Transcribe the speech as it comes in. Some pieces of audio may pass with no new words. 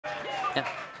Yeah.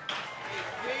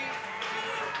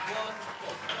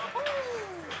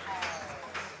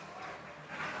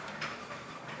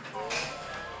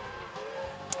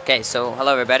 Okay, so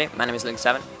hello everybody, my name is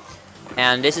Linkus7,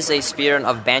 and this is a speedrun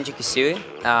of Banjo Kazooie.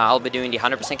 I'll be doing the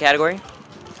 100% category,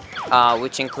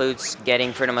 which includes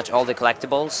getting pretty much all the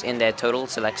collectibles in the total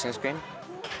selection screen.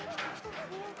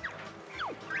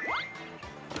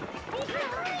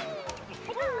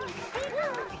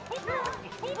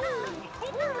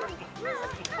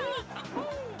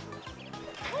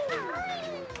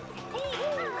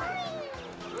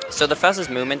 So the fastest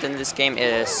movement in this game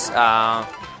is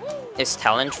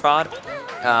talent trot,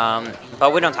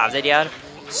 but we don't have that yet.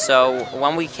 So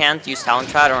when we can't use talent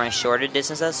trot or on shorter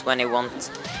distances, when it won't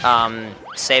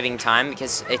saving time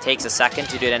because it takes a second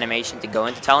to do the animation to go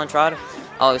into talent trot,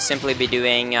 I'll simply be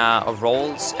doing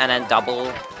rolls and then double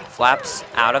flaps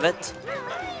out of it.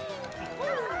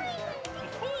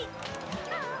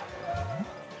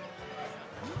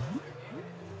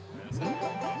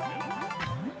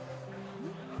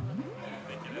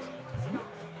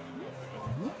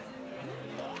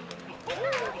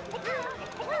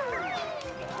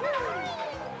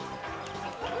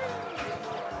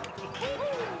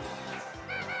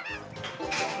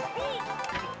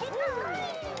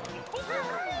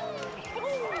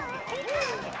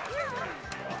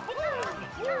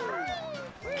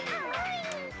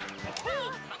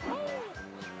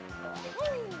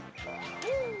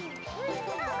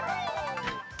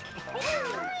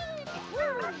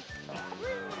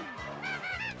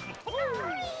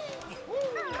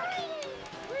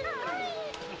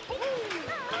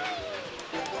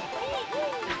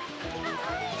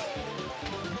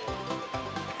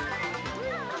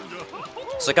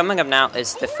 So coming up now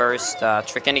is the first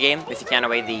trick in the game, if you can't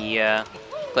avoid the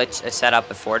glitch set up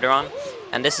before the run.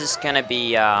 And this is gonna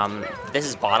be, this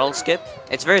is bottle skip.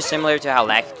 It's very similar to how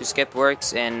Lacto skip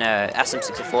works in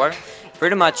SM64.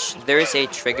 Pretty much there is a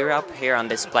trigger up here on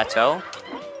this plateau.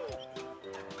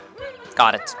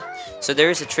 Got it. So there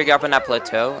is a trigger up on that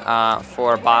plateau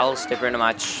for bottles to pretty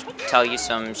much tell you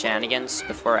some shenanigans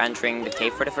before entering the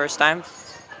cave for the first time.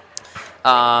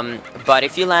 But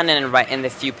if you land right in the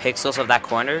few pixels of that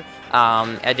corner,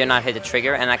 I do not hit the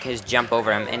trigger, and I can just jump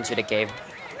over him into the cave.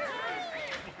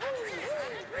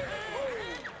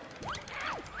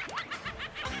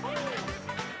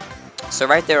 So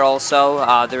right there also,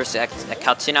 there's a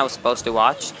cutscene I was supposed to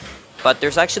watch, but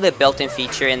there's actually a built-in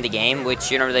feature in the game, which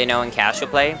you don't really know in casual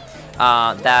play,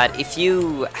 that if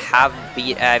you have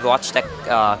watched that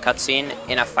cutscene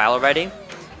in a file already,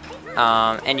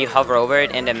 and you hover over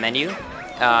it in the menu,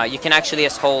 you can actually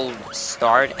just hold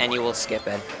start and you will skip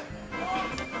it.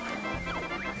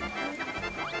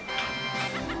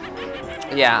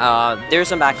 Yeah, there's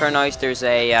some background noise. There's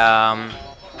a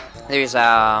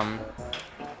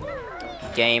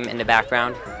game in the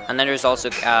background, and then there's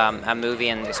also a movie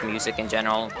and this music in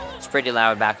general. It's pretty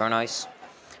loud background noise,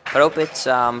 but I hope it's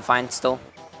fine still.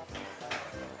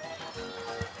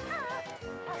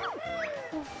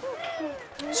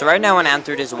 So right now when I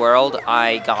enter this world,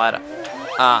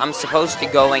 I'm supposed to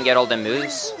go and get all the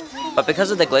moves, but because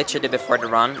of the glitch I did before the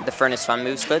run, the Furnace Fun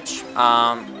moves glitch,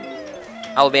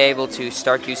 I'll be able to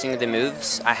start using the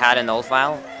moves I had in the old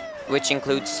file, which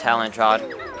includes talent trot.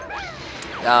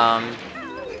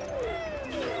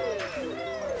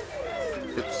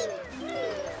 Oops.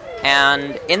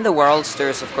 And in the worlds,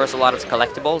 there's of course a lot of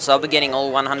collectibles. So I'll be getting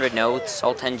all 100 notes,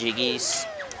 all 10 jiggies,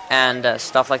 and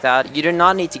stuff like that. You do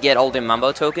not need to get all the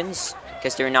Mumbo tokens,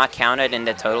 because they're not counted in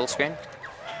the total screen.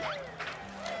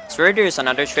 So here there's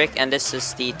another trick, and this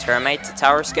is the Termite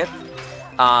Tower skip.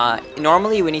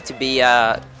 Normally we need to be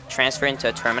transferred into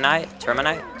a Terminite,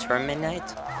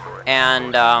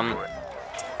 and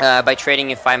by trading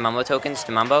in 5 Mumbo tokens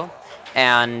to Mumbo,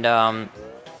 and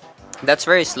that's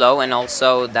very slow, and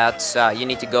also that's you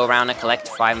need to go around and collect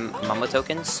 5 Mumbo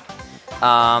tokens.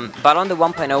 But on the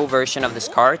 1.0 version of this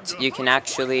cart, you can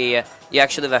actually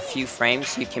have a few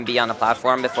frames you can be on the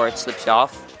platform before it slips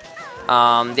off.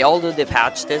 They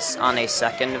patched this on a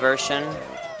second version,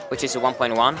 which is a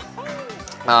 1.1.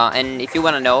 And if you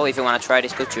want to try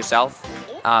this glitch yourself,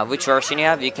 which version you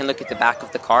have, you can look at the back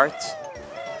of the cart,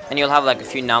 and you'll have like a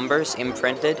few numbers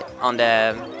imprinted on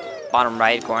the bottom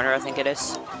right corner, I think it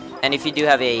is. And if you do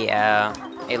have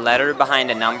a letter behind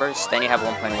the numbers, then you have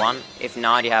 1.1. If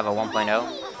not, you have a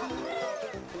 1.0.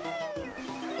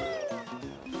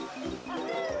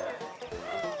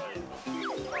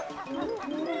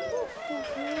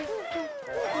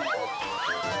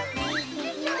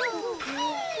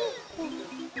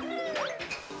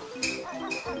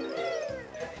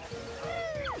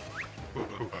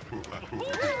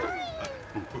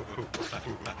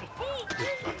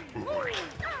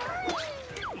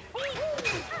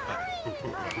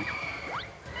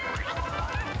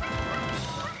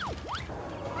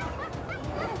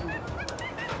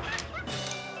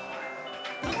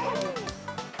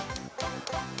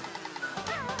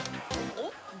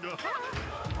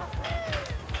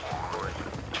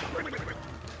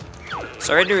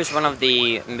 Surrender is one of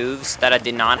the moves that I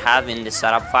did not have in the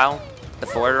setup file, the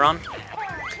forward run.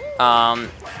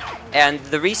 And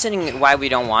the reasoning why we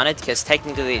don't want it, because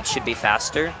technically it should be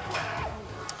faster,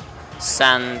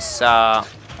 since I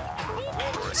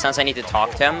need to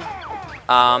talk to him.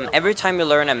 Every time you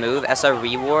learn a move, as a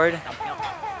reward...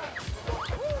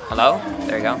 Hello?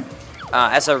 There you go.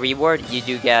 As a reward, you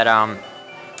do get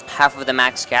half of the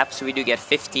max cap, so we do get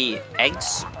 50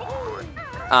 eggs.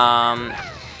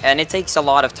 And it takes a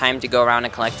lot of time to go around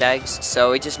and collect eggs,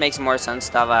 so it just makes more sense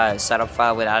to have a setup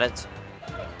file without it.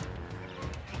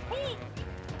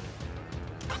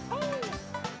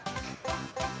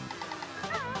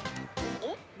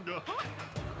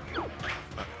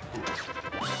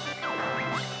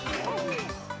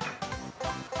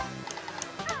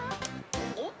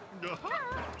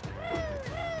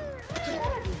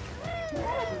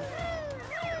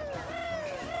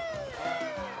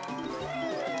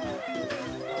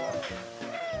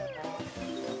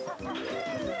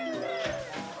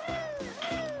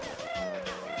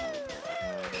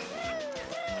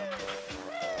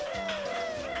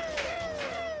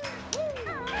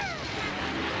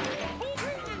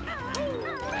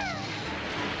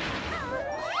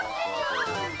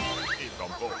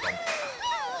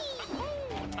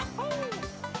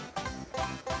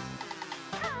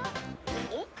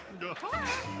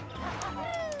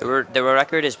 The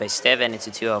record is by Steve and it's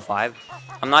a 205.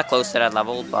 I'm not close to that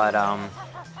level, but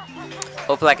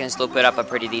hopefully I can still put up a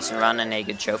pretty decent run and a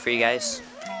good show for you guys.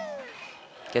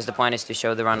 Because the point is to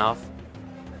show the run off.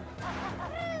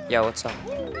 Yo, what's up?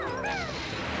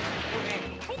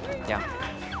 Yeah.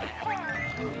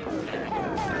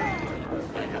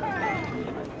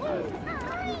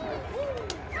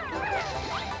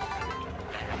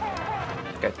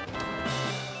 Good.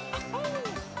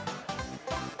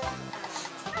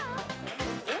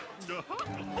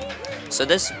 So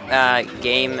this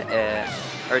game,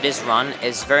 or this run,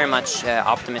 is very much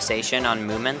optimization on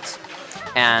movement.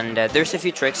 And there's a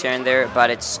few tricks here and there, but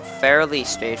it's fairly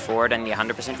straightforward in the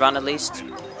 100% run at least.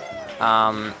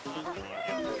 And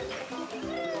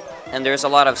there's a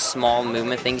lot of small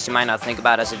movement things you might not think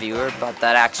about as a viewer, but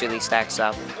that actually stacks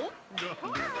up.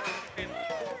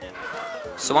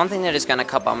 So one thing that is going to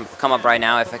come up right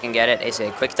now, if I can get it, is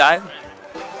a quick dive.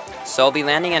 So I'll be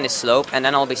landing on the slope, and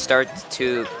then I'll be start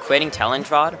to quitting talent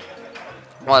rod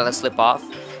while I slip off.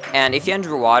 And if you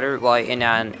enter water while you're in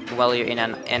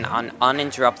an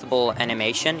uninterruptible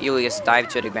animation, you'll just dive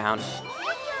to the ground.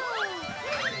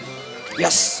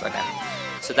 Yes! Okay.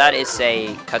 So that is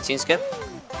a cutscene skip.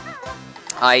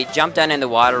 I jump down in the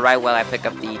water right while I pick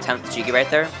up the 10th Jiggy right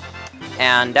there.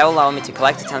 And that will allow me to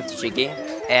collect the 10th Jiggy.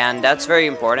 And that's very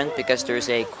important because there's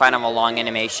a quite of a long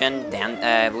animation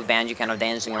with Banjo kind of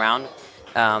dancing around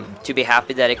to be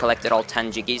happy that it collected all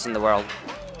 10 Jiggies in the world.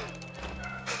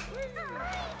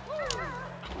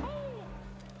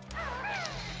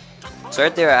 So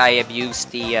right there I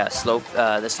abused the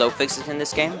slope fixes in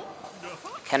this game,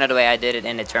 kind of the way I did it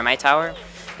in the Termite Tower,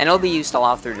 and it'll be used a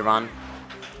lot through the run.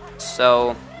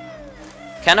 So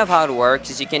kind of how it works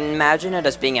is you can imagine it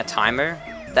as being a timer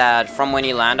that from when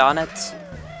you land on it,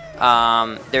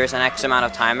 there's an X amount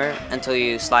of timer until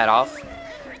you slide off.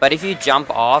 But if you jump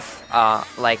off,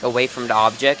 like away from the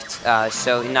object,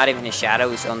 so not even a shadow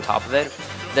is on top of it,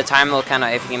 the timer will kind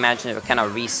of, if you can imagine, it will kind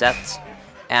of reset.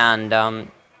 And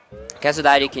because of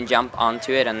that, you can jump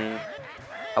onto it and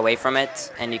away from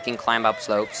it, and you can climb up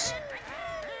slopes.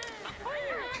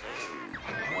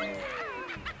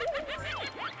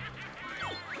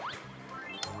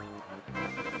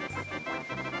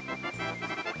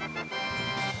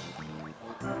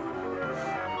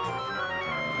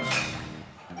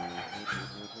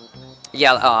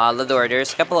 Yeah, Lador,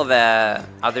 there's a couple of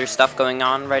other stuff going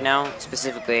on right now,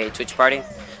 specifically a Twitch party.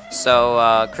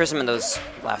 So, Chris Mendo's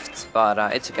left, but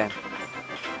it's okay.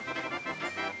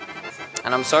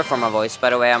 And I'm sorry for my voice, by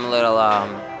the way. I'm a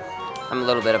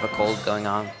little bit of a cold going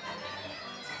on.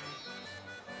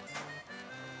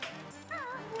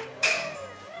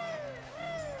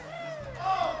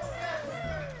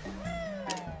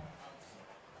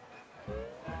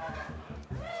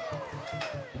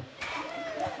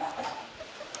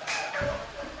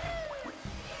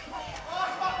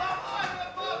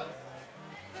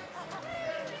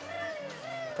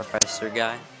 Professor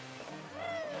guy.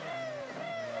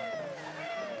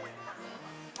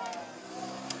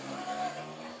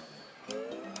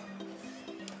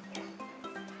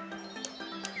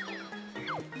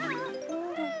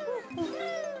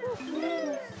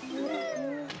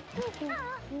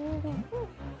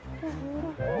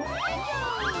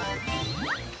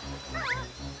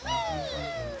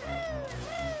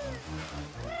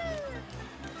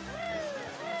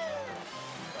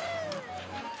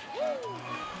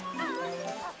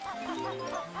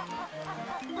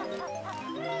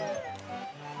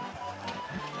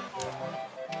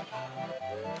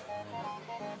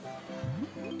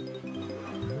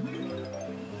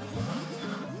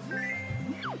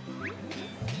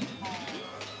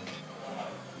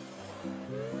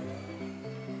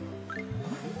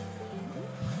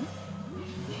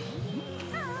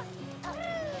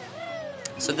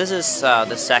 So this is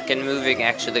the second move you're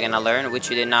actually gonna learn, which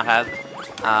you did not have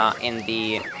in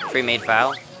the pre-made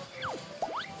file,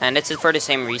 and it's for the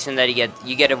same reason that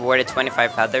you get awarded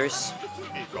 25 feathers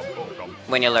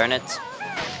when you learn it.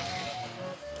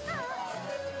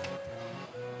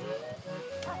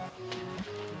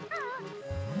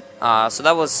 So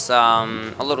that was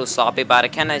a little sloppy, but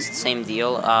it kinda is the same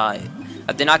deal. I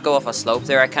did not go off a slope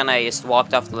there. I kinda just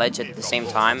walked off the ledge at the same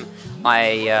time.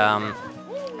 I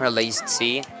released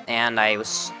C, and I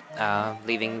was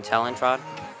leaving Talentrod.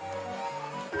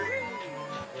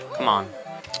 Come on.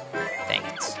 Dang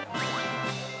it.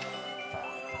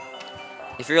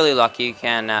 If you're really lucky, you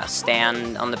can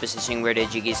stand on the position where the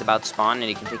Jiggy is about to spawn, and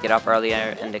you can pick it up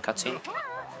earlier in the cutscene.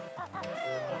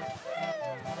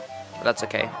 But that's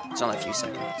okay. It's only a few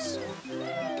seconds.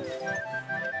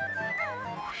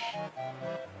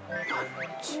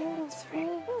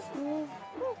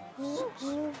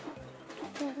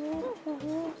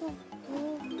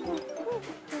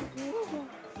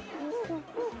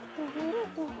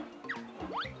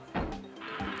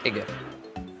 Okay, good.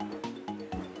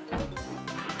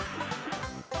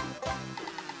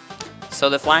 So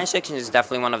the flying section is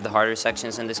definitely one of the harder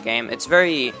sections in this game. It's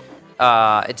very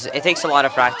it takes a lot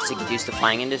of practice to get used to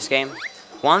flying in this game.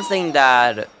 One thing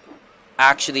that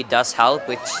actually does help,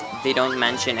 which they don't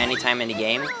mention anytime in the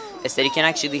game, is that you can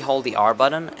actually hold the R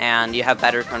button and you have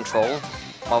better control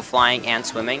while flying and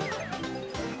swimming.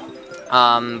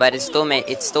 But it's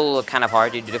still kind of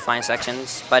hard to do the flying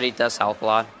sections, but it does help a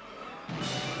lot.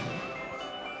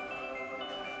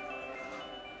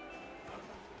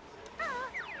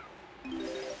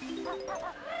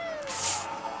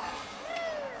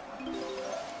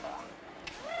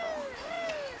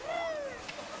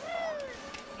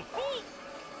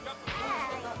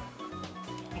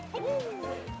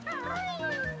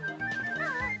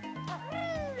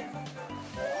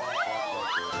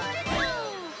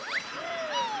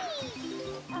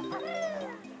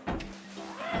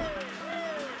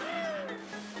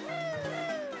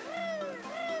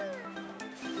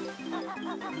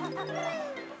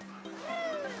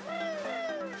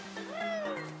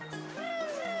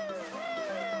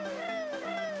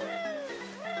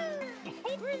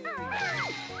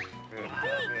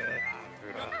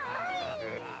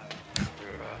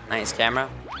 Nice camera.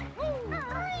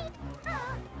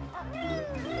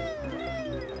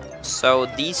 So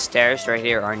these stairs right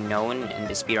here are known in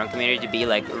the speedrun community to be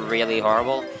like really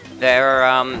horrible.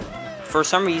 They're for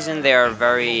some reason they are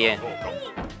very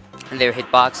their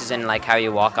hitboxes and like how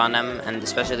you walk on them, and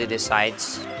especially the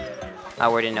sides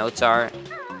where the notes are,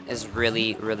 is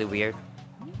really weird.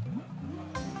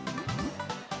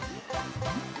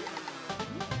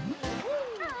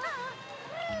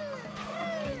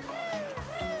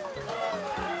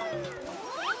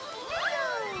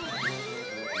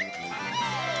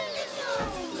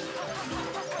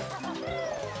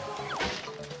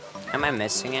 Am I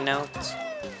missing a note?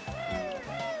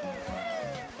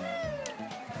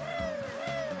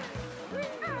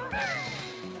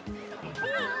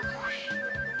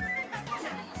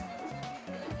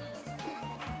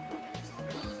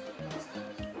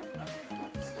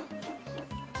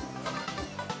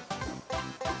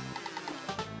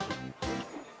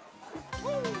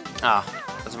 Ah,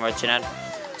 that's unfortunate.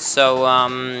 So,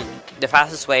 the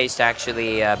fastest way is to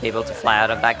actually be able to fly out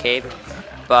of that cave.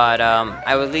 But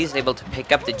I was at least able to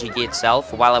pick up the GG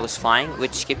itself while I was flying,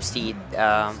 which skips the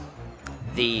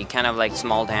kind of like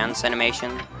small dance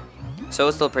animation. So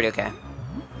it's still pretty okay.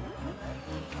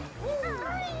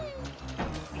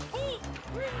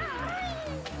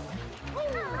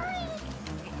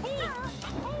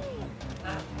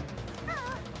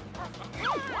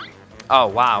 Oh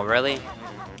wow, really?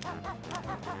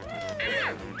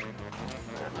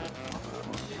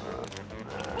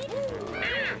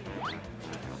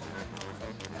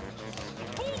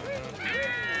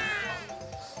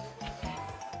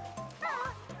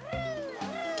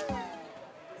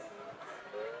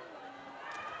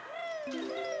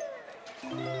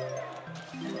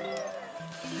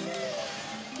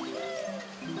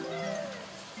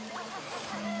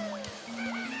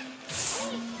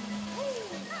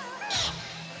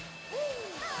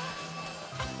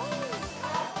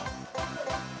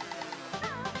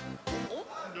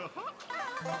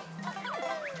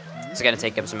 It's gonna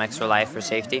take up some extra life for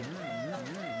safety.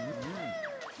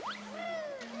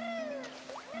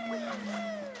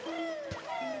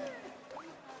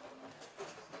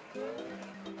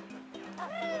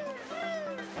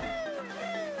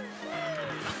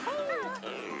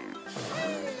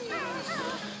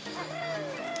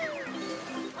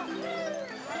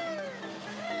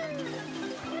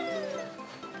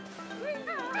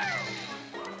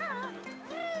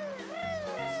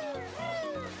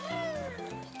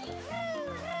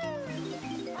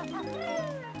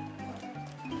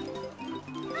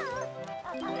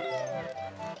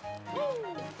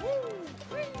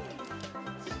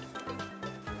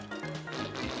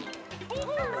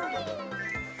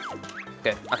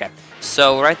 Good. Okay.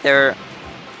 So right there,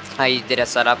 I did a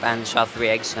setup and shot 3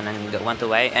 eggs and then went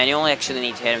away. And you only actually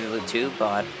need to hit him with 2,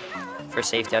 but for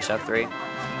safety I shot 3.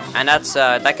 And that's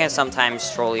that can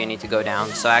sometimes troll you need to go down.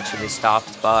 So I actually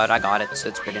stopped, but I got it, so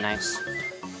it's pretty nice.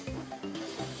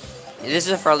 This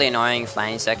is a fairly annoying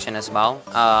flying section as well.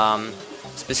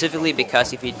 Specifically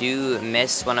because if you do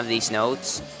miss one of these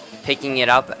notes, picking it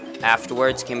up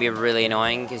afterwards can be really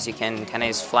annoying because you can kind of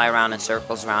just fly around in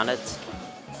circles around it.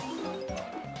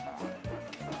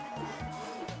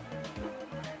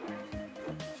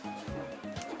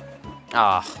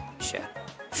 Ah, oh, shit.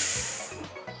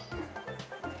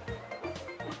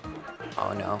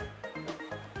 Oh no.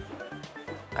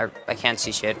 I can't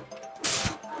see shit.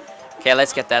 Okay,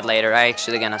 let's get that later. I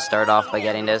actually gonna start off by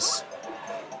getting this.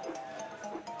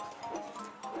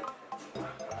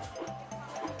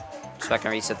 So I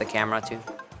can reset the camera too.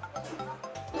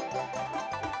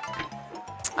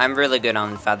 I'm really good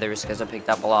on feathers because I picked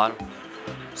up a lot.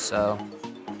 So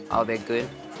I'll be good.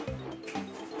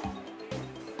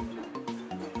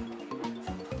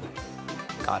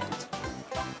 Got it.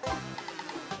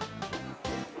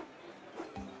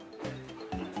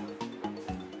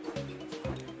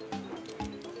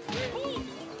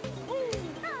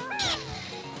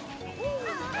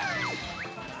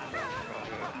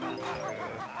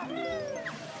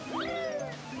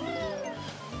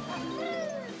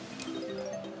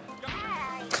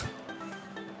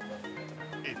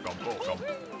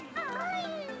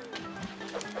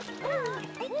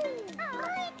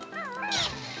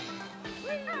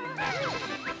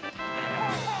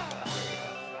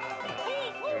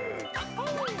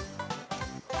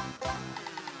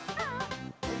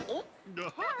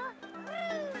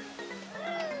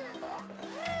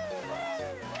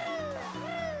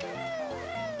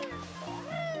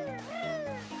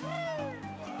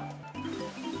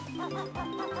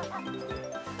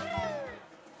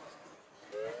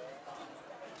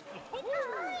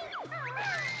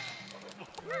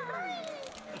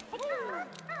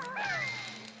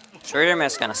 Sure, I'm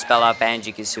just gonna spell out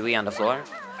Banjo Kazooie on the floor.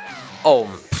 Oh.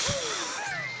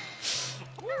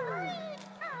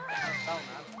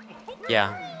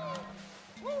 Yeah.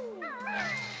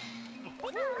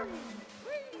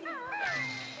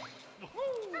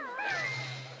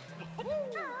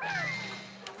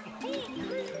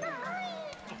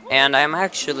 And I'm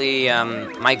actually,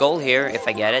 my goal here, if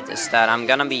I get it, is that I'm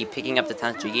gonna be picking up the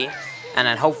 10th Jiggy, and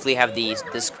then hopefully have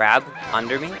this crab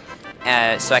under me,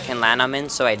 so I can land him in,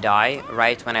 so I die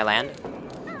right when I land.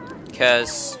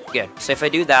 Cause, good. So if I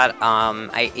do that,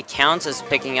 it counts as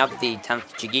picking up the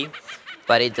 10th Jiggy,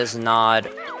 but it does not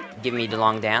give me the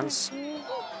long dance.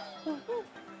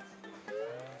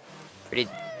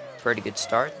 Pretty good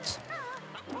start.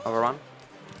 Overrun.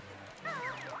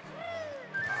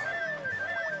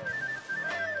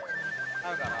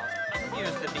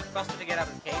 Use the big buster to get out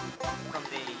of the cave from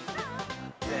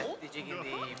the jig in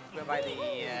the by the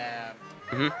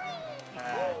you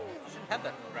shouldn't have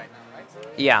that move right now, right?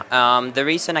 Yeah, the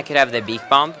reason I could have the beak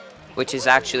bomb, which is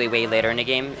actually way later in the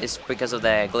game, is because of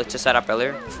the glitch I set up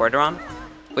earlier before the run,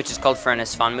 which is called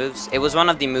Furnace Fun Moves. It was one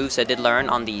of the moves I did learn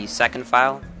on the second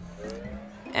file,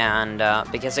 and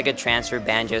because I could transfer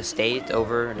Banjo state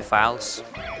over the files,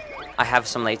 I have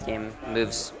some late game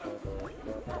moves.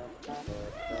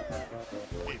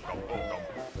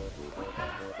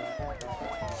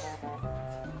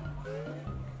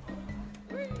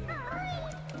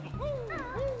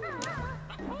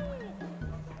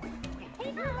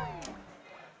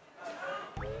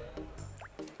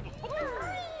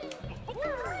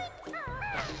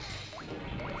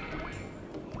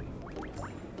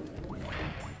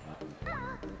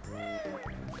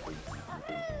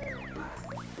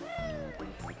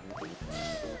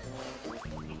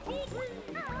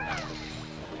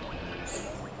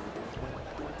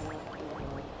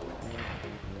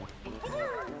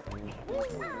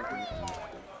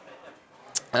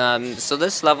 So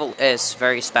this level is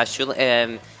very special.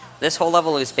 This whole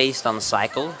level is based on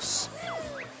cycles.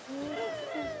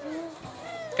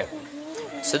 Okay.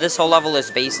 So this whole level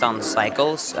is based on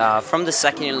cycles. From the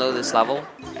second you load this level,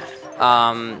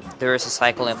 there is a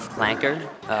cycle of clanker,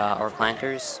 or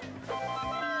clankers,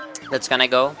 that's gonna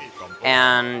go.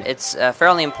 And it's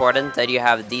fairly important that you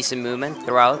have decent movement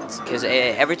throughout, because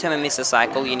every time you miss a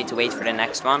cycle, you need to wait for the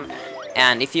next one.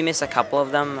 And if you miss a couple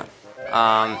of them,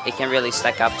 it can really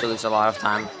stack up to lose a lot of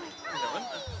time.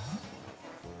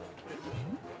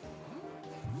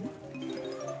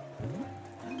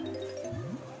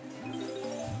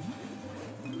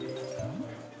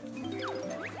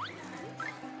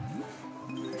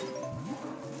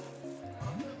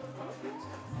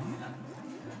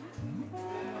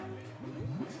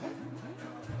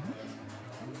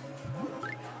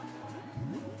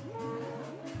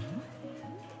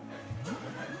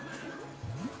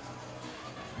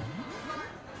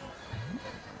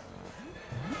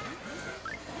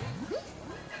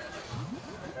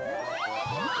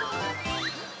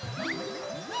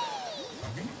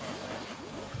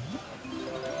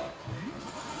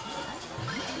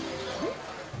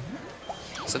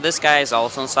 So this guy is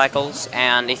also on cycles,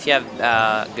 and if you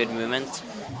have good movement,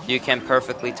 you can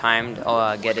perfectly timed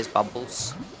get his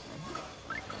bubbles,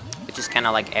 which is kind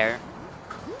of like air.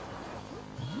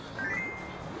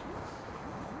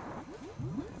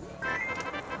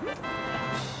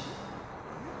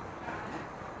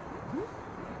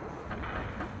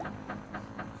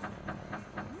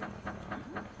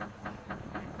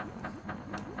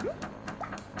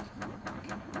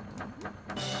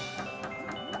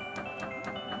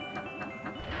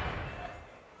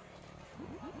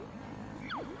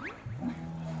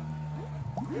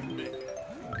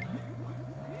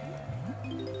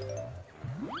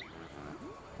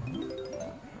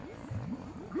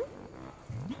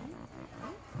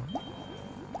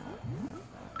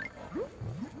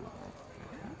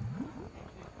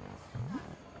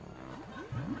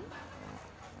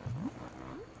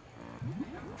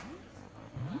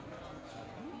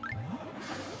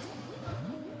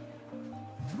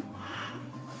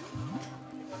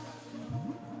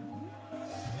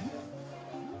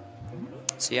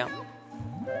 So yeah.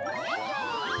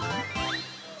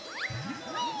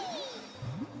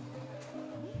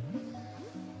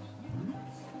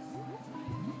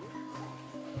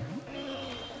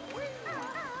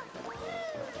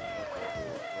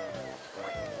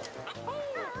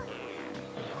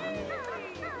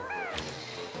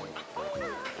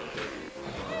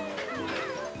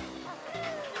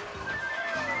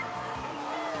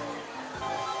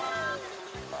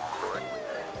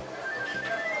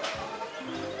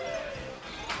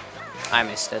 I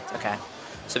missed it, okay.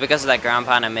 So because of that ground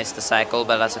pound, I missed the cycle,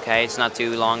 but that's okay. It's not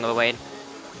too long of a wait.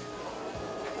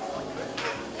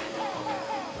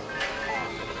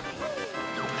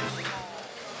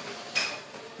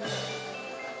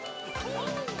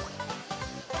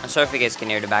 I'm sorry if you guys can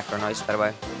hear the background noise, by the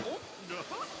way.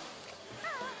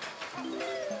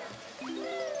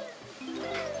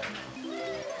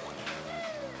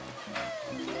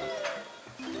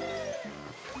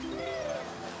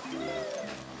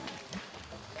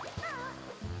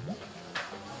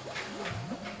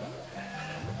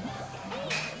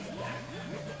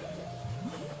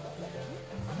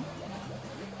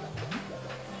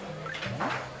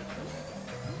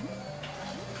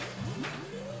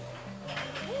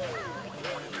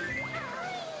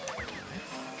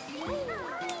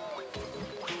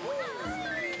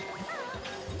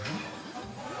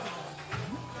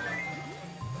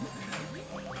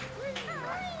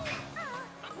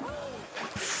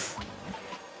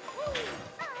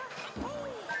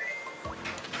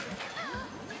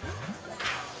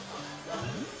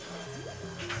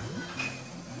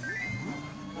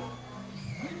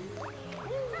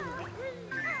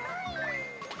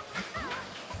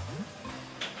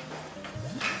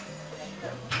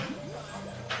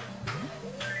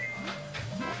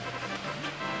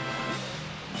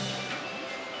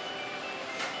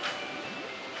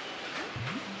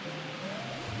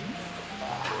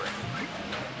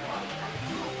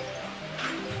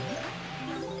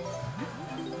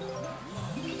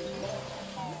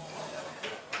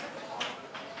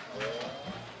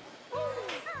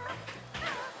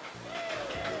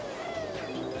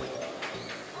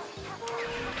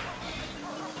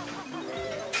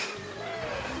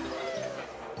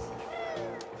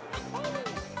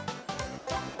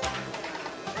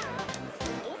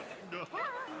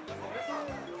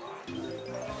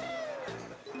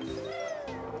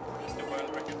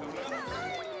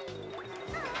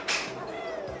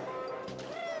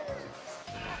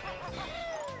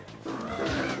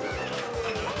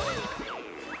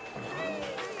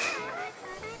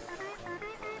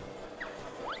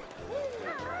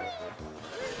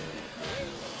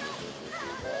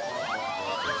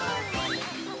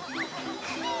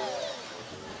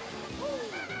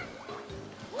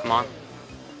 Come on.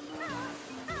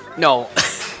 No.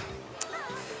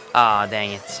 Ah,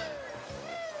 dang it.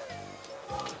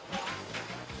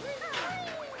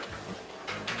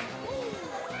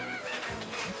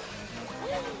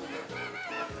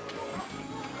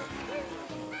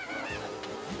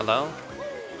 Hello?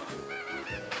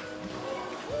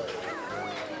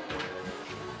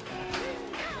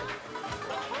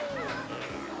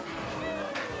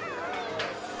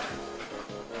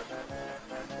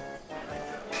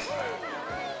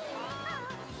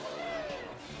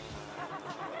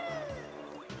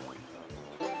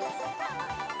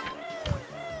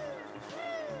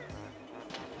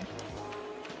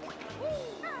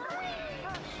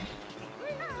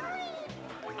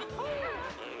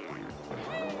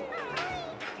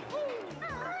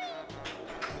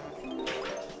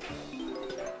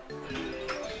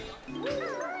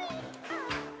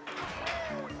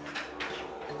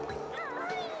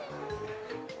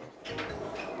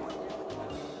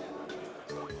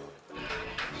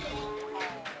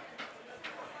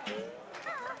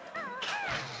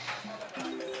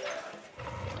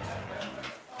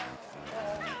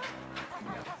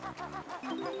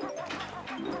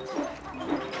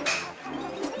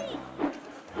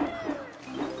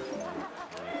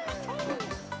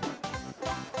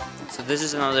 So this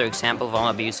is another example of I'm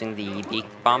abusing the beak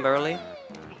bomb early.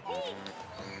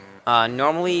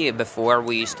 Normally before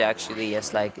we used to actually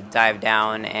just like dive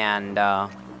down and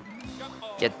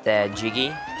get the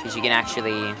jiggy, because you can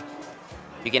actually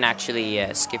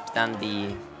skip down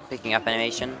the picking up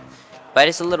animation, but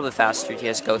it's a little bit faster to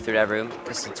just go through that room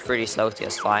because it's pretty slow to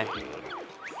just fly.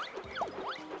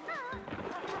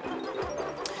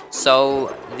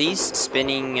 So these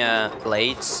spinning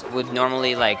blades would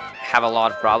normally like have a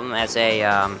lot of problem as a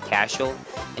casual,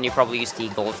 and you probably use the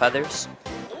gold feathers.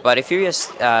 But if you're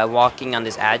just walking on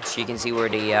this edge, you can see where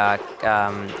the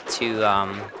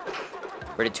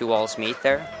two walls meet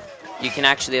there. You can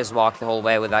actually just walk the whole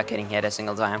way without getting hit a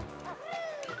single time.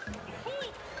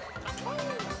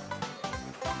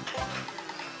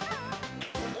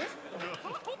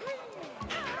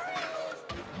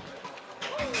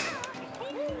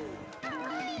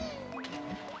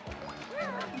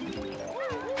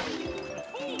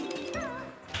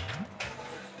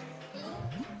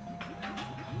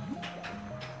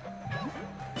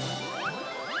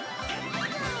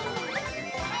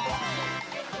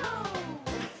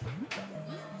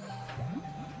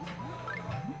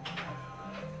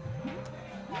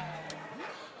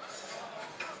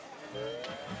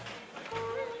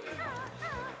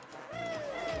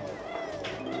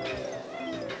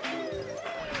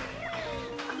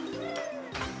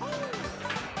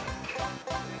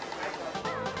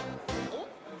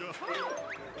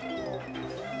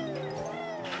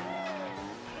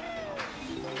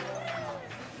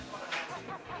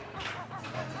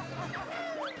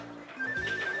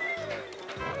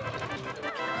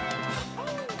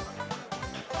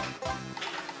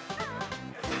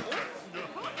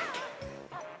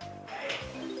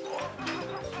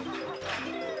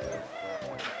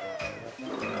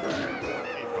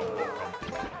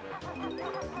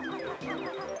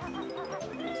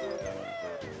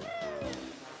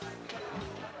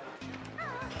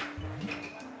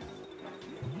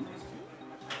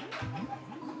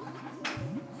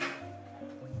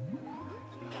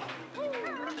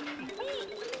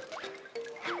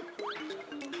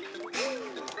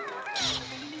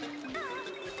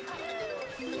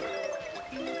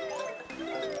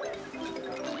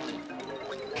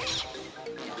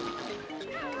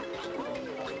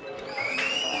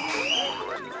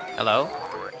 Hello?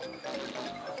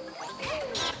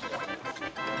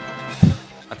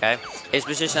 Okay. His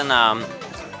position,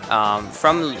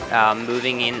 from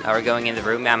moving in or going in the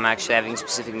room, I'm actually having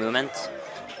specific movement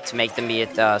to make them be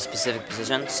at specific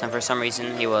positions, and for some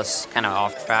reason he was kind of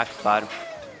off track, but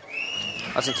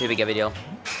wasn't too big of a deal.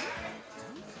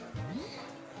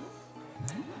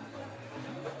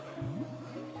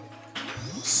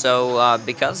 So,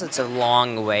 because it's a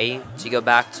long way to go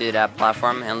back to that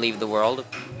platform and leave the world,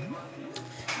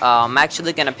 I'm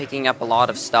actually gonna picking up a lot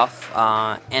of stuff,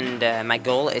 and my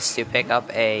goal is to pick up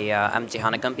a empty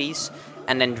honeycomb piece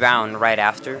and then drown right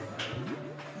after.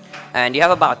 And you have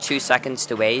about 2 seconds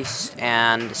to waste,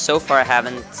 and so far I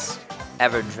haven't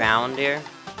ever drowned here,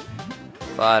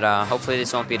 but hopefully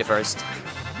this won't be the first.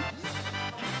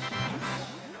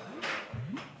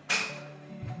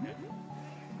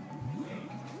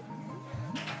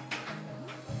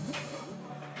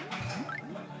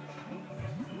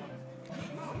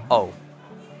 Oh.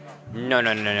 No,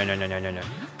 no, no, no, no, no, no, no, no.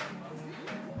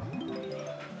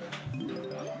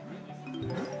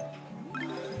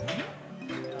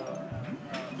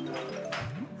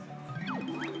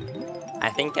 I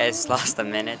think I just lost a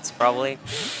minute, probably.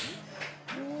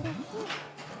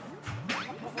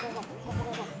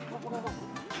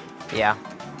 Yeah.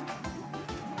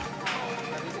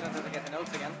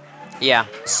 Yeah,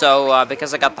 so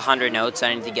because I got the 100 notes,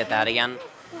 I need to get that again.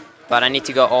 But I need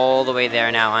to go all the way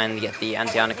there now and get the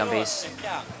anti-honeycomb piece.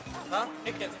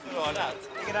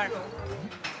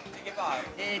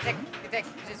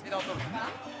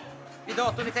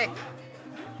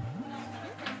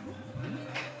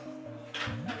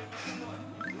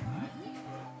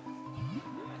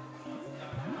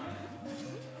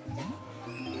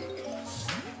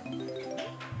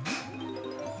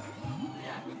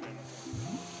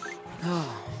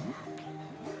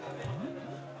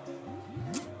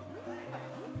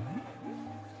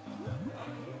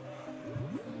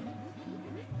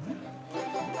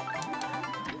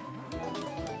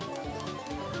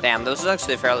 Damn, this was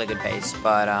actually a fairly good pace,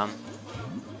 but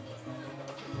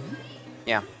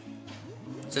yeah.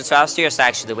 So it's faster just to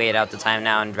actually wait out the time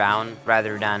now and drown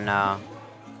rather than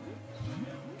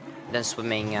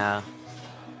swimming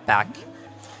back.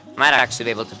 Might actually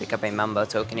be able to pick up a Mumbo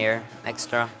token here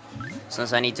extra,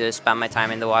 since I need to spend my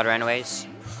time in the water anyways.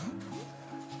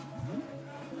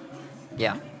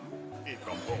 Yeah.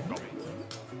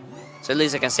 So at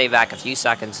least I can save back a few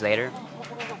seconds later.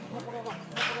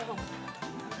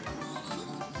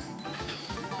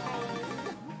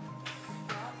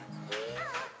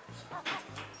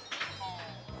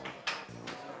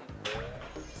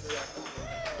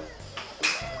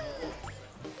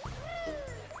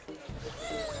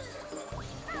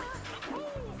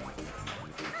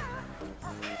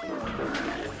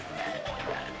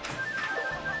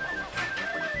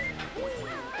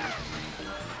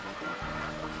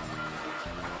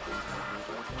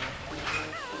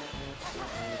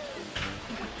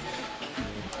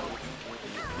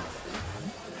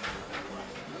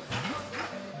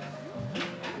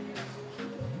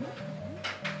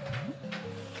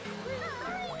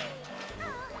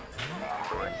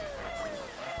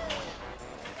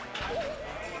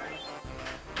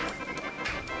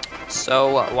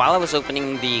 So while I was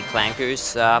opening the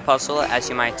Clankers puzzle, as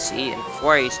you might see,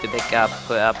 before I used to pick up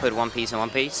put one piece in one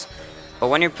piece, but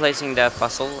when you're placing the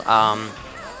puzzle,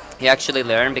 you actually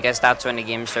learn, because that's when the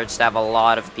game starts to have a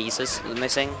lot of pieces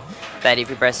missing, that if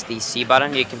you press the C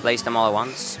button, you can place them all at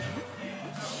once.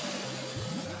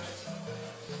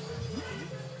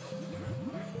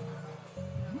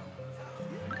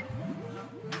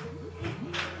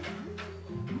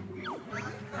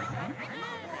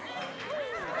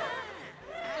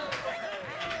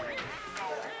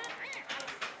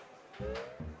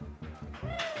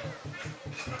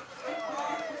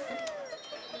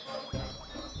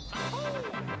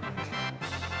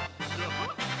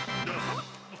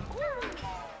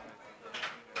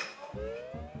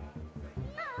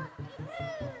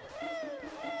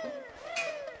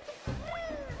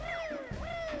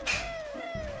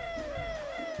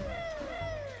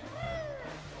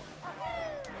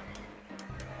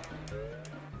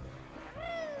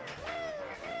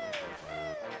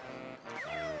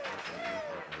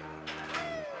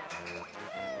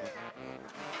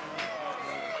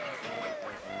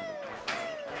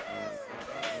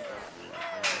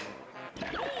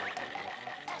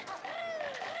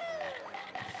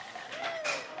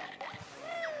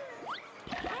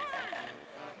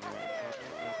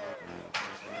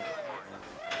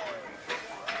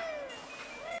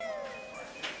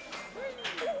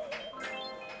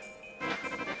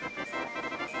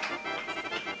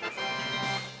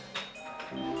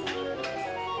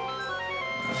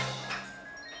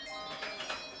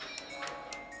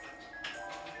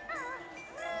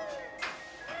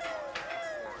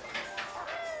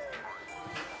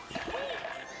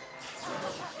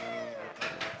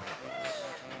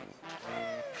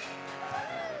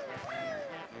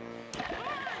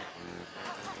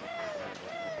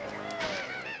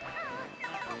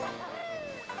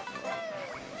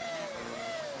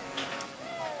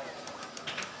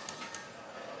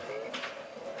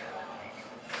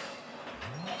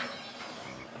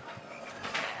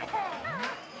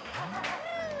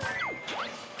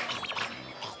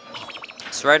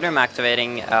 So right now I'm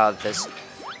activating this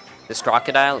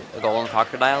crocodile, the golden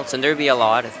crocodile, so there'll be a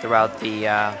lot throughout the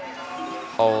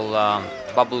whole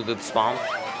bubble goop spawn,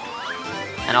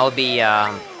 and I'll be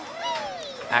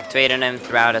activating them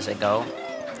throughout as I go.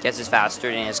 Guess it's faster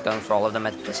than it's going for all of them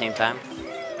at the same time.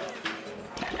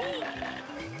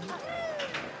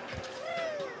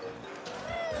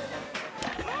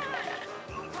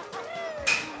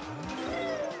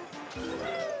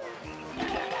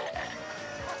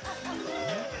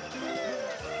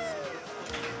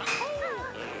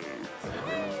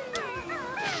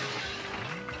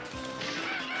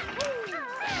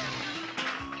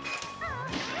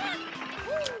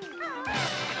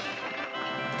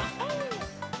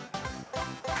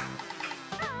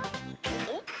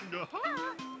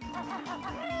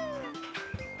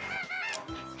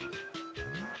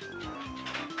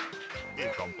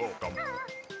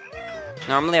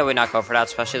 Normally I would not go for that,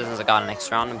 especially since I got an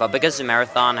extra round, but because it's a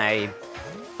marathon,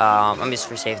 I'm just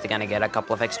for safety gonna get a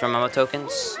couple of extra memo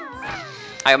tokens.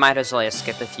 I might as well just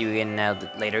skip a few in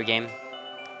the later game.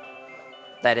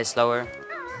 That is slower.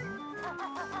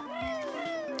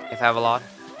 If I have a lot.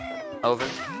 Over.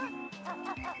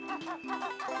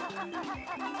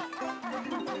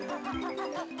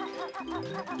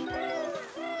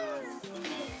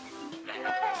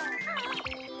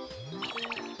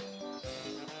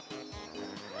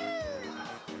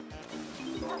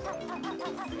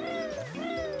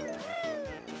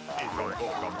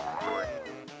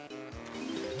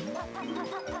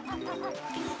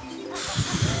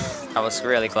 That was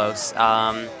really close.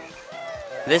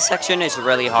 This section is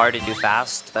really hard to do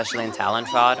fast, especially in Talent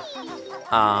Fraud.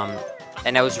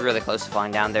 And I was really close to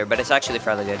falling down there, but it's actually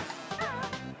fairly good.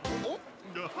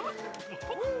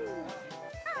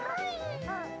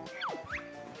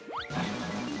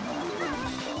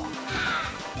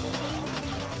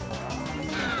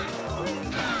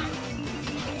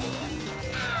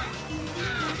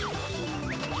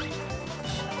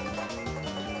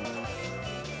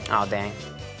 Oh, dang.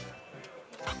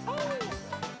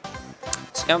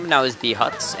 So coming up now is the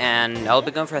huts, and I'll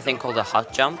be going for a thing called a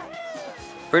hut jump.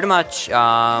 Pretty much,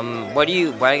 what are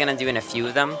you gonna do in a few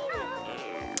of them?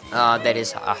 That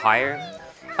is higher.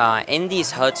 In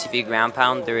these huts, if you ground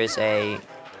pound, there is a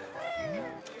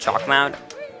chalk mount.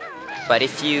 But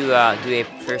if you do a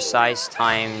precise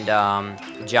timed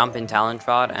jump in Talent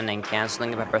Rod and then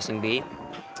canceling it by pressing B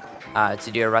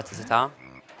to do a ratatata,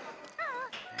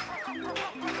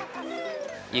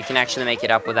 you can actually make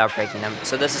it up without breaking them.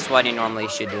 So this is what you normally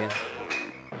should do.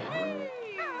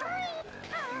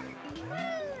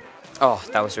 Oh,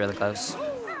 that was really close.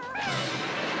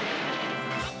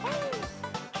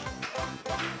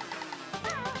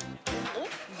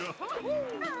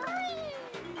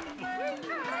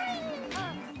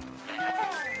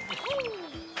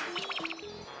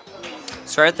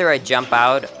 So right there, I jump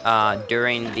out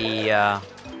during the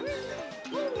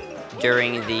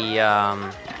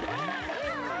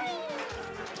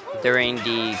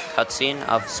cutscene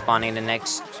of spawning the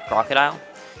next crocodile,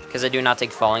 because I do not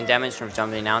take falling damage from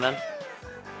jumping now and then.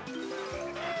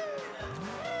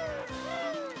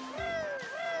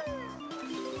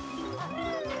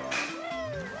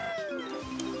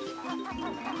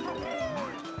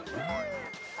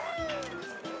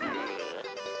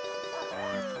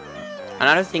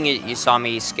 Another thing you saw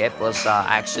me skip was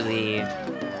actually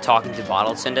talking to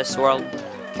bottles in this world,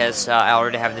 because I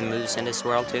already have the moves in this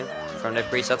world too, from the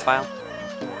preset file.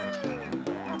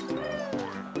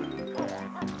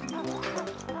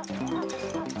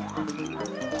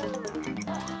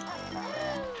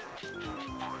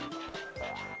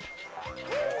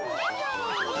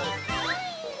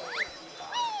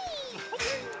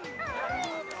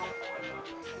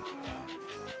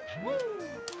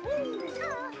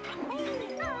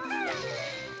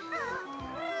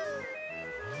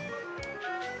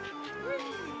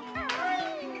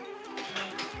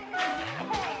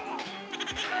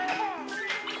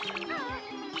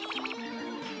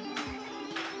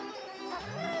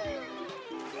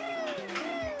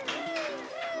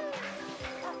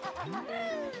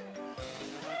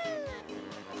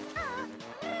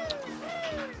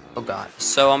 Oh god.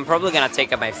 So I'm probably gonna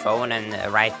take up my phone and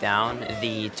write down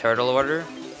the turtle order.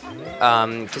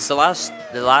 Cause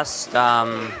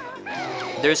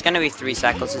there's gonna be 3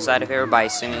 cycles inside of here by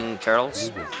singing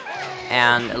turtles.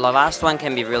 And the last one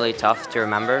can be really tough to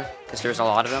remember, because there's a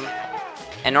lot of them.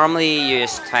 And normally you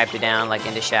just type it down like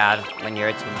in the chat when you're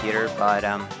at the computer, but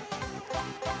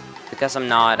because I'm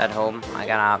not at home, I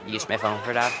gotta use my phone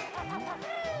for that.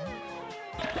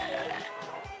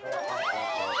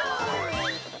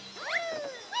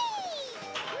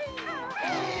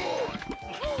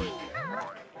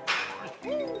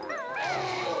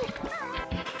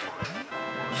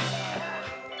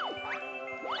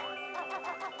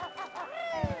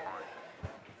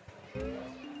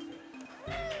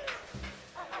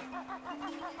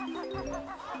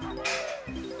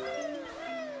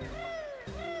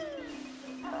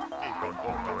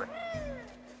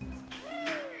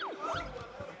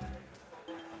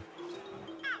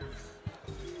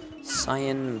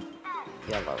 Cyan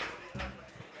yellow.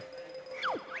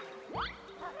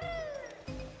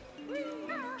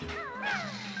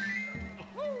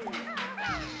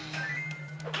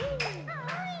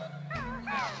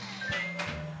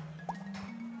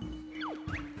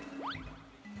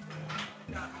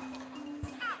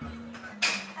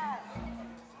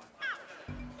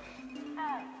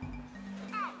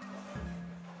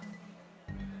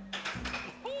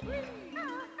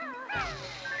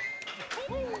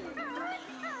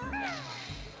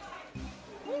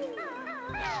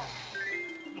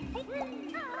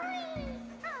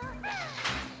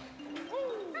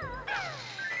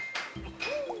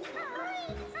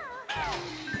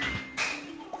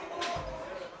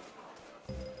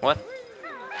 What?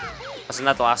 Wasn't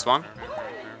that the last one?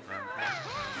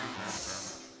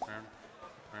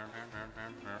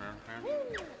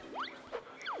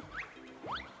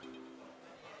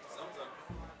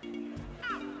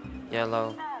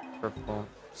 Yellow, purple,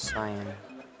 cyan,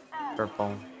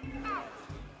 purple.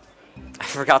 I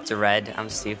forgot the red, I'm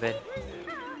stupid.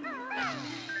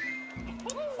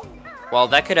 Well,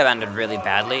 that could have ended really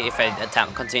badly if I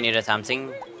continued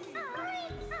attempting.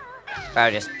 I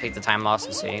just pick the time loss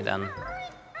and see, then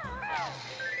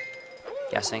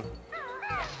guessing.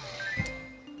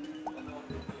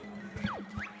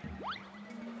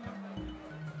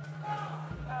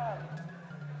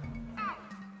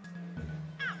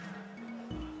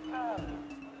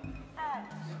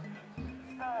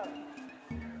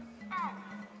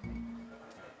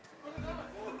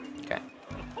 Okay.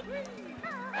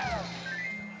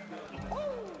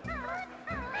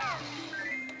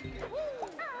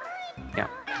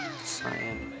 That's not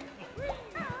it.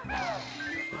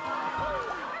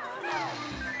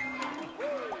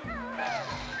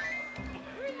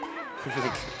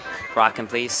 Rockin',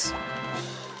 please.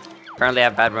 Apparently I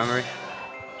have bad memory.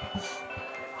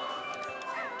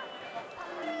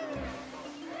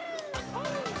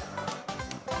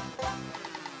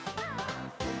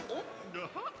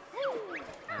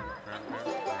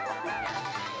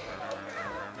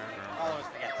 Always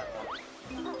forget that one.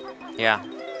 Yeah.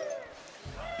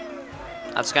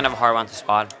 That's kind of a hard one to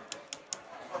spot.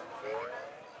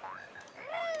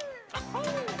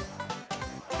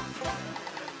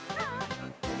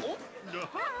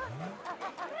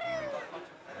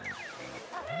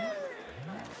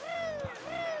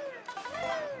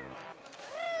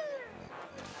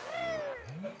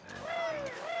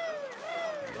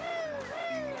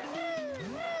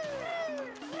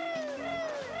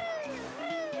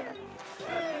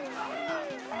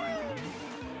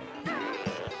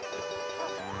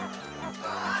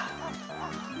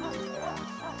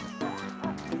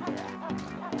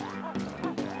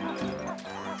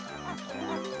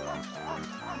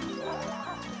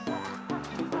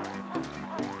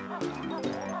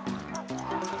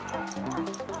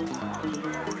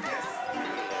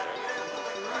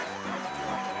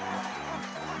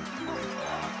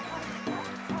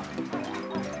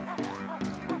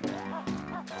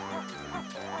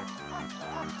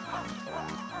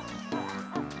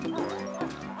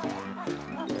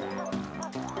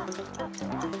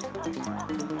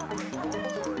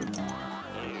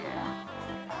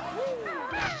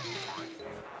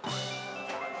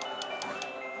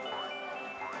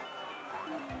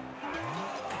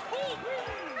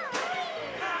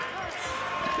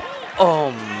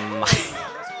 Oh my.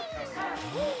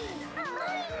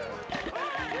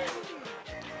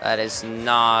 That is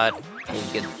not a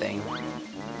good thing.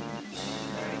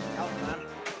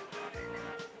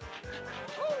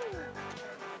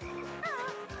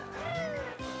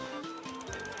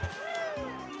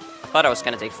 I thought I was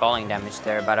gonna take falling damage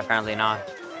there, but apparently not.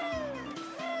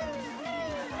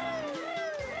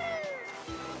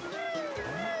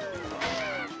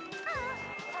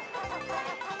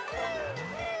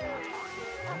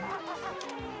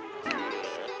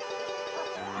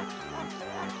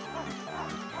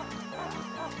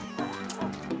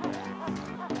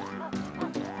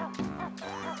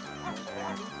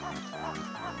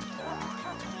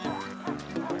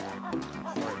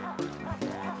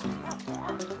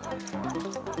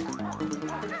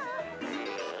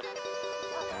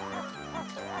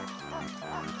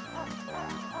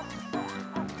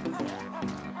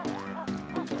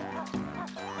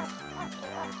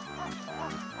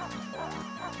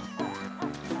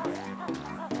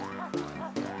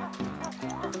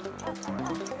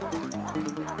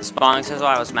 Spawning says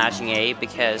I was mashing A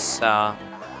because the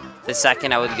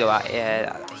second I would go out,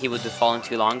 he would be falling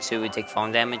too long, so he would take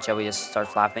falling damage. I would just start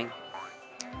flapping.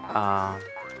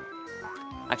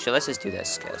 Actually, let's just do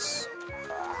this, cause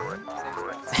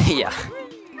yeah,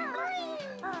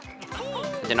 I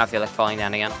do not feel like falling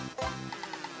down again.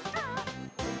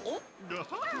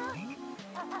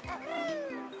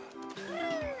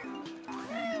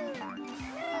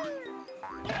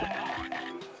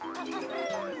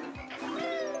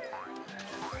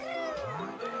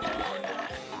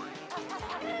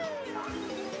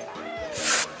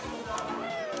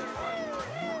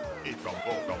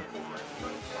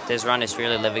 This run is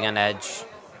really living on edge.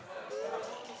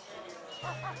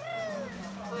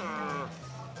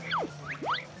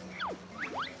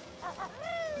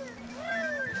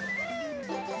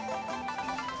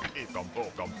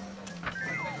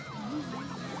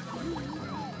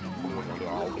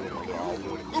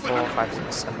 Four, 5,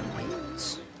 6, 7, 8.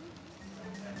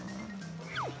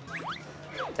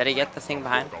 Did he get the thing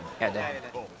behind? Yeah, I did.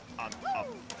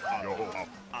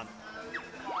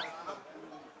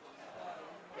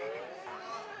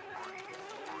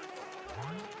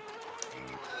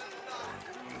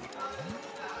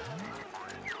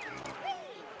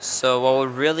 So what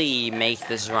would really make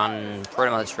this run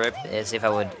pretty much rip is if I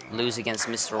would lose against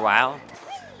Mr. Wow.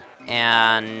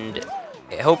 And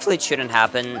hopefully it shouldn't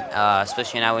happen,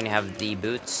 especially now when you have the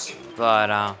boots.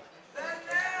 But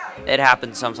it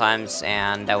happens sometimes,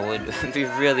 and that would be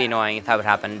really annoying if that would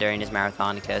happen during this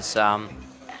marathon, because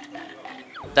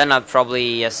then I'd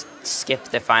probably just skip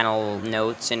the final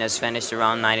notes and just finish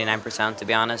around 99%, to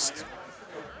be honest,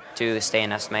 to stay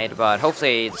in estimate. But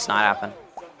hopefully it's not happen.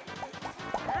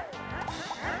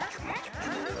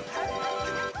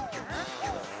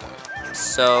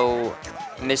 So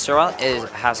Mr. Well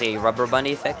has a rubber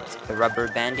bandy effect,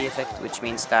 which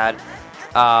means that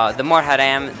the more ahead I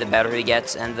am, the better he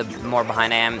gets, and the more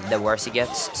behind I am, the worse he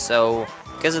gets. So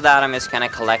because of that, I'm just gonna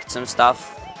collect some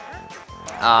stuff.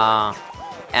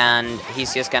 And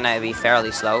he's just gonna be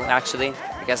fairly slow, actually,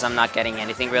 because I'm not getting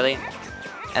anything really.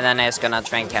 And then I'm just gonna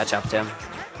try and catch up to him.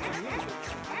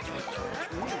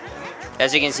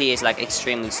 As you can see, he's like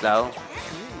extremely slow.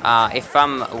 If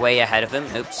I'm way ahead of him,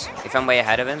 if I'm way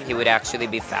ahead of him, he would actually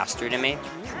be faster than me.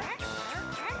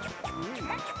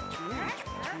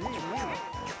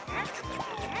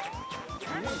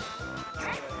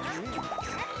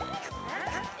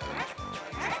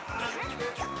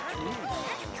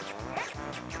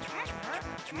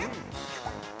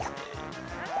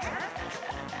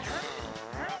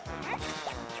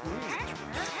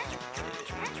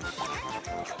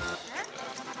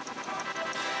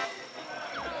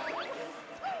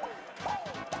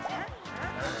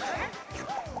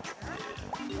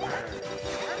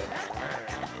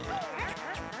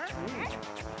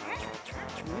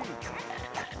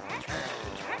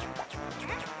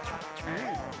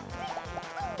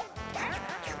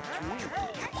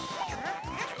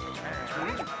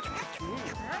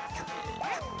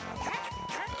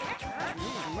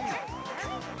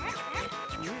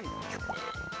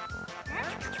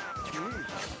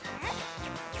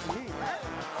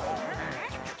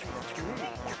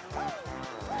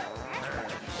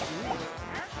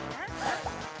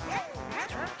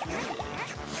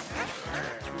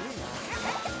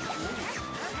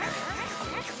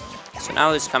 So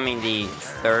now is coming the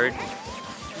third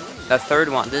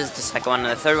one. This is the second one, and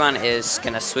the third one is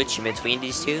gonna switch in between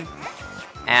these two.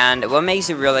 And what makes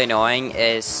it really annoying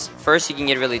is, first you can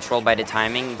get really trolled by the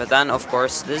timing, but then of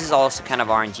course this is also kind of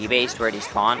RNG based where they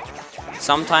spawn.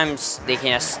 Sometimes they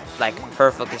can just like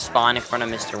perfectly spawn in front of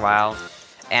Mr. Wild,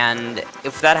 and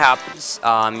if that happens,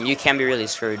 you can be really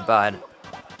screwed. But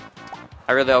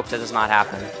I really hope that does not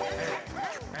happen.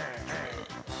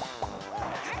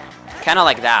 Kind of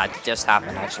like that just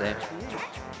happened actually.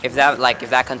 If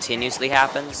that continuously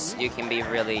happens, you can be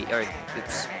really,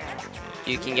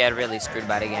 you can get really screwed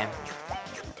by the game.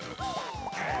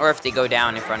 Or if they go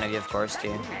down in front of you, of course,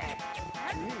 too.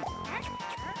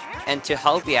 And to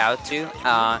help you out too,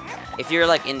 if you're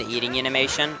like in the eating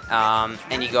animation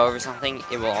and you go over something,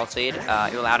 it will also eat.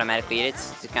 It will automatically eat it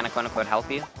to kind of quote unquote help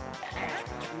you.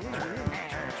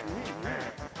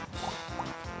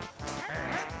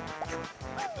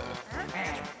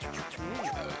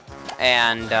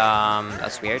 And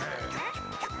that's weird.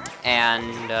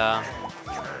 And I'm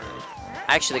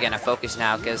actually gonna focus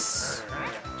now because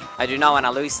I do not want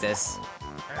to lose this.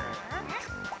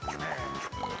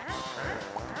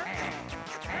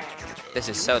 This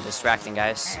is so distracting,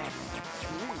 guys.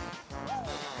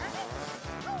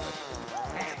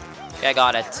 Yeah, I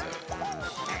got it.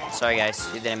 Sorry, guys,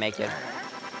 you didn't make it.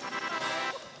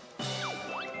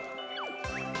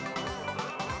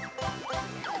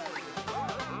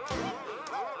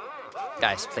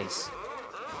 Guys, please.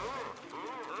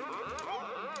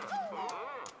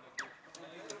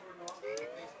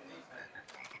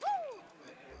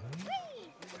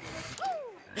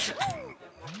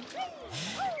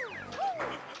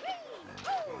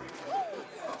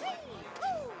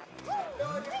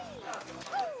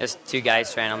 Just two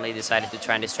guys randomly decided to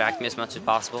try and distract me as much as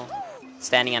possible.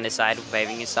 Standing on the side,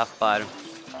 waving and stuff, but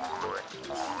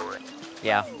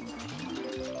yeah.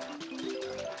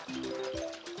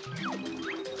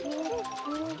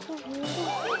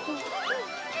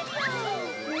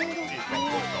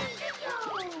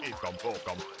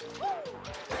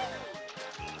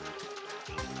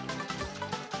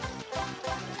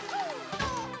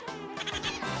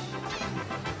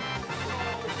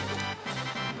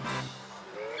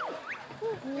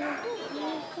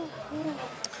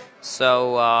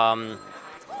 So,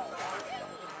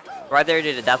 right there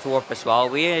did a death warp as well.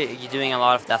 We're doing a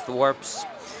lot of death warps.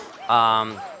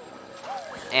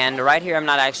 And right here I'm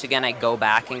not actually gonna go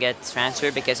back and get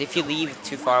transferred, because if you leave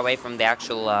too far away from the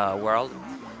actual world,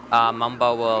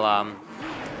 Mumbo will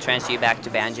transfer you back to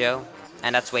Banjo,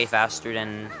 and that's way faster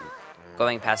than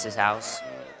going past his house.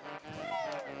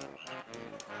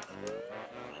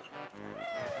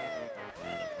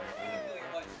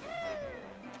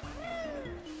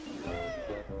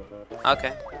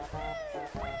 Okay.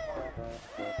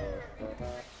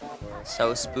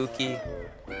 So spooky.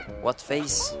 What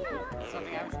face?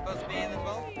 Something I'm supposed to be in as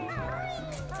well?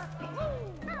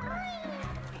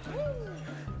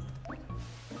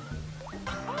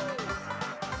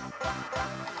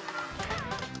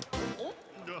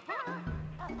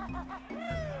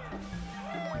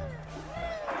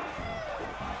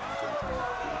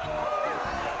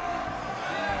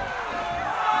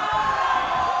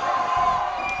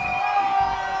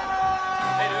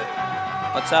 Hey dude,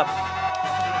 What's up?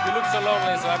 you look so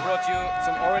lonely, so I brought you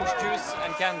some orange juice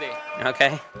and candy.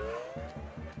 Okay.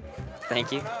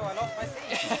 Thank you. No, I lost my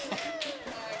seat.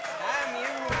 Damn you!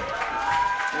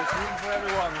 There's room for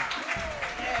everyone.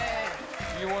 Yay!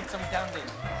 Do you want some candy?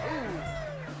 Ooh!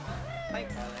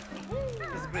 Thanks, Alex.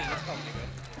 This green is probably good.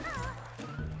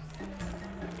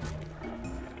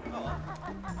 Oh well.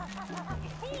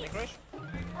 Licorice?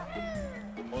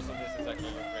 Most of this is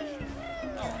actually licorice.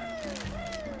 Oh.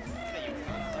 They use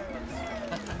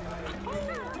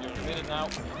You're committed now.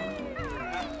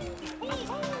 Oh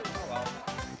well.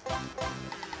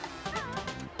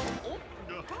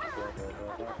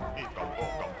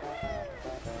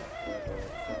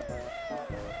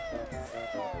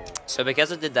 So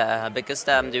because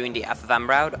I'm doing the FFM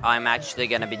route, I'm actually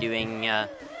gonna be doing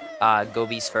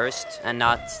Gobies first and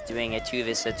not doing a 2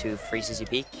 visit to Free CC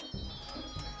Peak.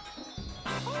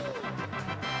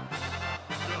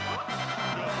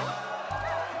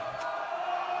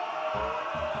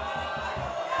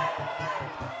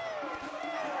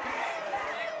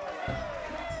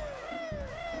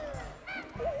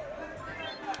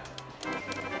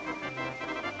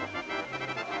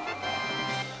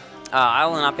 I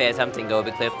will not be attempting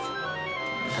Gobi clip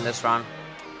in this run.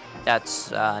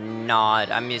 That's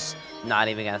I'm just not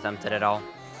even gonna attempt it at all.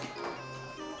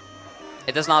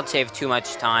 It does not save too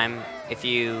much time if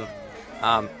you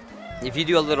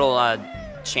do a little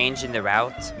change in the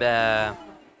route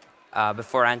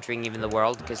before entering even the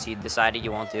world because you decided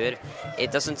you won't do it.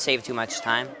 It doesn't save too much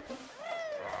time,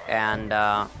 and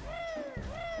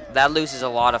that loses a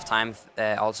lot of time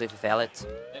also if you fail it.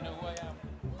 They know who I am.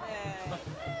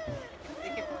 They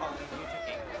keep calling you to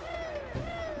king.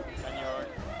 And you're...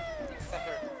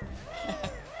 Setter.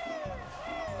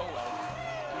 Oh well.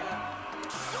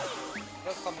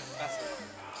 Those call me professor.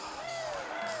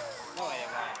 No idea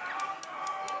why.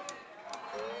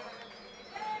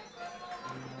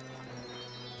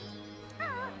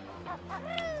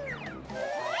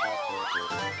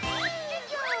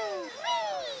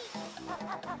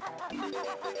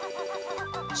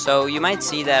 So you might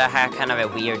see that I have kind of a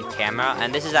weird camera,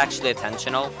 and this is actually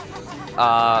intentional,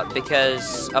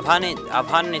 because of how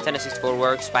Nintendo 64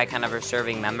 works by kind of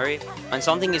reserving memory. When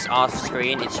something is off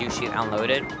screen, it's usually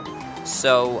unloaded.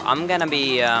 So I'm gonna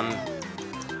be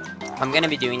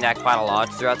doing that quite a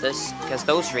lot throughout this, because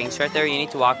those rings right there, you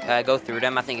need to go through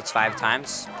them. I think it's 5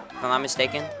 times, if I'm not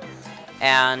mistaken,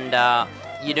 and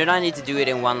you do not need to do it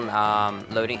in one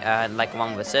like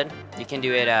one visit. You can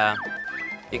do it.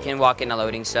 You can walk in a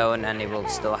loading zone and it will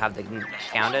still have the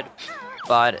counted,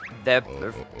 but the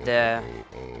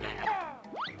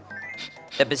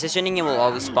positioning it will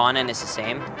always spawn in is the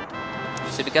same.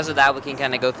 So because of that, we can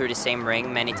kind of go through the same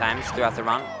ring many times throughout the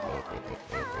run.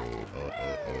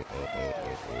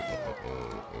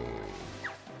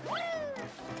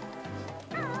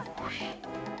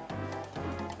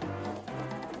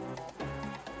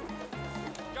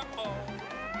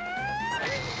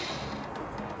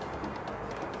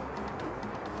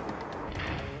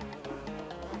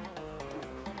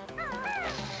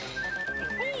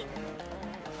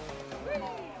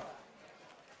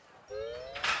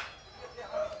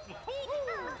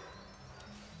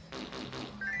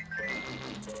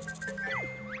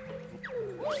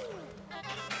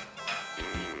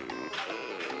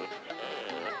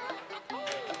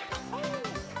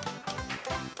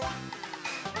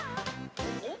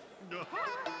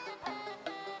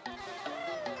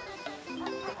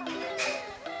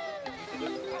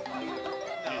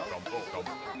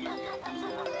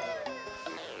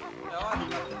 No, I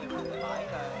think that's the line.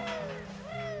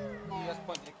 You just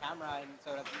point to the camera and so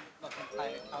that not the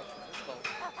entire couch is visible.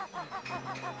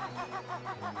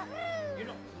 You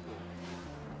know.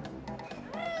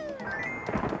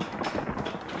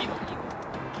 Evil.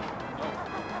 No.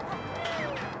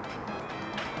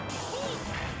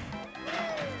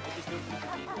 What is good for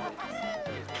people?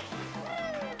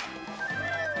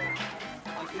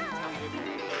 I couldn't tell you if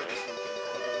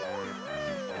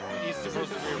He's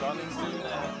supposed to be running soon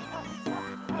and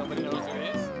nobody knows who he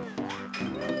is.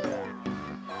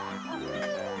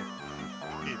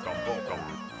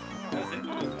 That's it.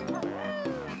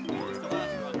 It's the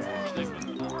last one.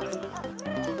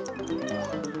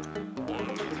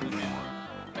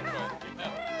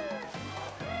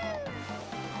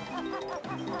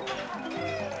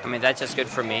 I mean, that's just good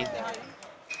for me.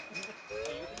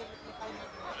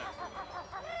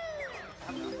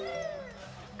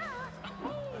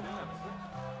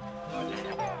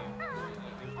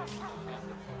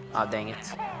 Oh, dang it.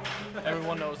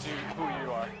 Everyone knows who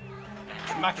you are.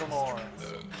 Macklemore.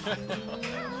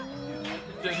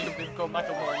 You've been called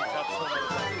Macklemore in chat so many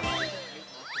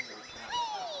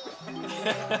times.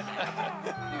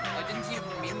 I didn't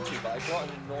even mean to, but I brought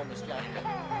an enormous jacket.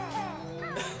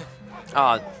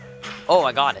 Oh,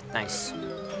 I got it. Nice.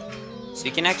 So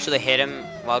you can actually hit him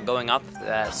while going up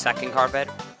the second carpet,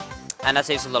 and that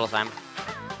saves a little time.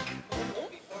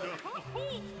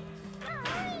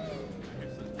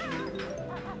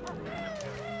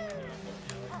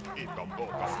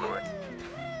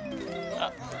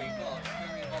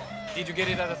 Did you get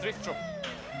it at a thrift shop?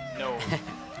 No.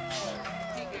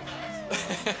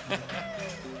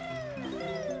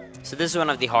 So this is one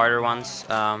of the harder ones.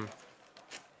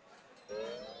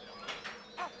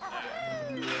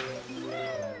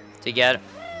 To get.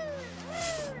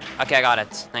 Okay, I got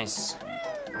it. Nice.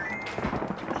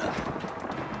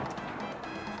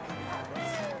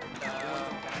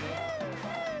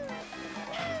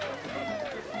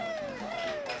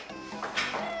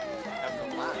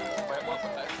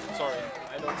 Sorry,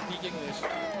 I don't speak English.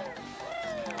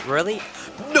 Really?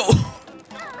 No!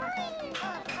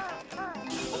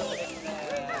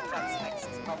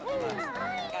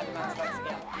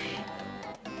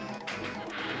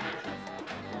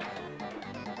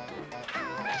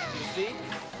 You see?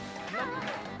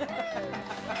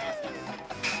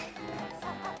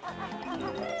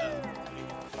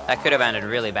 That could have ended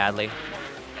really badly.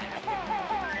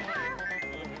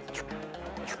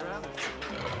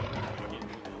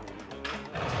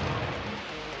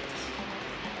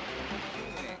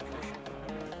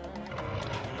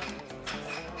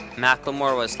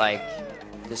 Macklemore was like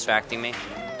distracting me.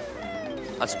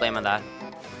 Let's blame on that.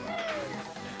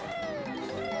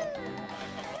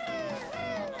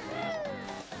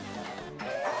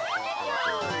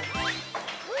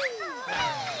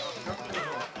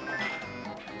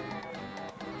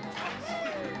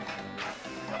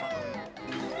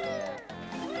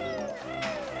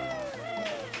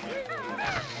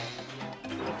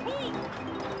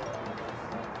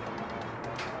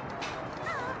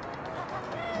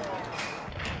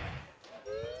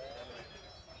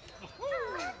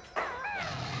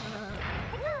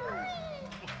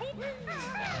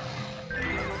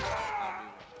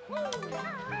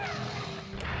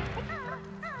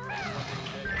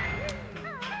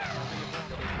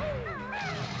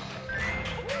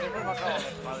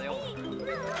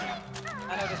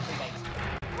 I know there's 2 legs.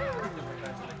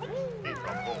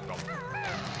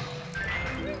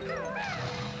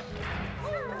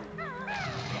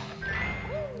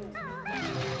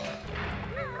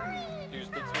 Do you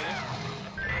speak Swedish?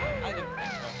 I do.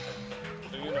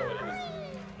 Do you know what it is?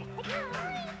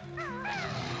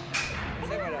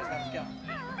 Säg vad det är svenska.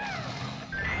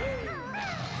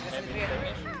 Maybe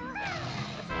Danish?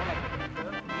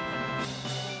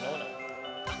 No, no.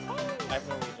 I'm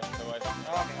Norwegian, so I don't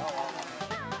know.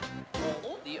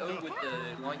 The O with the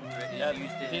line through it is Yeah,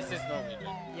 used in. this is Norwegian.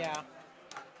 Yeah.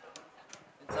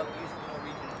 It's up used in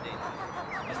Norwegian and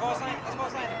Danish. As far as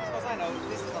I know,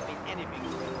 this does not mean anything.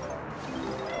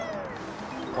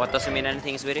 What doesn't mean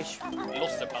anything in Swedish?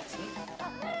 Losseplatsen.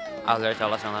 Aldrig hört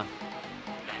talas om det.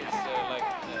 It's like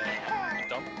a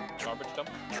dump, garbage dump.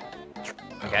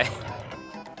 Okay.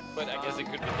 But I guess it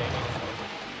could be Danish.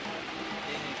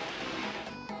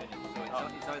 So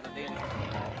it's either Danish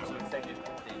or it's Danish.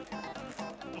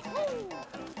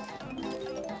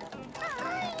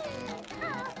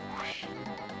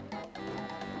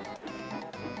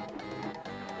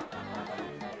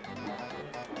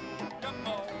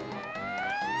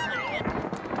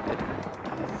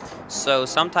 So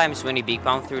sometimes when you beak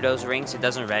bomb through those rings, it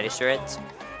doesn't register it.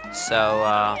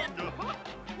 So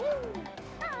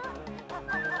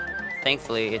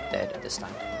thankfully it did this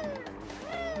time.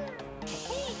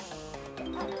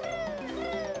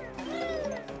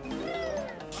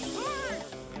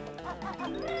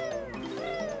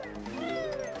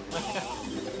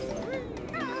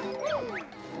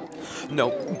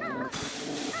 Nope.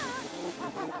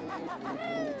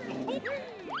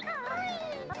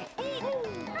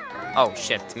 Oh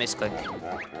shit, misclick.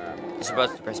 You're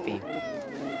supposed to press B.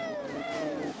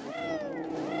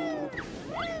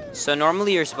 So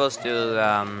normally you're supposed to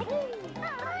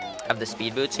have the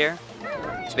speed boots here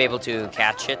to be able to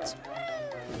catch it,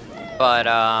 but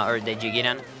or the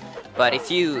Jigiren. But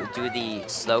if you do the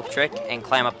slope trick and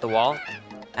climb up the wall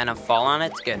and fall on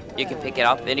it, good. You can pick it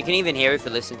up, and you can even hear if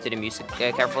you listen to the music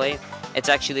carefully. It's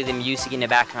actually the music in the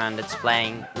background that's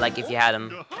playing, like if you had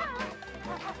them.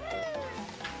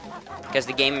 Because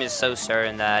the game is so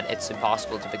certain that it's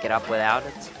impossible to pick it up without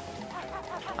it.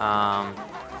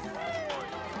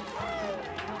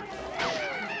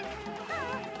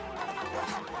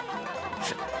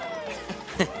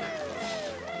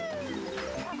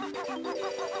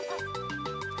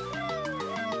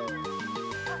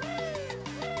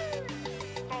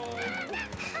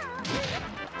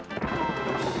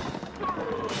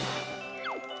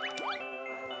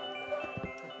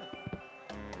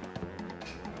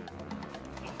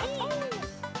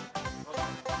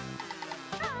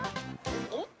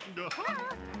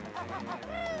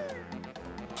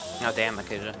 Oh damn, I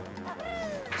could've.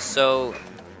 So,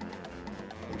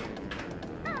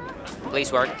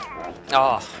 please work.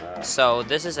 Oh, so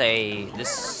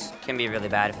this can be really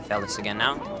bad if I fail this again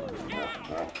now.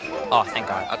 Oh, thank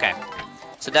God. Okay.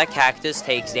 So that cactus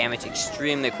takes damage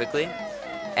extremely quickly,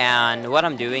 and what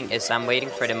I'm doing is I'm waiting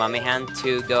for the mummy hand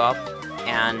to go up,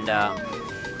 and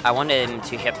I want him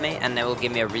to hit me, and it will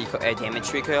give me a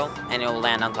damage recoil, and it will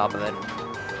land on top of it.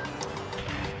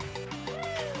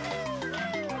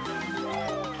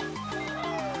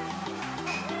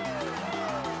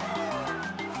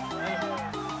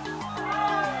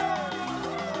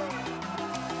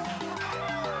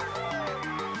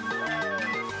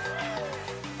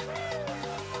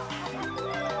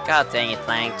 God dang it,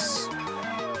 thanks.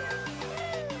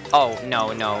 Oh,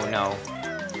 no, no, no.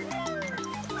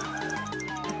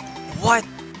 What?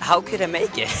 How could I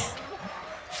make it?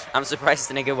 I'm surprised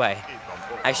in a good way.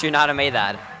 I should not have made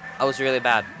that. I was really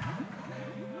bad.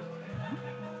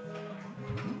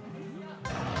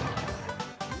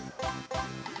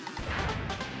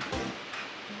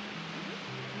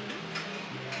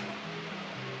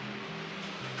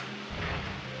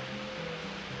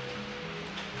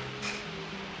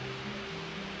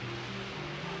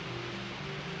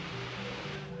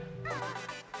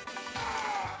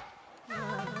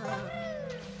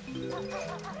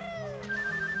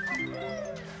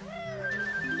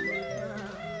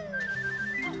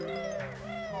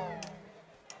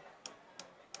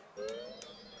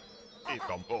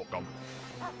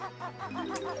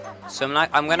 So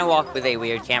I'm gonna walk with a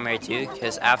weird camera too,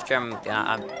 because after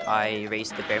I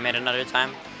race the pyramid another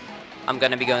time, I'm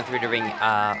gonna be going through the ring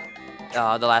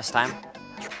the last time.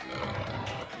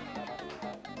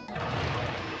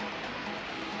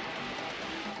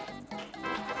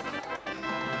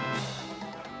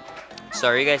 So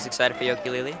are you guys excited for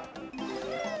ukulele?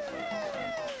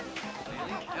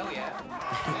 Hell yeah.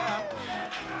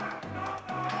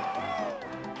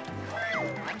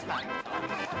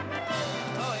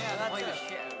 Oh yeah, that's Holy it.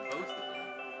 shit, both of them.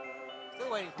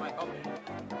 Still waiting for my copy.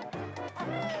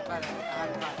 But I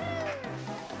haven't found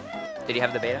it. Did you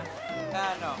have the beta?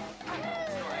 No.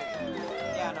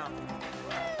 Yeah, no.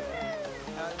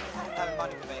 No, I haven't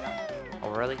money for beta. Oh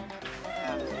really?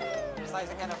 Yeah. Besides,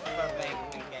 I kind of prefer playing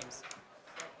new games.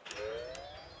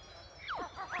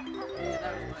 Yeah,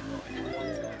 that was my fault. I didn't want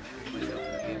to include myself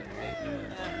in the game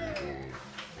today.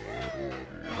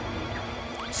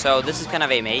 So this is kind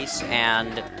of a maze,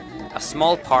 and a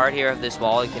small part here of this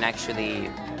wall you can actually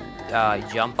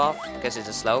jump off, because it's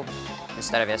a slope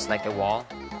instead of just like a wall.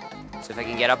 So if I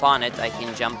can get up on it, I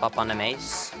can jump up on the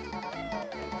maze.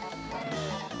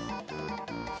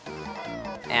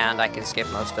 And I can skip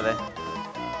most of it.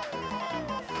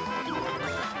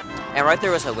 And right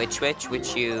there was a witch,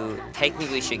 which you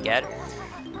technically should get.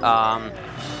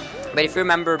 But if you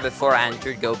remember, before I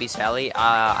entered Gobi's Valley,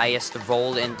 I just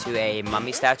rolled into a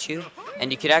mummy statue,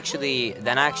 and you could actually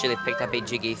picked up a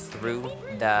Jiggy through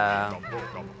the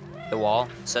wall,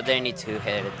 so I didn't need to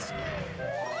hit it.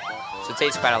 So it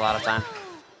takes quite a lot of time.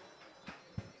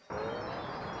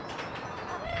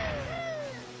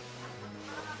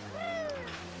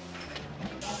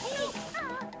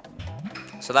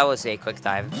 So that was a quick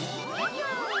dive,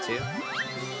 too.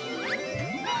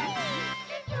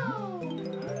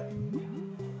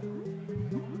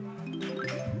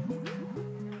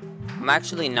 I'm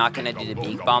actually not gonna do the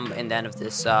beak bomb in the end of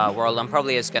this world. I'm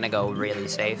probably just gonna go really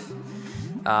safe.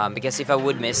 Because if I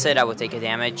would miss it, I would take a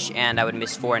damage, and I would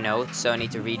miss 4 notes, so I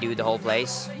need to redo the whole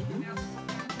place.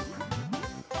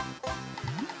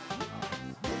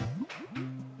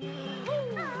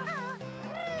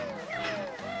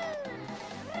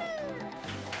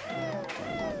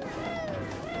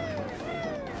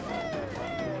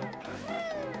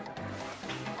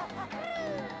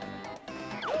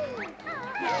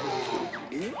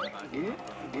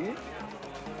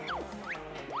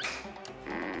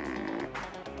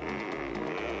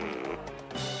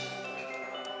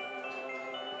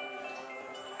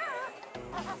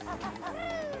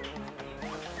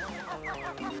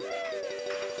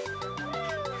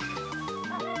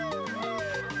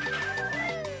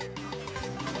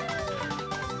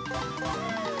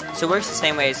 So it works the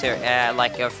same way as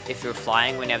like if you're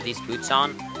flying when you have these boots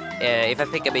on. If I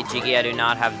pick up a Jiggy, I do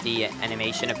not have the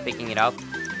animation of picking it up,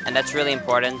 and that's really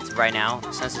important right now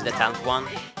since it's the 10th one.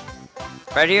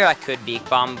 Right here I could beak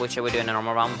bomb, which I would do in a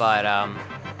normal run, but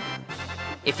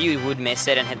if you would miss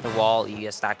it and hit the wall, you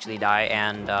just actually die,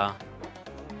 and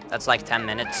that's like 10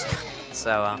 minutes.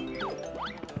 So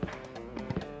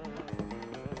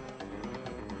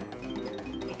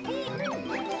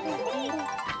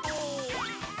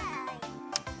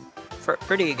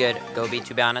pretty good Gobi,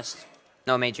 to be honest.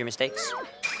 No major mistakes.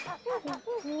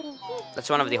 That's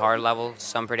one of the hard levels,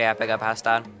 so I'm pretty happy I got past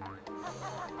that.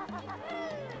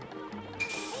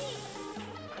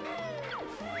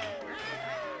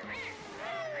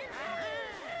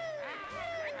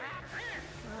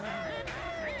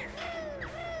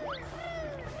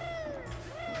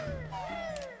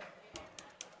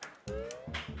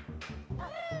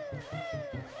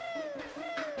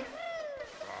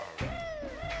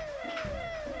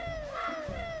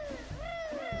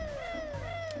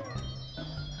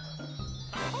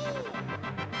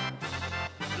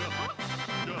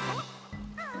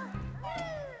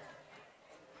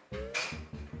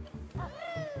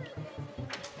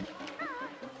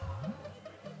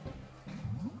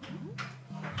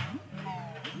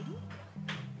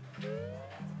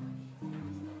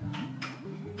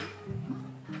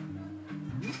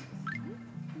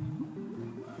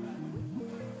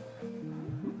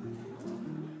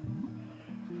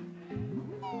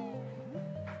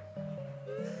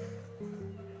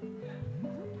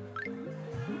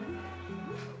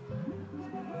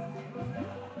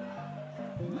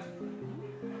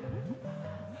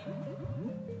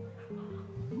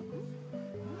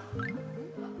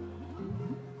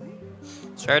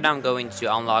 So right now I'm going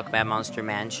to unlock my monster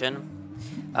mansion,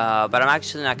 but I'm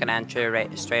actually not gonna enter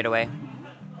it straight away.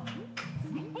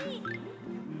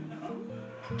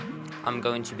 I'm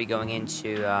going to be going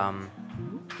into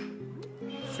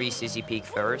Free CC Peak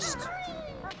first,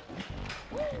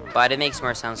 but it makes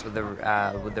more sense with the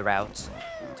route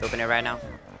to open it right now.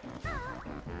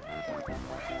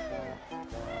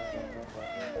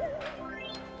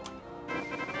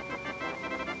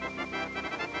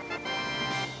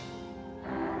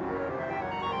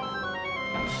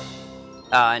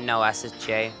 No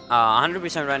SSJ.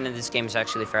 100% run in this game is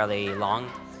actually fairly long.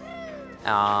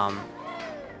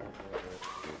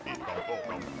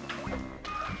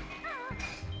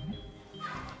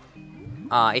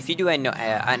 If you do an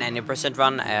 90%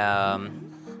 run,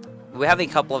 we have a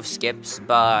couple of skips,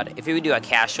 but if you do a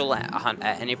casual at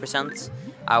 90%,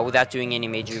 without doing any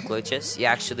major glitches, you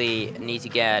actually need to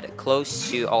get close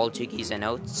to all jiggies and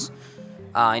notes.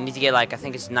 You need to get, like, I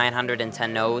think it's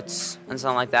 910 notes and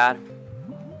something like that.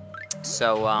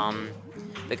 So,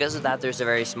 because of that, there's a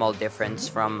very small difference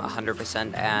from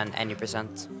 100% and 90%. I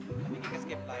think you can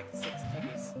skip like 6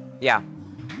 jiggies. Yeah.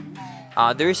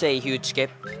 There is a huge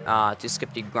skip to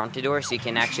skip the Grunty door, so you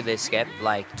can actually skip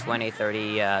like 20,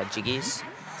 30 jiggies.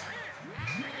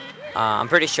 I'm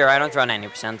pretty sure I don't run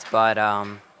 90%, but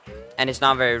and it's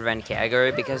not very run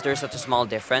category because there's such a small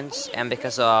difference, and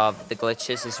because of the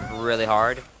glitches, it's really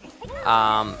hard.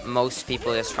 Most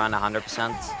people just run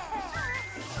 100%.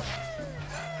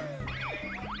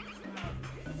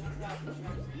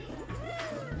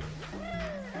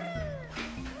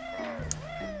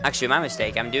 Actually, my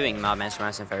mistake. I'm doing Mob Monster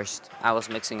Mansion first. I was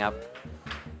mixing up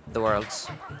the worlds.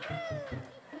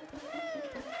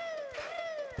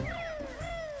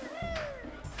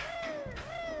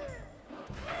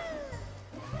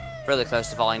 Really close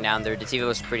to falling down there. The TV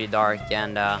was pretty dark,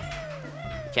 and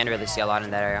you can't really see a lot in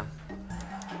that area.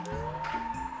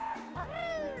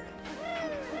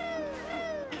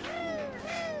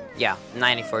 Yeah,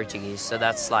 94 jiggies. So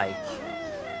that's like,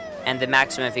 and the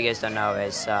maximum, if you guys don't know,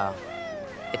 is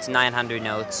it's 900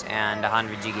 notes and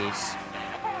 100 jiggies.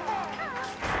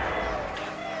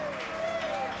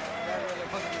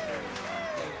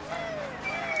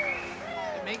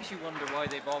 It makes you wonder why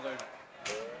they bothered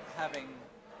having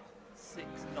 6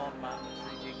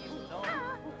 non-mandatory jiggies at all.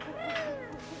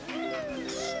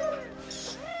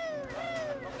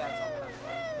 Not bad, not bad.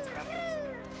 It's backwards.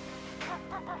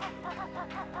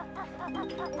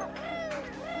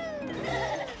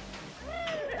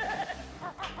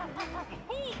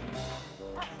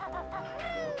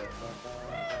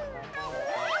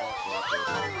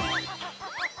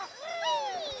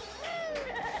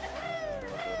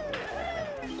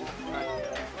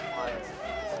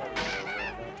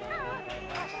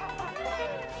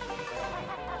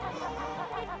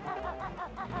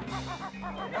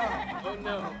 Oh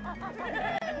no!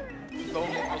 If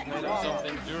only it was made of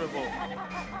something durable.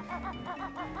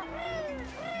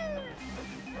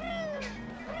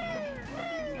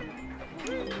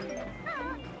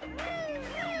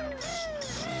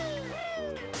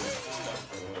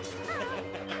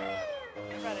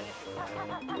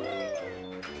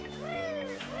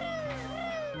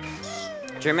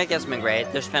 Dreamhack has been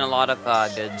great. There's been a lot of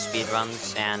good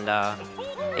speedruns, and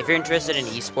if you're interested in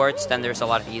esports, then there's a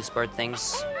lot of esport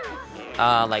things.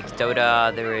 Like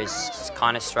Dota, there is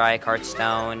Counter-Strike,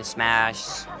 Hearthstone, Smash.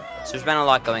 So there's been a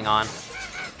lot going on.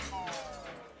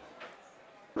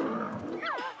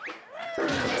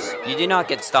 You do not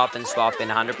get stop and swap in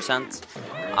 100%.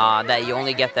 That you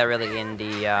only get that really in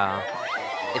the.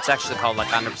 It's actually called like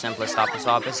 100% plus stop and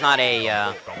swap. It's not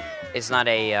a. It's not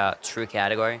a true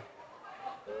category.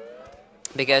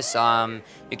 Because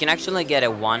you can actually get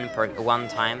a one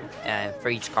time for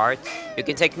each card. You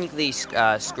can technically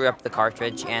screw up the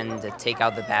cartridge and take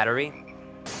out the battery.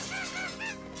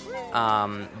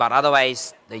 But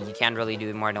otherwise, you can't really do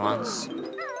it more than once.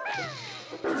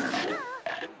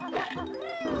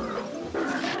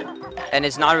 And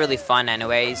it's not really fun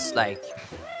anyways. Like,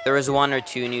 there is 1 or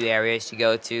 2 new areas to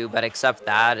go to, but except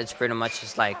that, it's pretty much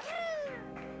just like,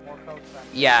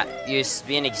 yeah, you just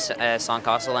be in a song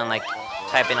castle and like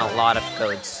type in a lot of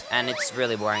codes, and it's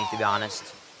really boring, to be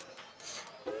honest.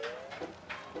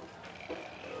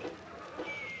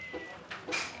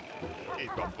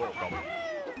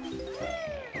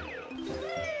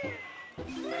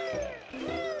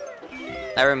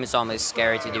 That room is almost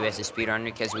scary to do as a speedrunner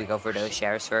because we go for those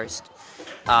shares first.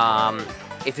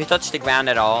 If you touch the ground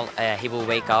at all, he will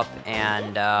wake up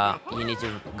and you need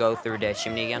to go through the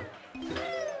chimney again.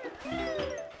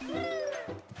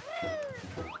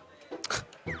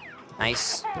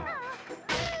 Nice.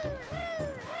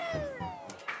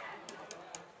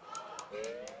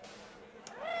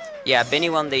 Yeah, Benny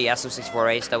won the SM64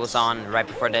 race that was on right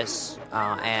before this,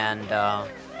 and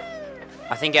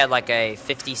I think he had like a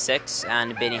 56,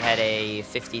 and Benny had a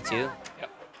 52, yep,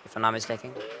 if I'm not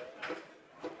mistaken.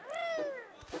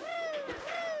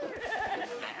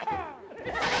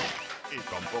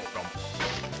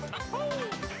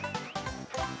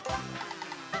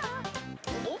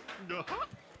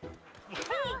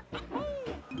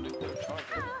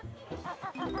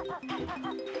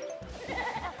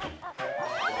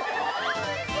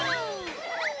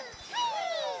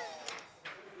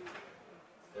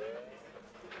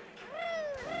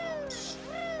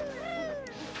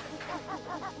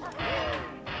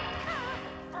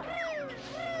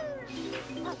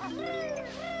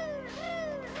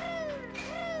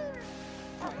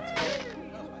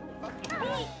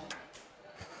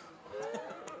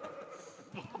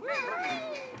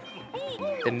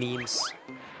 The memes.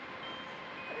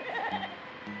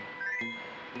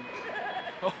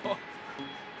 Bro,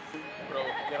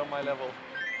 get on my level.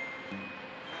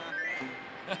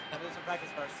 I'll do some practice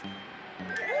first.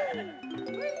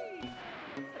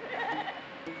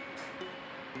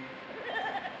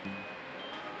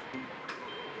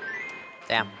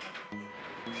 Damn.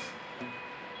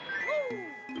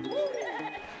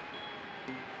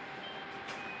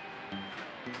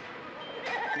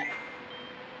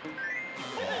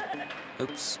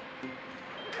 Oops.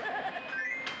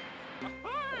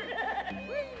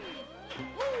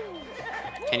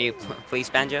 Can you please,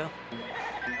 Banjo?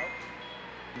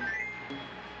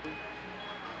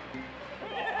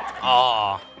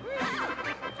 Oh.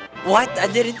 What? I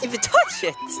didn't even touch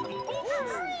it!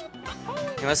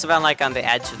 He must have been like on the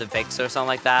edge of the pix or something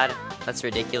like that. That's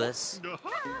ridiculous.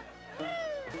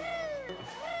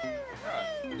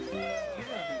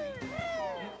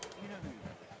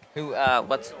 Who,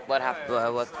 what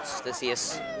happened, what's the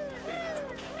CS?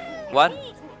 What?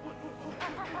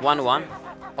 1-1?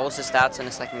 What was the stats in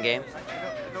the second game?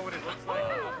 You know what it looks like?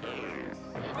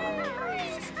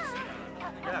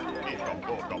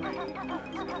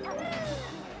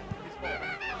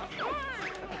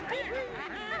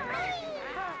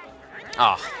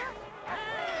 Oh.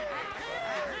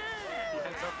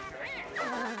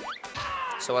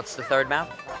 So what's the third map?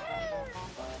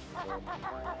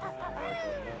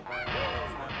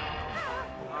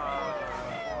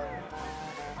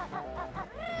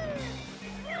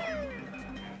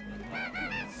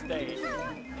 Stay.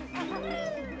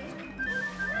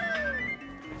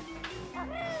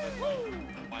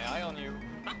 My eye on you.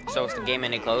 So is the game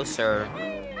any closer?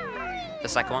 The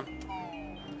second one?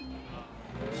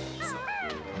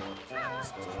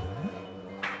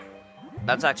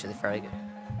 That's actually very good.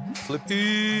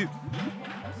 Flippy!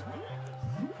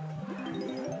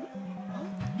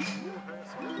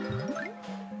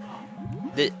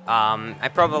 I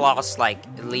probably lost like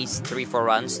at least 3-4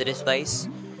 runs to this place.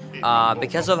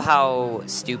 Because of how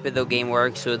stupid the game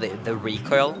works with the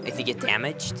recoil, if you get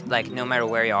damaged, like no matter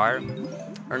where you are,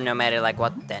 or no matter like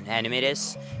what the enemy it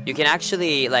is, you can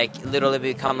actually like literally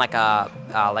become like a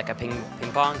ping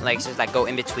pong, like just like go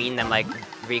in between them, like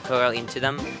recoil into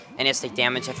them, and just take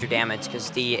damage after damage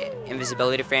because the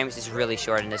invisibility frames is really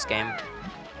short in this game.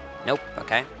 Nope.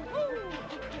 Okay.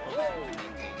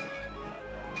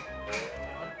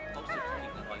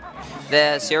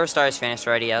 The 0 stars finished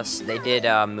already, yes. They did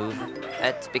move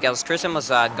it because Christian was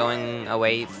going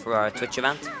away for a Twitch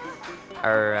event,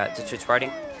 or the Twitch party,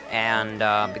 and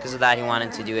because of that, he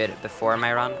wanted to do it before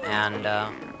my run, and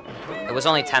it was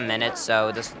only 10 minutes,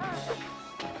 so this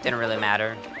didn't really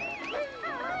matter.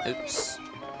 Oops.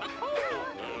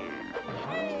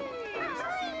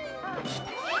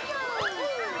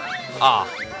 Ah.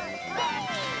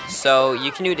 So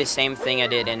you can do the same thing I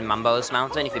did in Mumbo's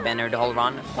Mountain if you banner the whole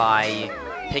run by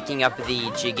picking up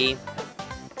the Jiggy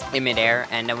in midair,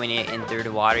 and then when you enter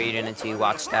the water, you don't need to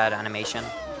watch that animation.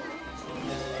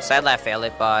 Sadly, I failed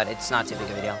it, but it's not too big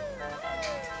of a deal.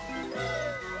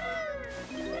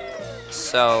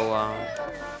 So,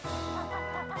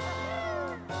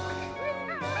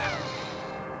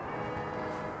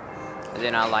 I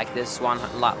do not like this one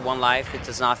life. It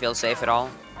does not feel safe at all.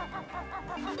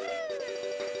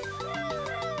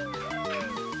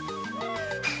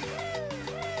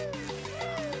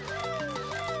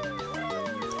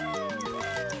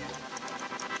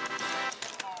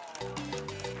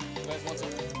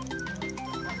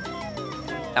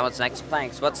 And what's next?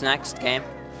 Thanks. What's next, game?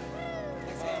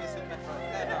 Next game is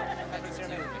Metroid Zero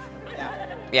Mission.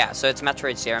 Yeah. Yeah, so it's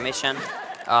Metroid Zero Mission.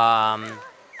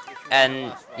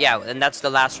 And yeah, and that's the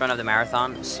last run of the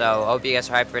marathon. So I hope you guys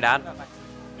are hyped for that.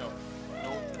 No.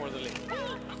 No for the link. We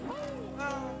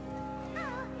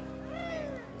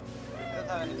don't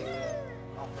have anything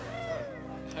to offer.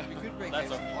 So We could break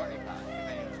That's out okay. some party pack if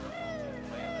anyone's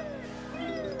play on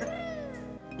that.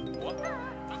 What?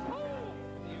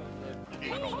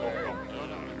 You and the where on the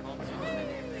console,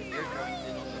 you're joined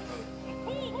in on the code.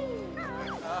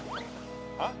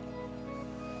 Huh?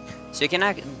 So you can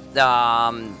act,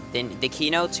 the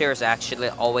keynotes here is actually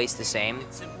always the same.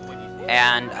 It's simple when you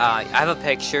And I have a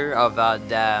picture of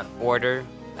the order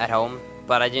at home,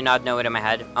 but I do not know it in my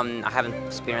head. I haven't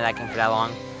speedrun that game for that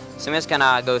long. So I'm just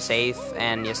gonna go safe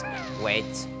and just wait.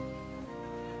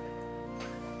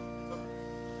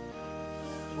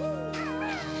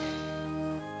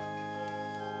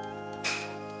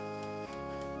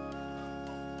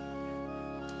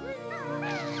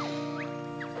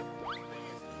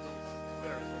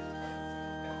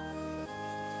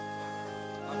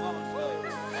 I'm almost familiar with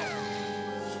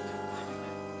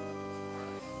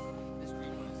this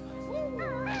green one is nice.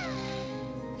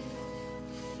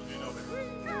 Do you know this?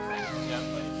 Yeah,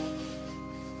 but it's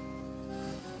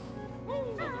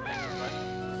also Banjo, right?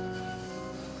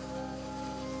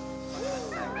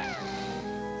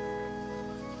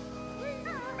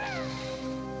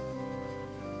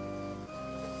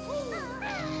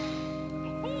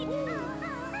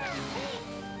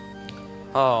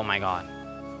 Oh my god.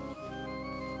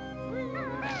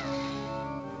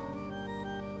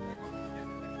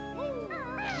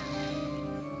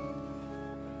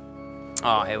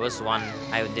 Oh, it was one.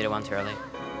 I did it one too early.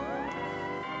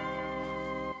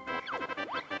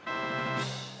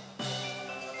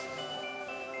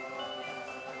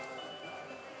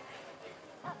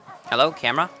 Hello,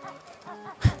 camera?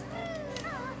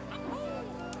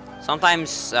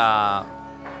 Sometimes,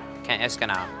 it's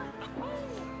gonna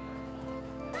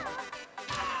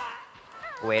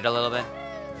wait a little bit.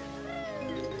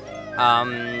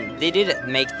 They did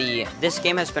make this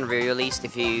game has been re-released,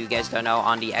 if you guys don't know,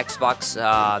 on the Xbox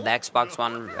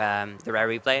One, the Rare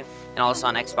Replay, and also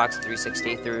on Xbox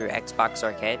 360 through Xbox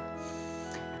Arcade.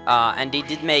 And they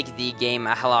did make the game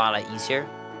a hell of a lot easier.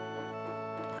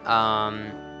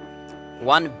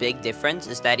 One big difference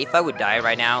is that if I would die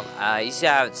right now, it used to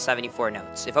have 74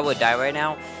 notes. If I would die right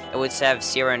now, it would have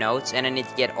 0 notes, and I need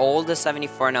to get all the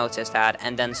 74 notes it's had,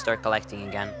 and then start collecting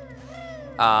again.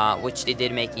 Which they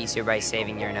did make easier by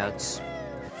saving your notes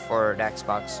for the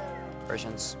Xbox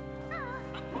versions.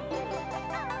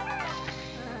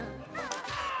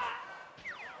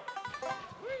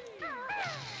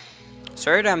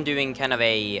 Sorry that I'm doing kind of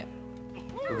a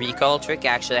recall trick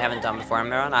actually I haven't done before in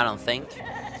Maron, I don't think.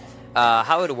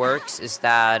 How it works is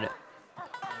that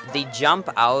they jump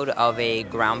out of a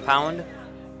ground pound.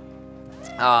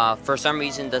 For some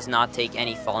reason does not take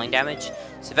any falling damage.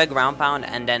 So if I ground pound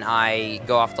and then I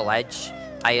go off the ledge,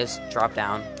 I just drop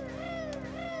down.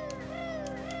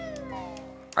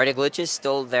 Are the glitches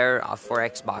still there for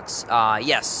Xbox?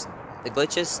 Yes. The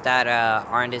glitches that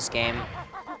are in this game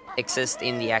exist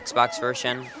in the Xbox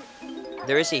version.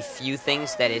 There is a few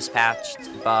things that is patched,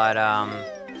 but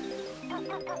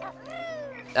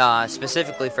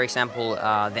specifically, for example,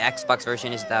 the Xbox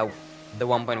version is the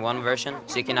 1.1 version,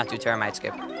 so you cannot do termite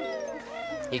skip.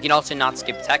 You can also not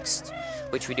skip text,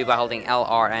 which we do by holding L,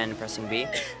 R, and pressing B.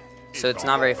 So it's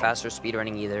not very fast for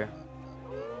speedrunning either.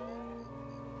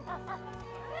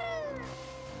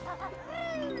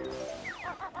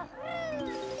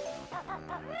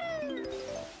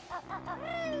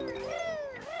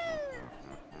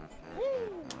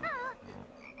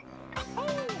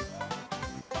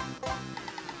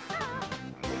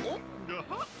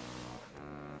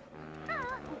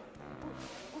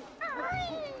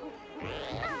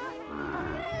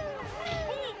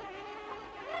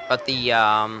 But the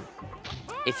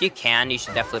if you can, you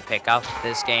should definitely pick up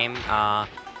this game. I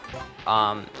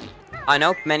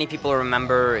know many people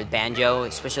remember Banjo,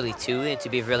 especially 2, to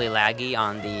be really laggy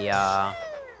on the.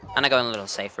 I'm not going a little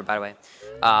safer, by the way.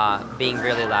 Being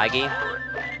really laggy.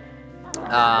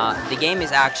 The game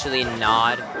is actually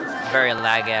not very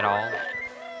laggy at all.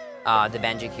 The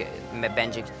Banjo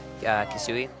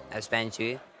Kazooie as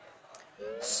Banjo.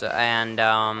 So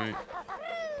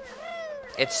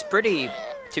it's pretty.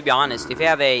 To be honest, if you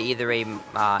have either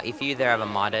have a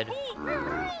modded,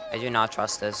 I do not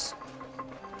trust this.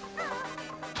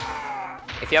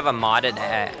 If you have a modded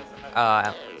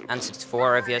N64,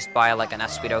 or if you just buy like an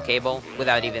Esquido cable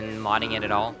without even modding it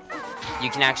at all, you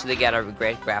can actually get a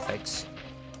great graphics.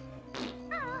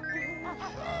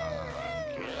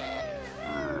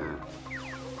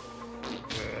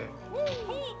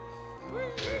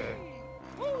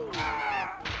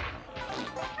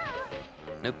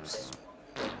 Oops.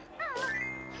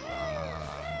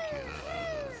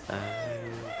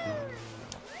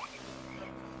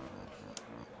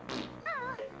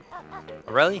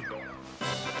 Really?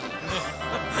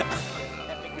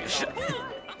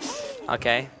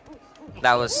 Okay.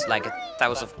 That was like that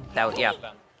was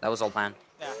all planned.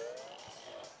 Yeah.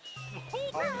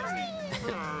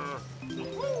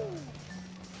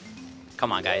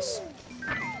 Come on, guys.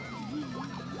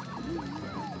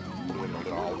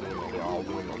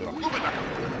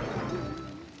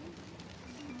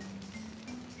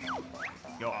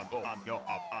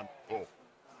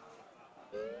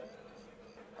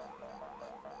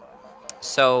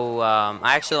 So,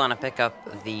 I actually want to pick up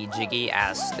the Jiggy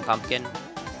as the pumpkin,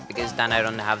 because then I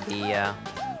don't have the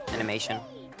animation.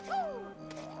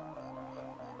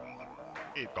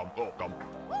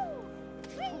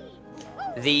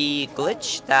 The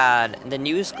glitch the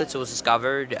newest glitch was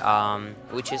discovered,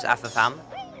 which is FFM.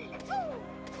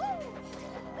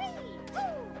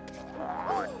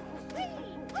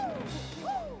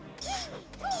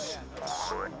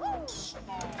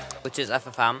 Which is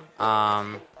FFM.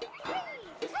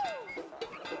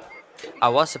 I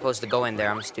was supposed to go in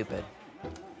there, I'm stupid.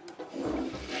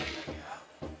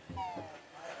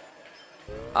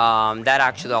 That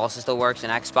actually also still works in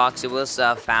Xbox. It was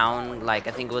found, like,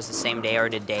 I think it was the same day or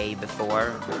the day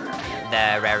before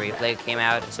the Rare Replay came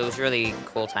out, so it was really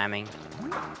cool timing.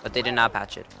 But they did not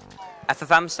patch it.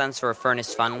 FFM stands for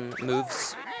Furnace Fun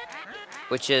Moves,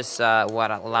 which is what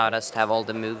allowed us to have all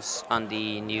the moves on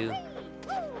the new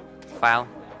file.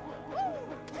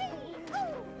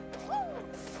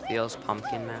 Feels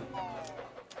pumpkin, man.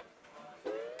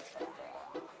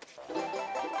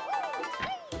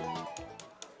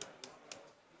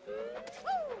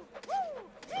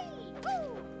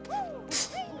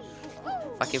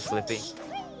 Fucking Flippy.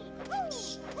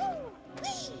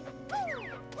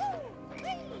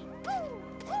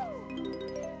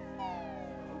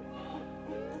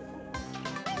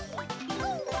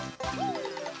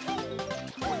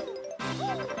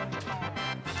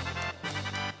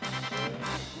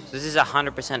 This is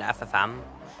 100% FFM.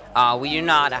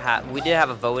 We did have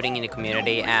a voting in the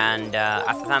community, and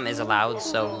FFM is allowed,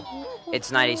 so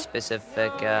it's not a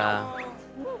specific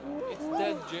It's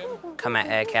dead,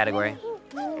 Jim. category.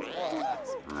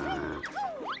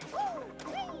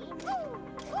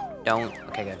 Don't.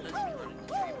 Okay, good.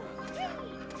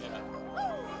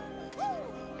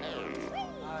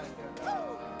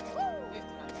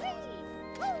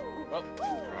 Well,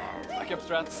 backup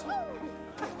strats.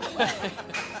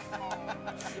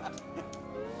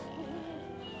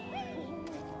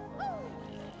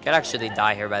 Could actually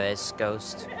die here by this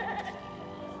ghost.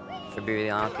 For being really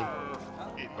unlucky.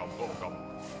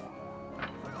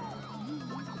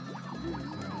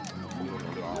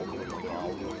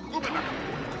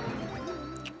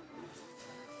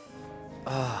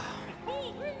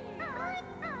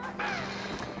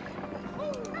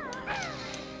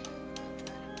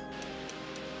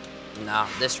 Nah,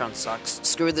 this run sucks.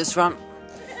 Screw this run.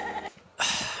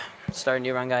 Start a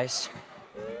new run, guys.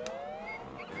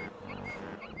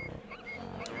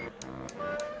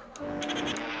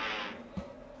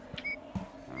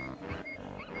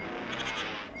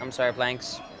 I'm sorry,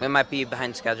 Planks. We might be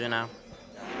behind schedule now.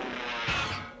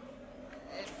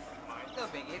 It's no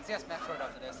biggie. It's just Metroid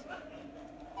after this.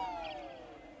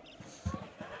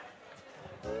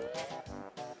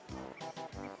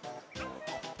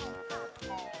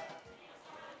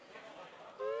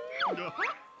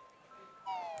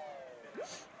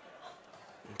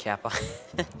 Kappa.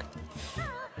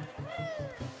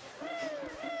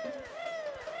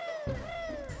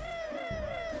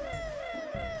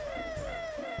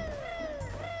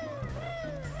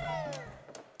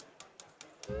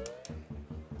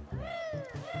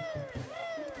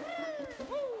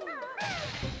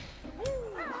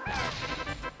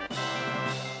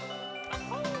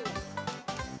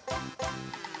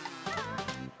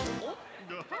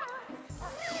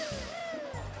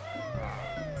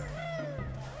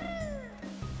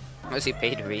 Was he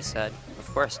paid to reset?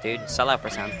 Of course, dude. Sellout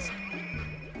percents.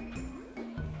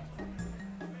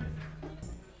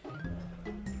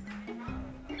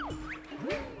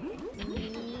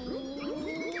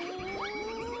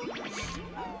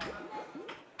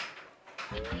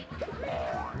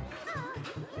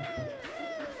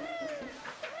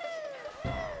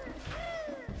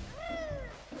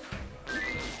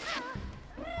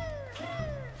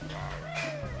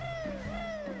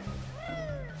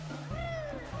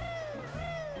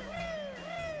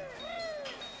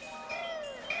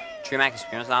 DreamHack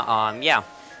experience now? Yeah.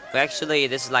 We actually,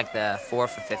 this is like the 4th or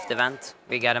 5th event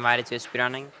we got invited to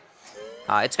speedrunning.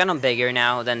 It's kind of bigger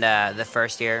now than the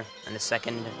first year and the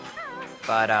second,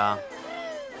 but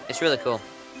it's really cool.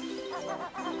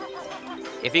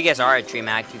 If you guys are at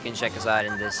DreamHack, you can check us out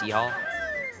in the C Hall,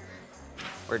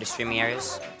 or the streaming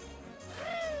areas.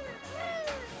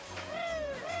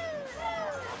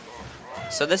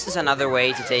 So this is another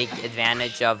way to take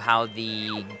advantage of how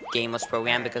the game was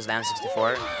programmed because of the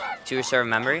N64 to reserve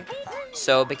memory.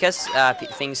 So because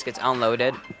things get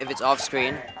unloaded, if it's off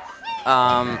screen,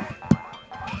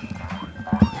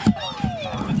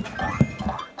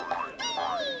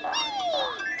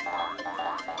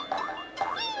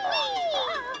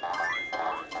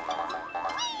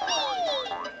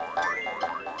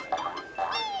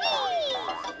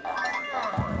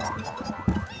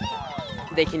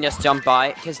 they can just jump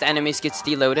by because the enemies get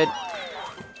deloaded.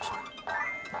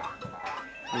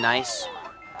 Nice.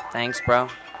 Thanks, bro.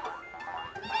 It's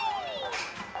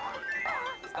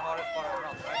the hardest part of the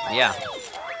run, right? Yeah.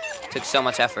 Took so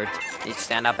much effort. You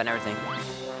stand up and everything.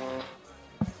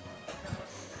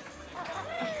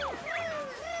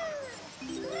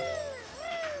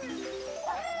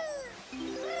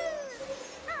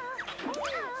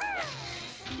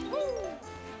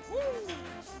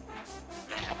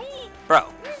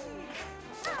 Bro.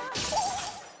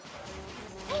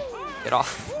 Get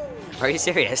off. Are you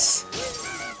serious?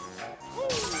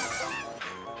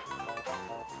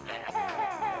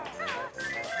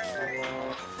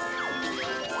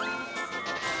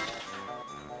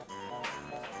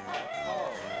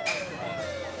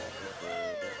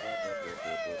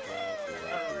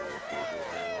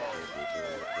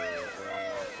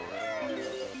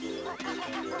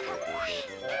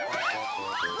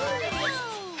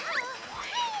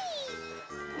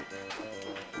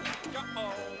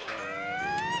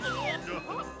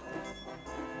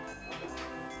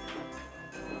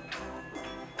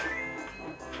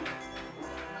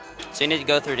 So you need to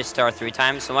go through this star 3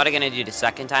 times. So what I'm gonna do the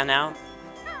second time now?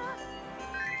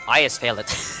 I just failed it.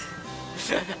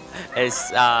 Is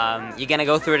you're gonna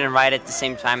go through it and ride it at the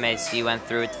same time as you went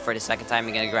through it for the second time.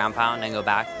 You're gonna ground pound and go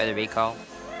back by the recall.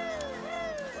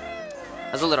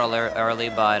 That was a little early,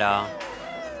 but I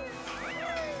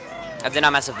did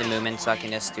not mess up the movement, so I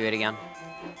can just do it again.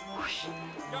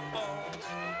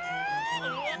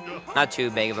 Not too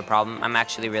big of a problem. I'm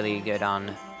actually really good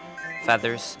on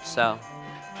feathers, so.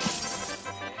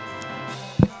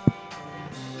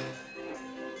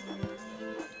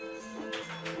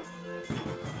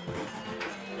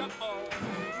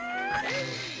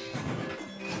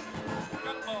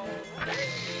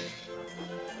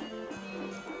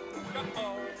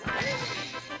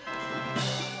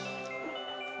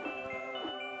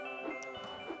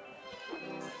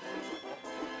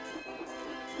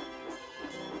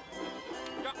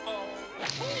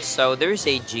 So there's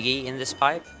a jiggy in this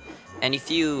pipe, and if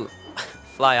you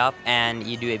fly up and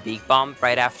you do a beak bomb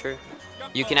right after,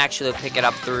 you can actually pick it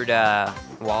up through the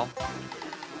wall.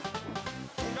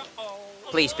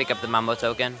 Please pick up the Mambo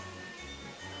token.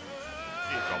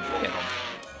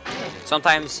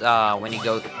 Sometimes when you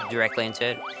go directly into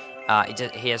it,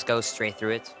 he just goes straight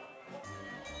through it.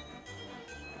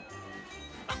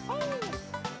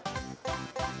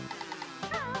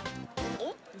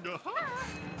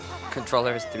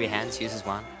 Controller has 3 hands, uses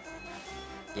 1.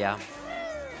 Yeah.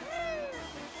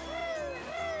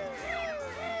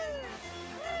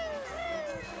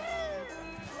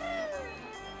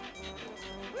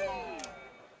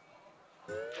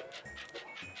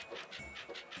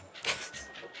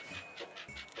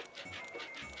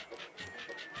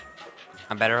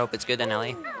 I better hope it's good than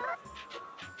Ellie.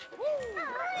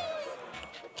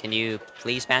 Can you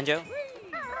please, Banjo?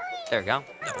 There we go.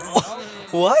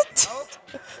 What?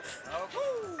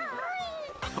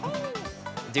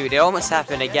 Dude, it almost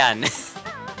happened again.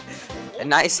 A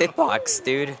nice hitbox,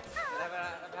 dude.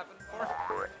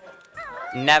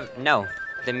 No,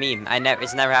 the meme.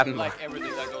 It's never happened. Like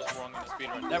everything that goes wrong in the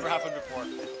speedrun. Never happened before.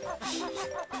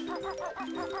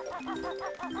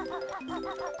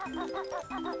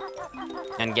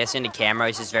 I'm guessing the camera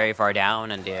is just very far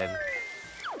down, and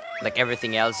Like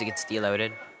everything else, it gets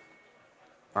deloaded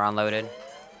or unloaded.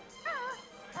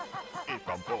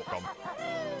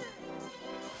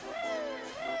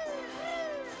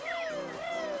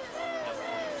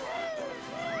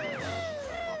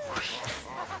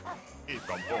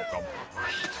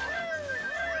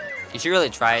 You should really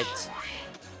try it.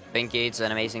 Binky, it's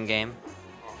an amazing game.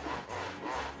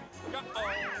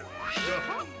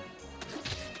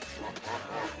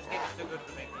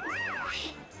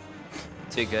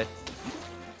 Too good.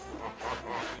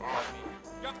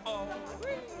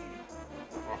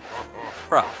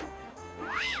 Bro.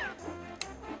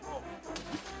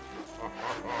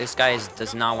 This guy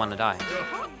does not want to die.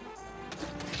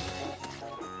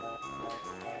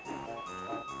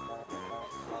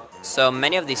 So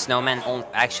many of these snowmen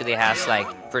actually has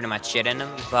like pretty much shit in them,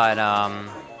 but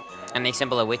an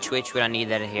example of which we don't need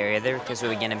that here either, because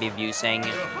we're gonna be abusing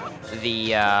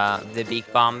the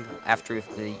beak bomb after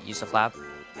we use a flap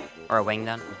or a wing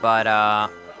gun. But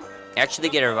you actually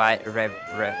get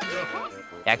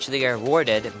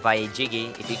rewarded by a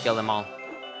Jiggy if you kill them all.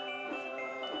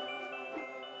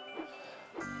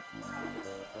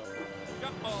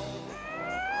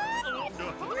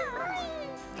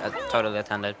 Totally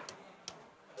attended.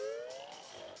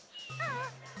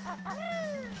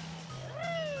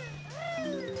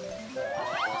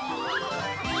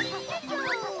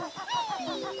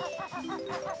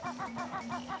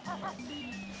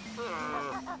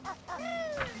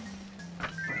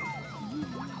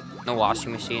 No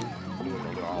washing machine.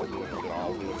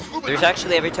 There's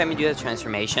actually, every time you do a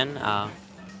transformation,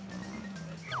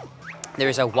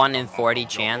 there's a 1 in 40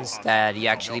 chance that you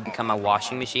actually become a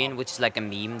washing machine, which is like a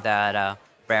meme that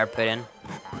Rare put in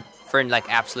for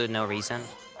like absolute no reason.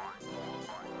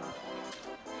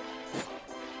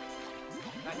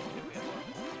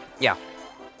 Yeah.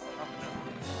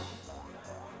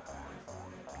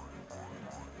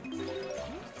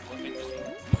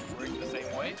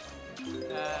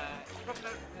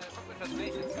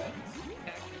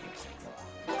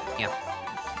 Yeah.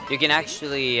 You can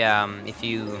actually, if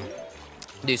you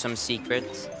do some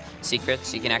secrets, you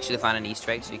can actually find an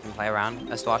Easter egg so you can play around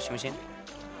as the washing machine.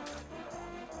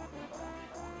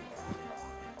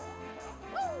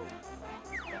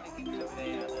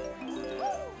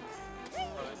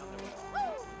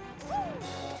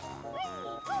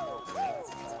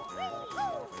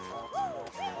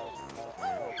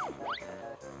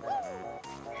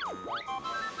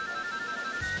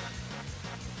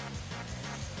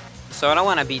 So I don't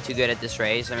want to be too good at this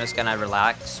race. I'm just gonna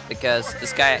relax because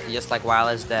this guy, just like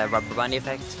Wild, has the rubber bunny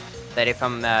effect. That if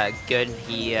I'm good,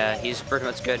 he's pretty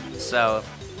much good. So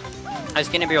it's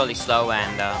gonna be really slow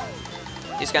and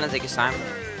he's gonna take his time.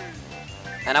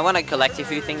 And I want to collect a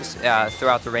few things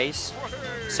throughout the race.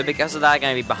 So because of that, I'm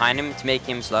gonna be behind him to make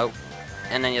him slow,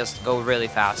 and then just go really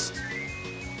fast.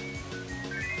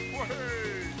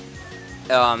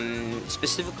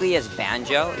 Specifically as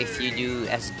Banjo, if you do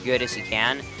as good as you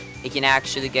can, it can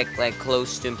actually get like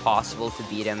close to impossible to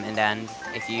beat him in the end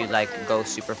if you like go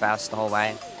super fast the whole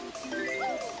way.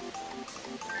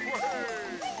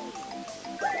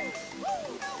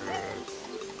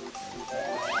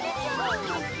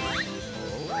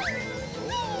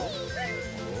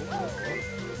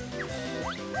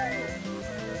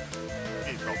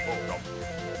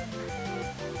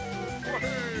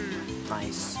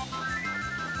 Nice.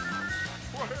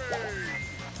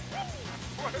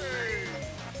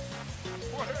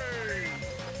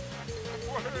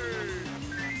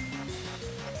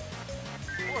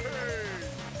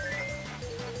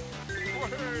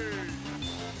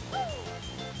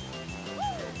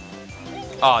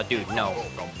 Oh, dude, no.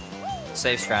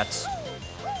 Save strats.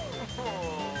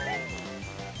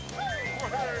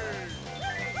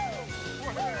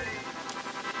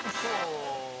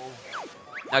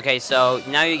 Okay, so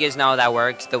now you guys know how that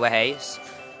works, the ways.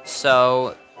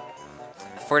 So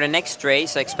for the next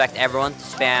race, I expect everyone to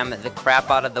spam the crap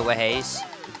out of the ways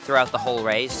throughout the whole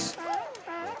race.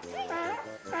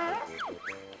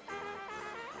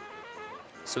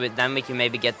 So then we can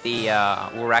maybe get the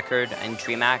record in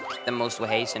DreamHack, the most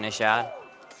ways in a shot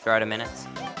throughout a minute.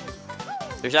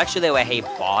 There's actually a Wahey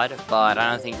bot, but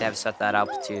I don't think they have set that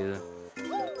up to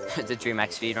the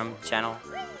DreamHack Speedrun channel.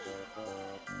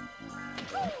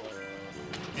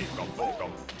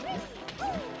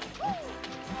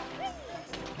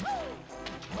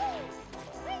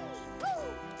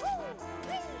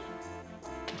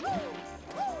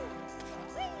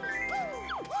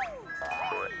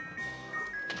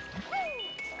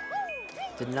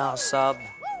 Did not sub.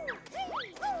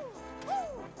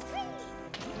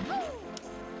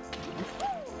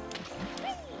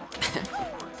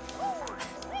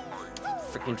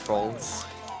 Freaking trolls.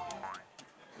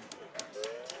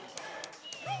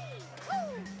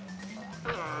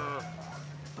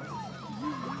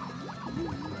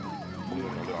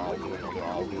 Really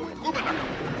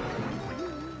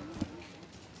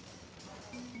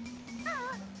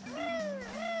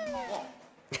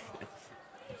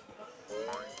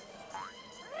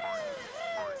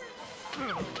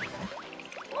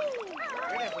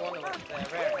have to wonder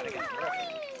what Rare had against Rocket.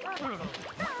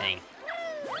 Dang.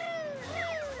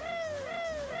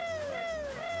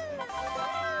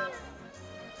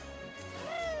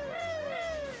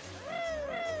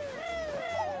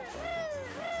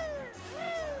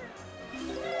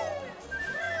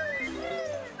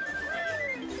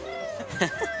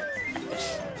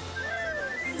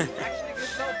 Actually, good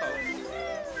cell phone.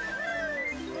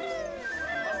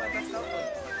 One of my best cell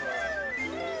phones.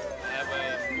 I have a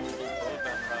mobile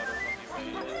broadband router from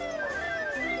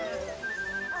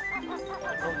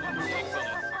the X on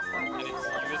it, and it's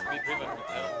USB driven.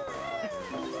 It's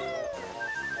built in Fusion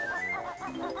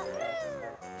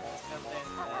Reactor.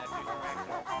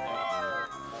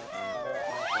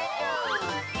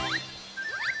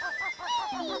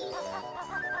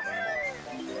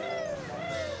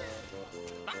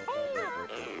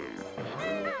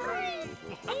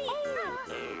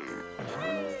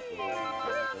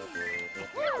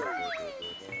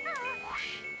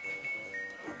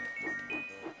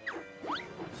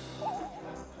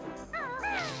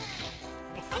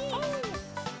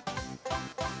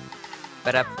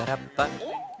 Ba-da-ba-da-ba.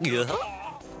 Yeah.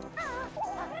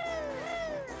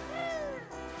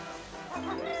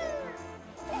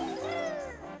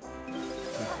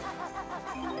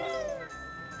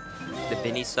 The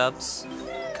Benny subs.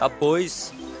 Cup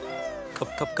boys.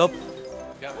 Cup, cup, cup.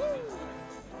 Yeah,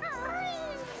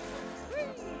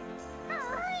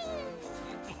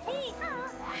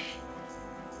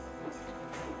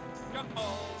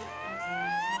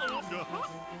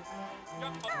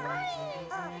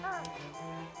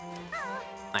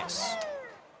 Nice.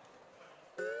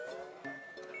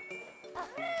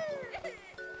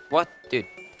 What? Dude.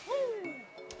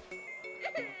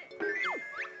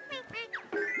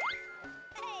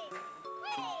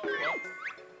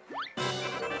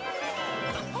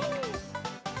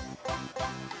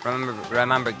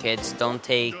 Remember kids, don't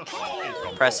take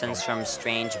presents from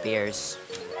strange beers.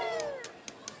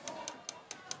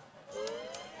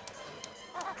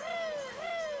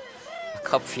 A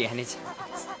cup for anything.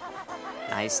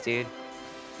 Nice, dude.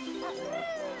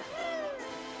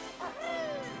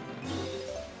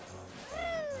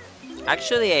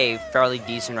 Actually, a fairly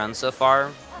decent run so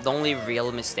far. The only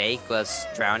real mistake was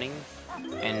drowning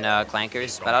in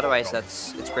clankers, but otherwise,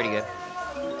 it's pretty good.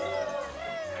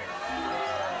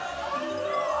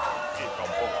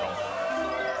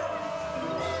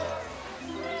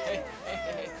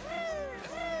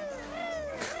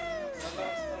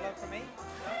 No love for me?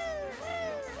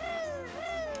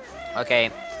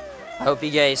 Okay, I hope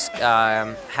you guys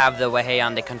have the way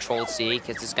on the control C,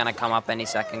 because it's gonna come up any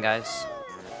second, guys.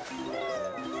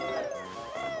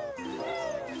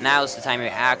 Now's the time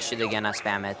you're actually gonna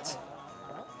spam it.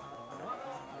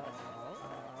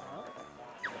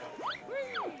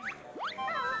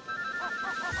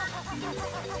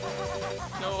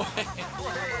 no way.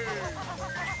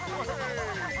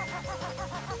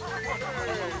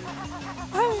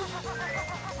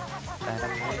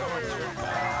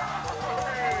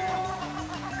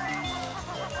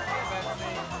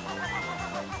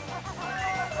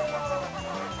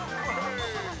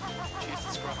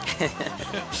 Jesus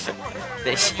Christ.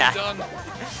 The chat. Done.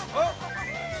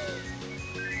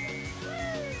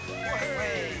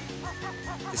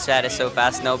 The chat is so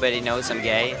fast, nobody knows I'm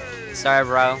gay. Sorry,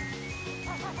 bro.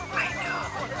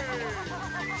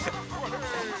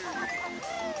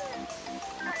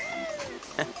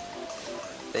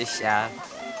 The chat.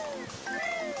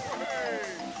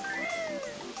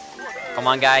 Come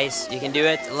on, guys, you can do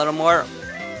it. A little more.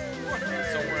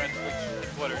 Somewhere at Twitch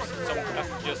headquarters, someone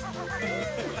have just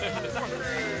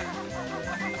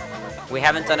We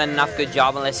haven't done enough good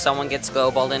job unless someone gets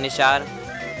globalled in the chat.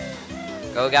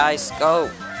 Go, guys,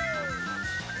 go.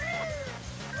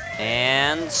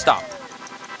 And stop.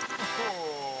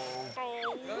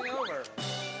 Going over.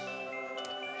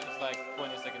 It's like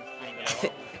 20 seconds between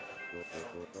the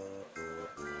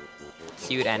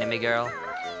Cute anime girl.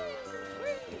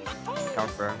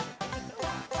 Confirm.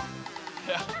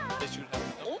 Yeah, they should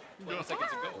have 20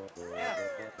 seconds ago. Yeah.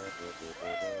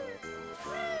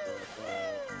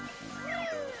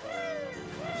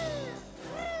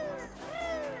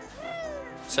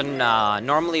 So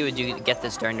normally we do get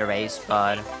this during the race,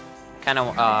 but kind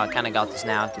of got this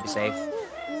now to be safe.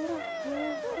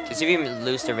 Because if you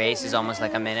lose the race, it's almost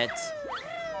like a minute.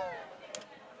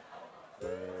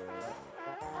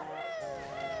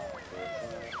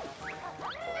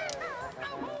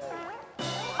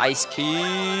 Ice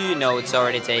key. No, it's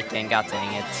already taken. God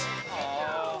dang it.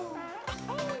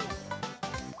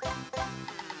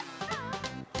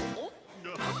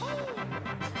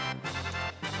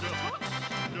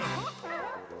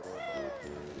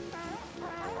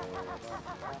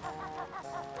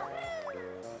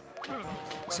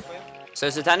 So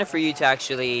it's intended for you to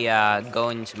actually go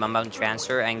into Mumbo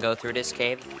Transfer and go through this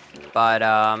cave, but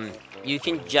you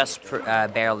can just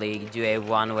barely do a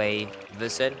one-way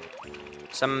visit.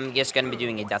 So I'm just gonna be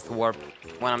doing a death warp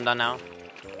when I'm done now.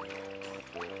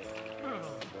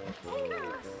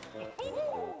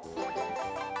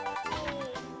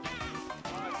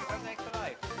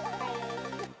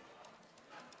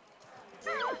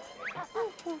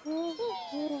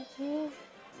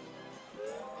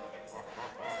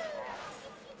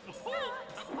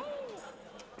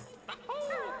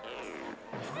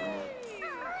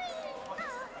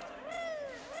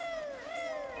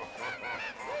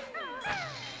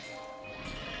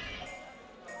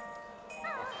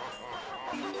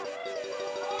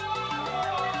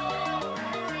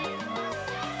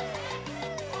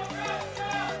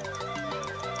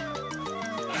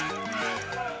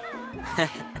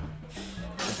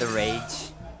 The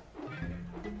rage.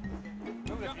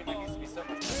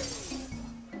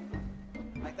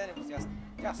 Like that, it was just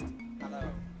hello.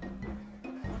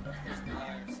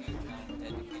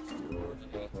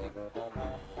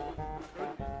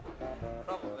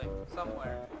 Probably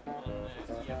somewhere on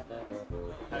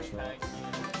hashtag.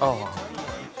 Oh.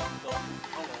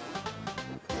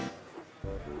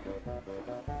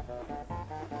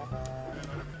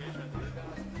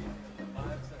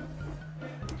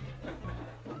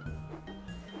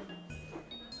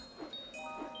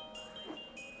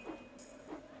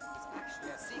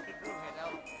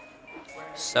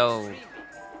 So.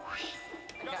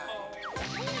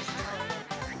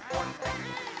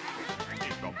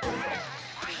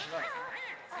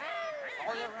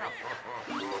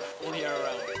 All year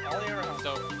around.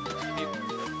 So,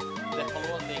 the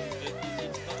Hello thing,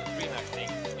 it's not a DreamHack thing.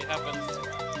 It happens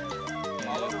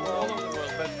all over the world,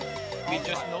 but we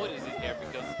just notice it here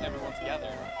because everyone's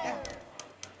gathered. Yeah.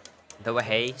 The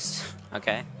haze.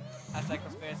 Okay. As like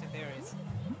conspiracy theories.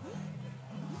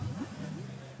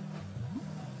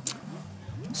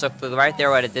 So right there,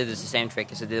 what I did is the same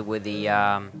trick as I did with the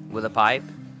pipe.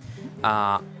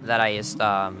 That I just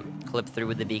clipped through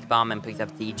with the beak bomb and picked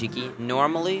up the jiggy.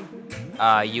 Normally,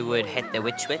 you would hit the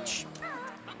witch switch,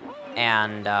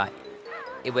 and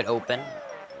it would open.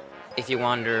 If you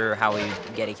wonder how you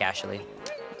get it casually.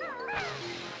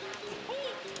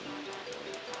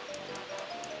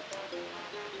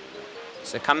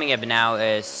 So coming up now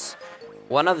is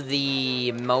one of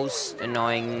the most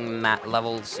annoying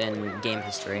levels in game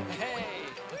history. Hey!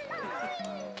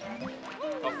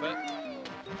 Off it.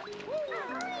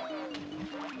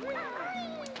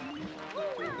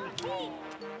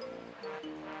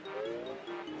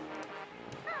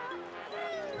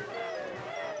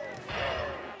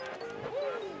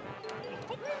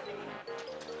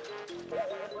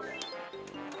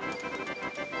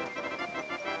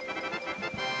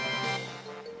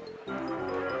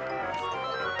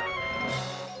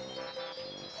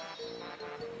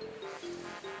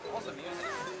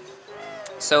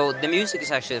 So the music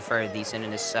is actually very decent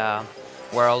in this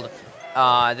world.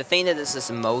 The thing that this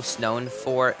is most known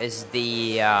for is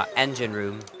the engine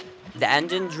room. The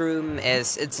engine room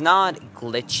it's not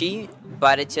glitchy,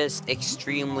 but it's just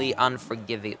extremely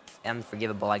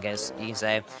unforgivable, I guess you can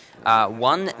say.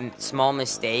 One small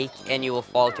mistake and you will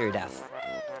fall to your death.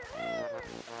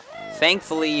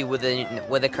 Thankfully, with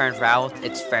the current route,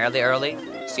 it's fairly early,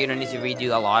 so you don't need to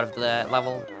redo a lot of the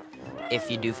level if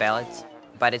you do fail it.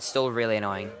 But it's still really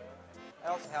annoying. I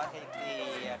also have take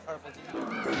the purple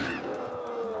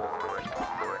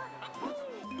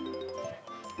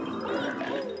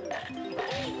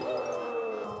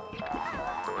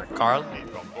Carl,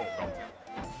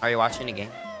 are you watching the game?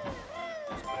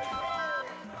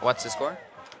 What's the score?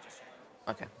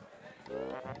 Okay.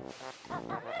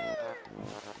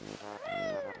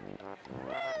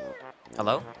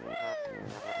 Hello?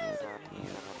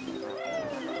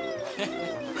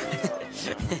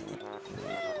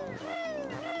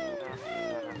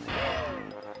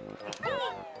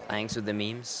 Thanks with the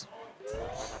memes.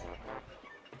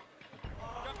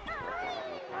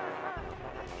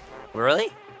 Really?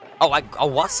 Oh, I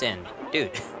was in.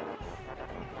 Dude.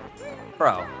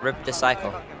 Bro, rip the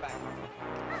cycle.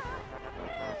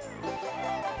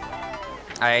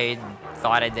 I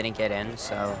thought I didn't get in,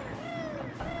 so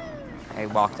I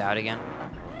walked out again.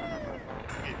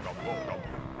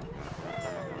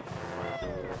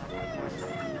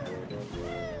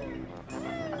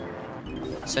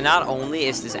 So not only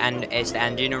is the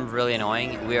engine really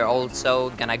annoying, we're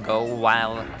also gonna go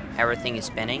while everything is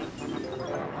spinning,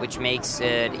 which makes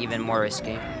it even more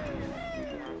risky.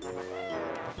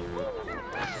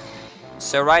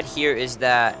 So right here is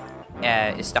the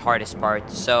hardest part.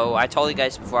 So I told you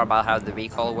guys before about how the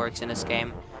recoil works in this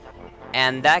game,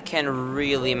 and that can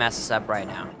really mess us up right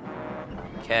now,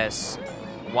 because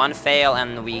one fail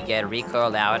and we get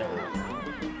recoiled out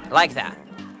like that.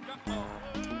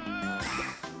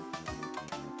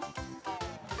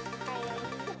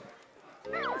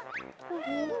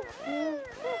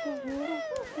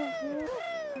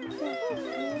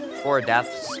 Four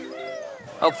deaths.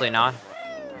 Hopefully not.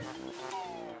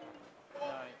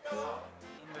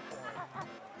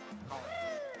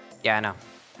 Yeah, I know.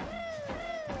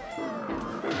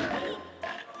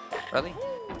 Really?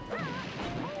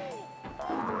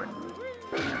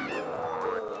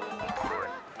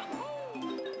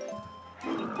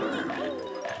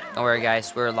 Don't worry,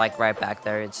 guys. We're like right back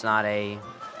there. It's not a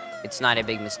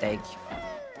big mistake.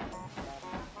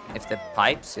 If the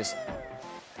pipes is.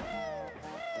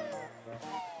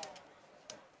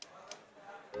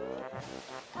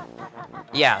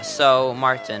 Yeah, so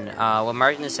Martin, what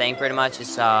Martin is saying pretty much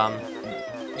is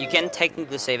you can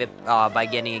technically save it by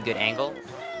getting a good angle.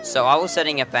 So I was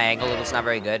setting up an angle, it was not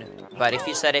very good. But if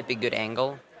you set up a good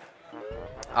angle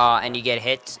and you get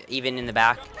hit, even in the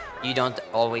back, you don't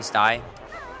always die.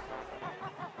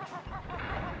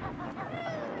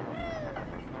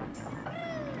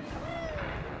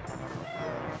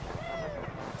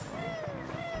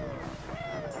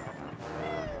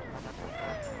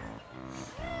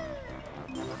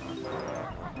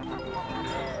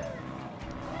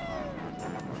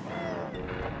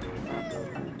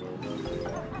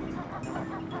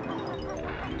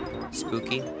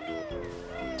 Spooky.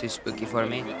 Too spooky for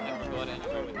me.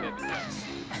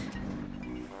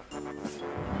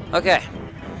 Okay,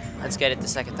 let's get it the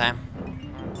second time.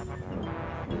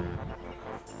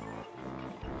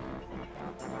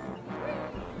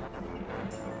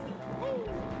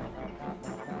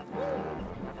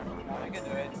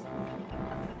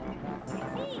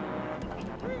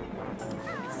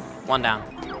 One down.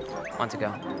 One to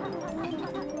go.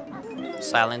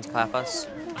 Silent clap us.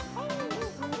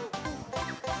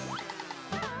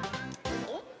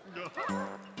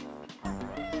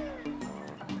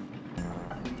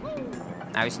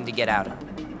 Now we just need to get out.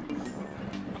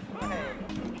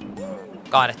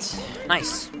 Got it.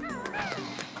 Nice.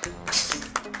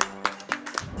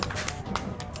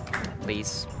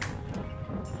 Please.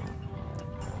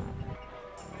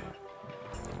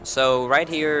 So right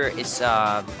here is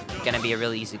gonna be a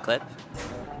really easy clip.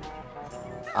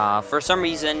 For some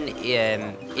reason,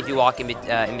 if you walk in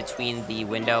between the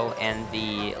window and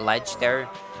the ledge there,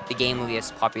 the game will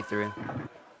just pop you through.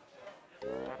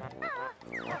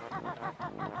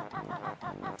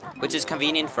 Which is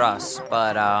convenient for us,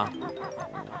 but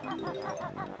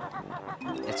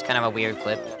it's kind of a weird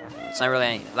clip. It's not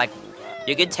really like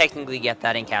you could technically get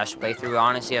that in cash playthrough.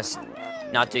 Honestly, just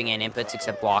not doing any inputs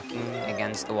except walking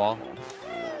against the wall.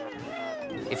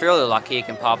 If you're really lucky, you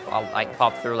can pop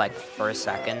through like for a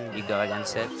second. You go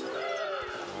against it.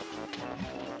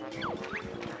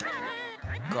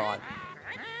 God.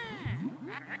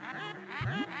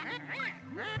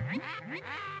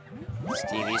 This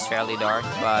TV is fairly dark,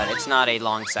 but it's not a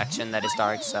long section that is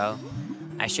dark, so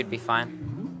I should be fine.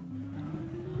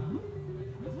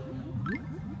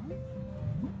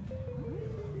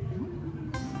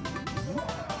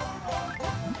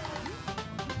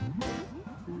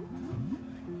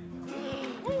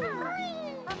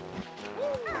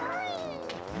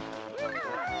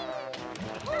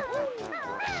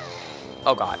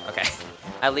 Oh god, okay.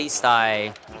 At least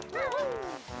I...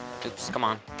 Oops, come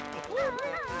on.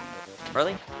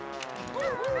 Really?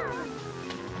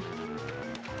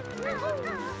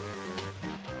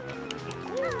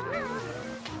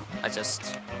 I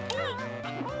just...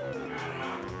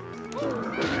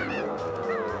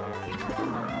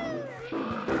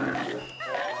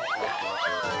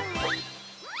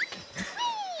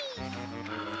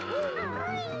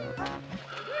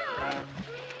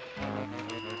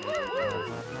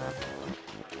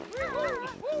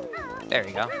 There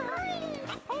you go.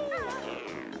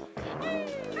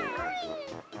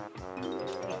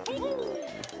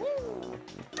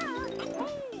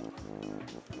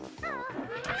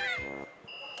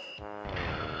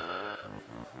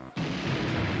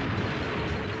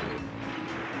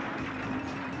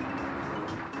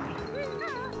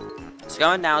 So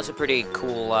going down is a pretty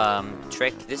cool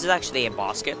trick. This is actually a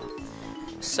boss skip.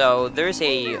 So there's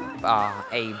a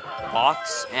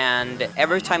box, and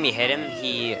every time you hit him,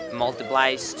 he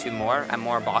multiplies to more and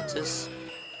more boxes.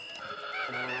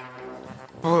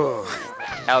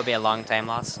 That would be a long time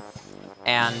loss.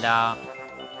 And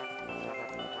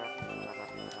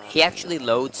he actually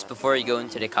loads before you go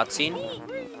into the cutscene.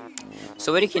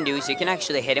 So what you can do is you can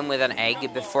actually hit him with an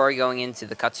egg before going into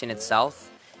the cutscene itself.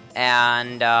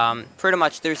 And pretty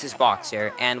much there's this box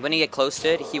here. And when you get close to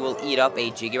it, he will eat up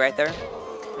a Jiggy right there.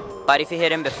 But if you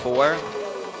hit him before,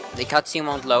 the cutscene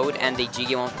won't load and the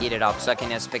Jiggy won't eat it up. So I can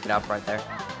just pick it up right there.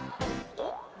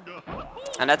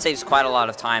 And that saves quite a lot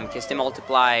of time because they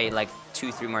multiply like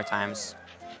 2-3 more times.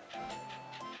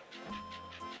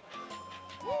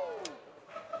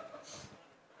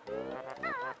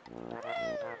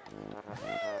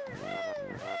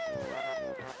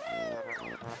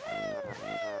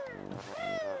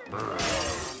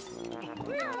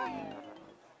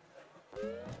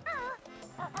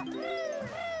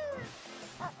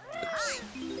 Oops.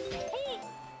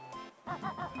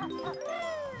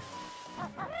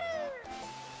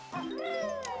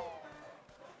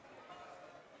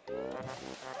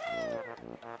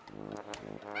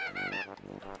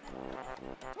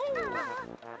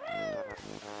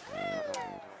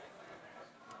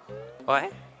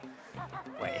 What?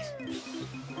 Wait.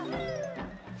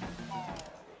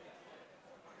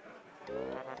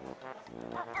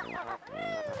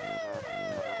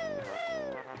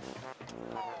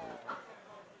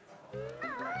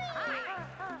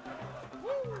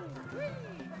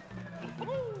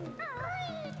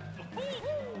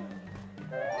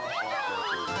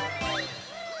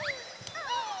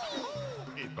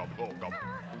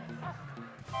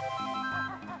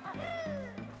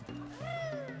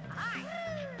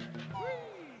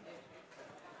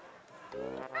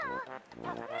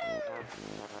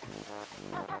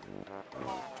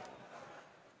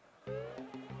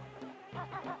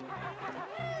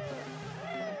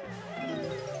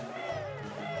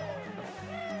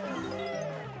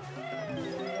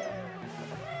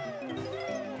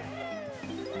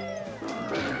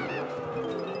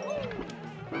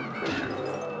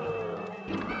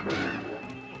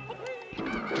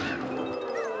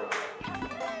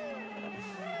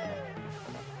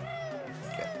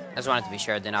 I just wanted to be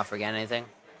sure I did not forget anything.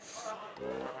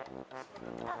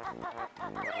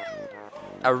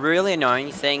 A really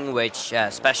annoying thing, which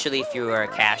especially if you are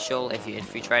casual, if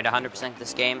you tried 100%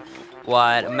 this game,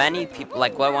 what many people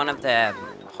like, what one of the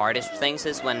hardest things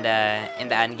is when in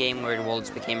the end game where the worlds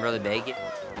became really big,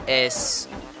 is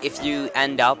if you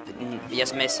end up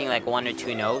just missing like 1 or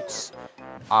 2 notes,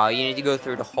 you need to go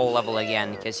through the whole level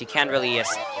again because you can't really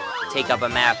just take up a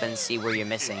map and see where you're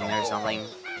missing or something.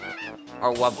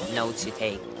 Or what notes you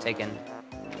taken.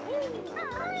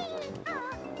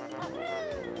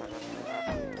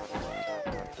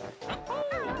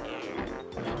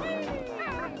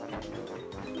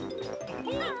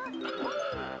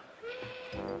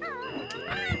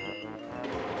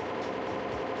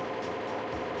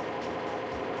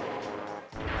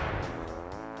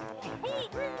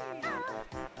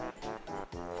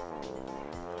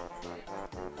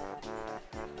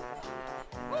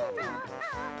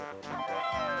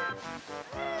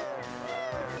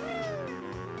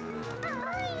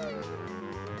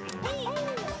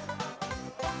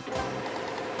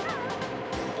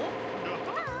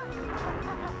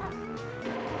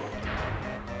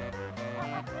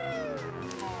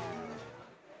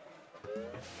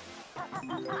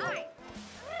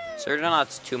 So there's not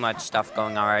too much stuff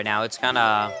going on right now. It's kind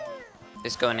of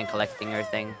just going and collecting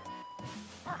everything.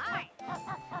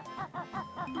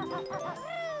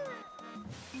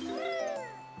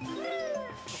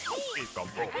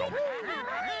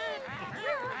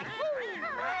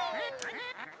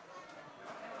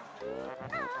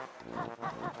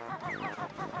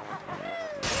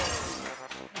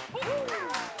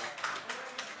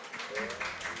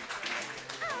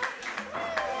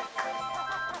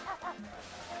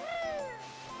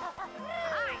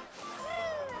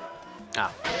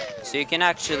 So you can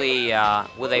actually,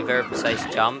 with a very precise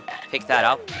jump, pick that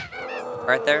up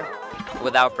right there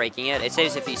without breaking it. It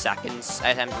saves a few seconds.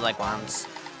 I attempted like once.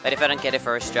 But if I don't get a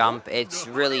first jump, it's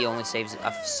really only saves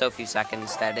so few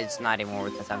seconds that it's not even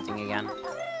worth attempting again.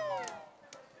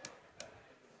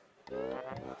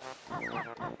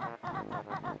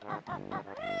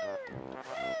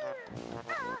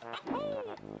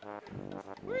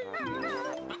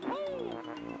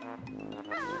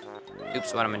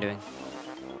 Oops, what am I doing?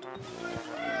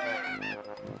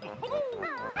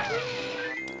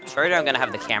 Sorry that I'm gonna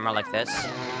have the camera like this,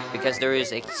 because there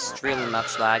is extremely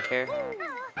much lag here.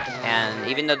 And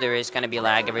even though there is gonna be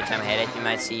lag every time I hit it, you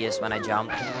might see this when I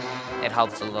jump. It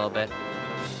helps a little bit.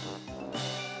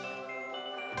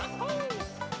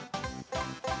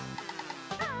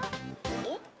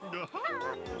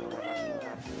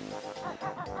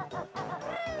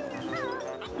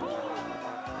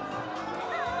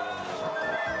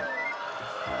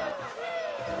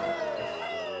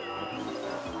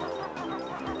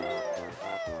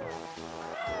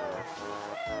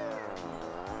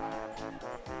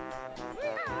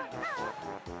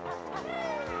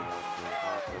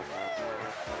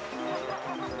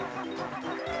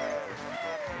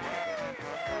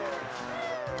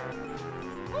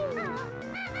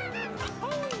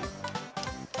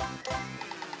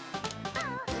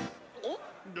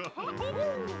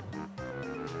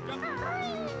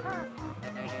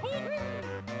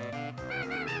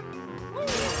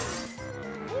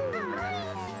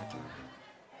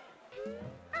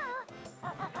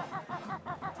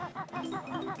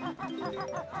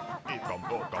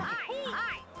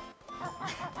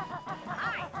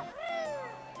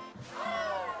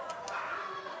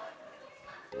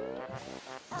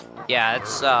 Yeah,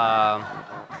 it's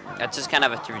that's just kind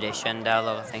of a tradition, that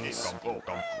little things.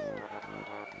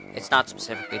 It's not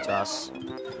specifically to us.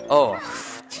 Oh,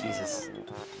 Jesus.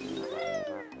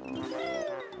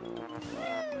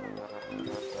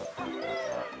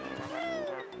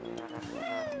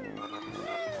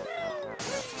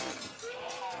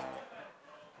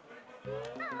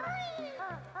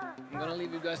 I'm gonna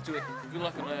leave you guys to it. Good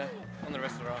luck on the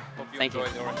restaurant. Hope you Thank you.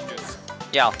 enjoy the orange juice.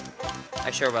 Yeah,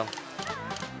 I sure will.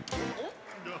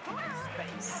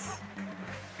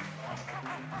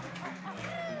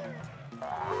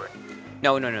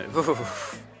 No, no, no.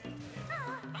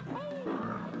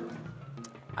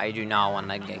 I do not want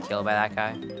to get killed by that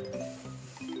guy.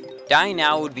 Dying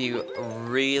now would be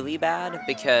really bad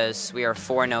because we are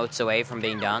 4 notes away from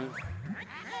being done.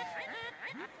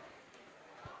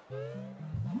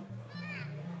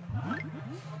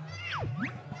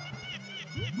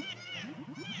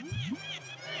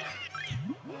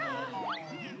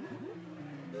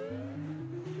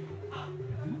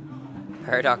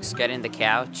 Paradox, get in the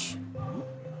couch.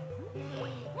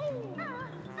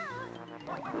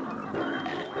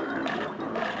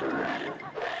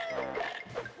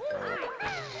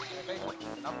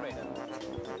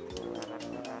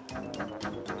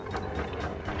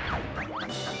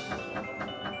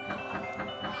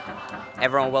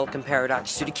 Everyone welcome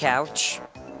Paradox to the couch.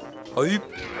 Hype.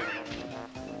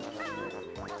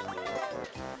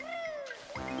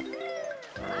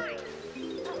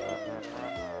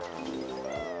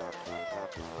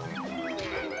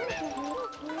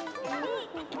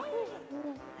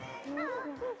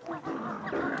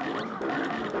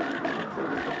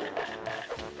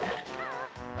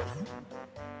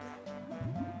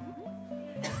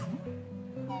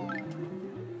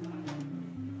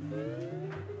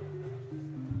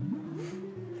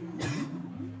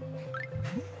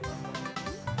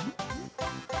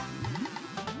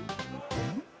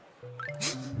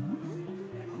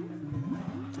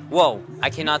 Whoa, I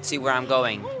cannot see where I'm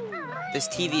going. This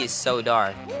TV is so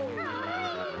dark.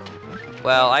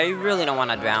 Well, I really don't want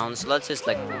to drown, so let's just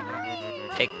like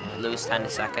lose 10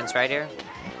 seconds right here.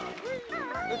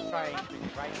 Good trying to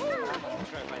right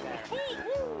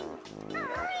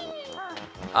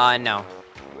there. No.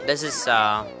 This is,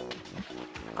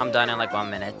 I'm done in like 1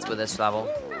 minute with this level.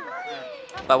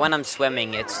 But when I'm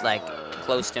swimming, it's like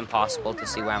close to impossible to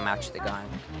see where I'm actually going.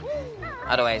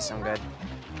 Otherwise, I'm good.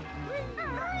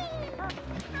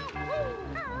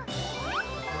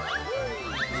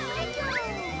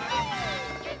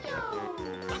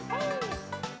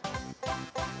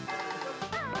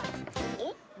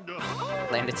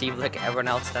 Blame the TV like everyone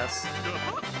else does. This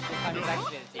time it's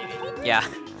actually the TV. Yeah,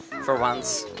 for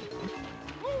once.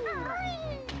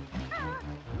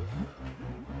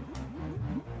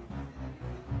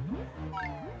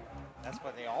 That's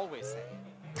what they always say.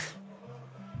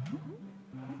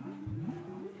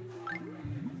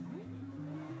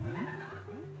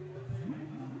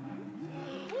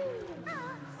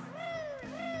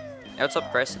 Hey, what's up,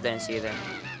 Chris? I didn't see you there.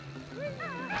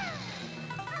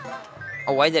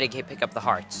 Oh, why did I pick up the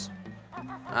hearts?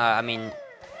 I mean,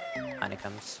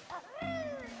 honeycombs.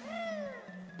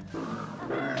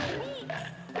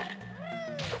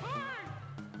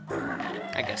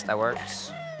 I guess that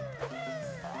works.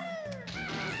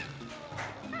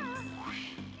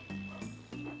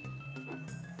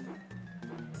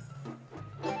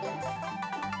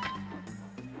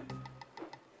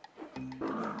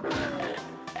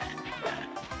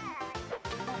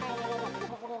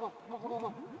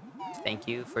 Thank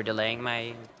you for delaying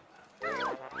my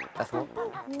death walk.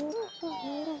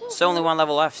 So only 1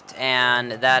 level left,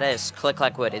 and that is Click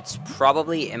Like Wood. It's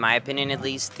probably, in my opinion at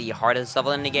least, the hardest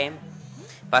level in the game.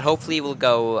 But hopefully it will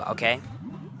go okay.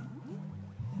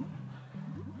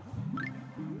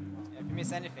 If you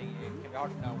miss anything, it can be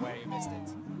hard to know where you missed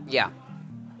it. Yeah.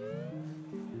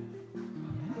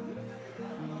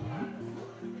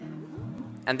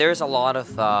 And there's a lot of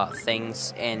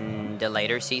things in the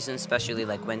later seasons, especially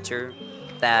like winter,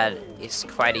 that is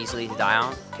quite easily to die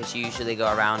on, because you usually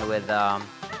go around with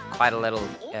quite a little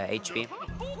HP.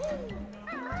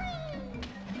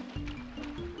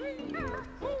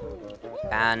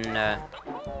 And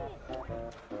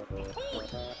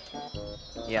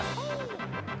yeah.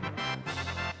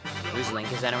 Who's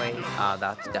Linkus anyway?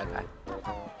 That's that guy.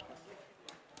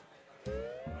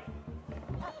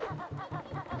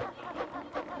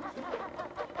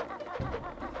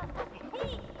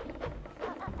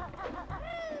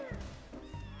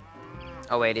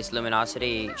 Oh wait, is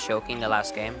Luminosity choking the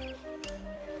last game?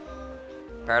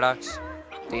 Paradox?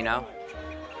 Do you know?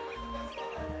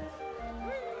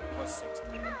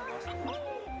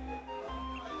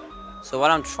 So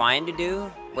what I'm trying to do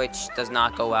which does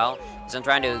not go well, because I'm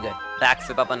trying to do a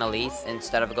backflip up on a leaf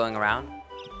instead of going around.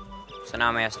 So now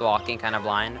I'm just walking kind of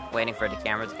blind, waiting for the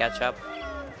camera to catch up.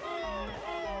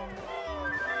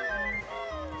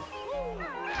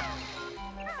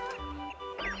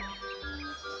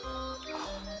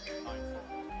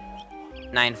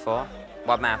 (9-4).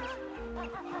 What map?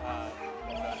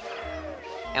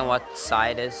 And what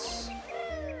side is?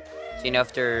 Do you know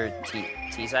if they're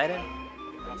T-sided?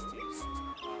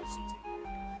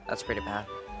 That's pretty bad.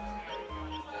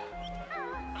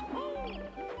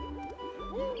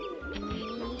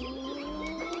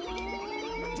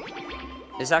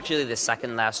 This is actually the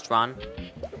second last run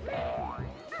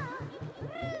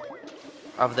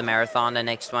of the marathon. The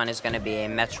next one is going to be a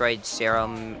Metroid Zero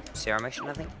mission,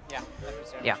 I think. Yeah, Metroid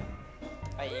Zero. Yeah.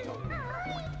 By Eagle.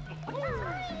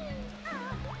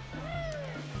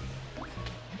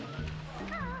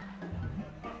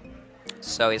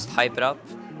 So he's hype it up.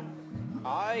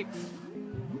 Hi.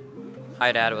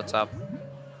 Hi, Dad. What's up?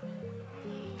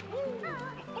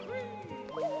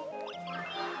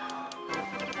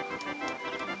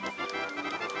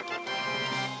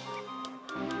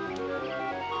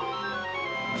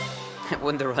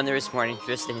 When the runner is more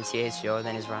interested in CHGO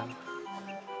than his run.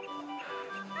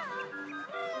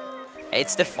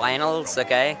 It's the finals,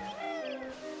 okay?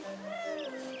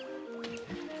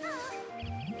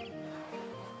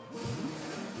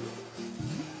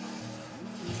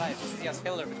 Besides, this is just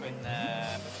filler between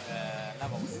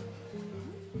levels.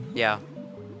 Yeah.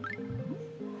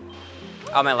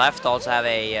 On my left, also have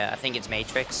a, I think it's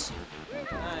Matrix.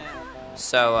 Yeah.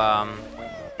 So, I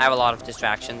have a lot of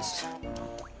distractions.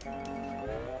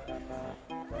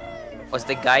 Was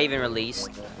the guy even released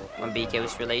when BK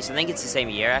was released? I think it's the same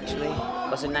year, actually.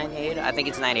 Was it 98? I think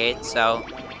it's 98, so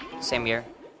same year.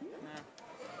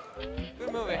 Yeah.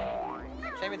 Good movie.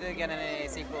 Shame we didn't get any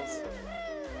sequels.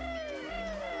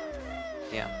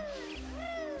 Yeah.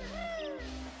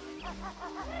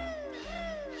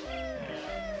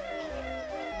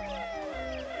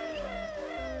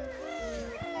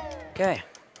 Okay.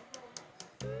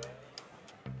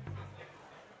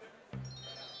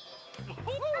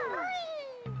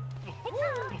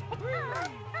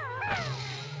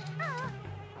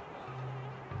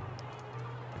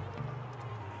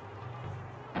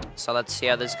 So let's see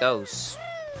how this goes.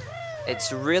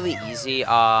 It's really easy.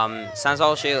 Sans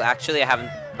also, actually, I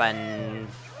haven't been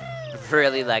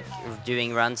really like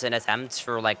doing runs and attempts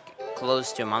for like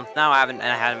close to a month now. I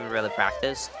haven't really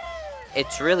practiced.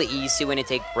 It's really easy when you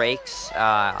take breaks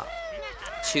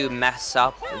to mess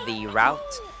up the route,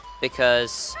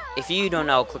 because if you don't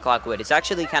know Click Clock Wood, it's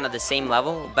actually kind of the same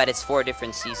level, but it's 4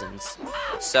 different seasons.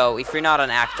 So if you're not an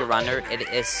active runner, it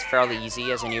is fairly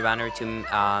easy as a new runner to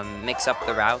mix up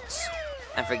the routes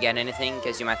and forget anything,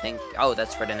 because you might think, oh,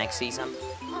 that's for the next season.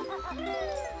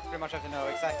 Pretty much have to know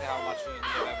exactly how much you need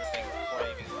of everything before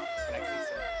even the next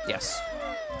season. Yes.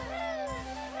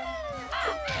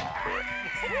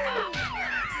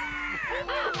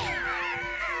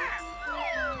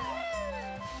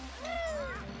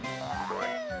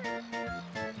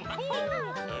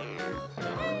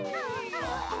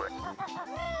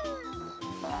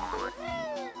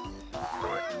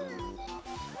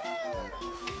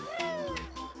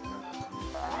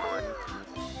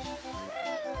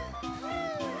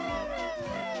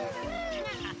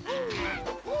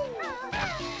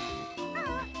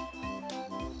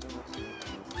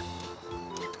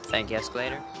 Thank you,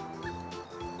 Escalator.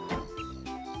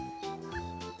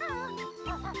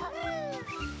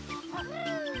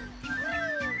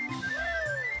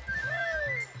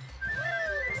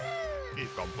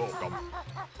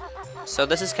 So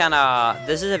this is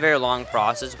a very long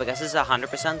process, because this is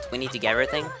 100%. We need to get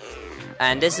everything,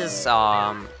 and this is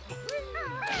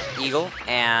Eagle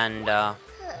and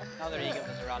Another Eagle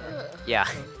than the runner. yeah.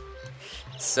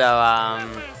 So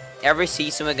every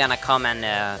season we're gonna come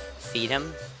and feed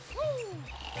him,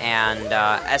 and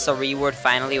as a reward,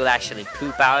 finally we'll actually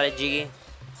poop out a Jiggy.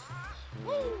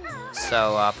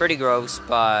 So pretty gross,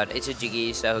 but it's a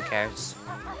Jiggy, so who cares?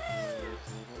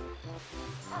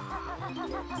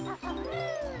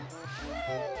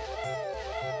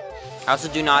 I also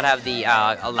do not have the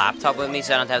a laptop with me,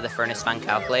 so I don't have the Furnace Fan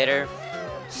calculator.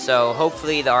 So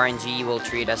hopefully the RNG will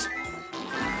treat us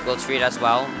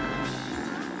well.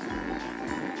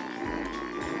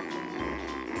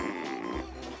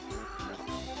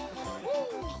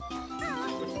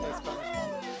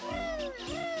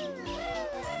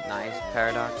 Nice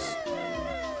Paradox.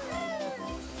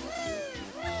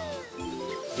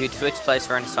 Dude, Twitch plays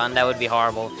Furnace Fun, that would be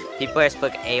horrible. People just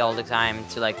click A all the time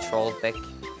to like troll pick.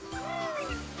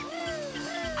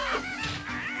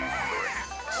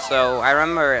 So I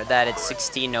remember that it's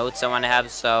 16 notes I want to have,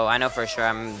 so I know for sure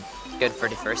I'm good for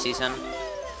the first season.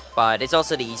 But it's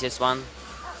also the easiest one.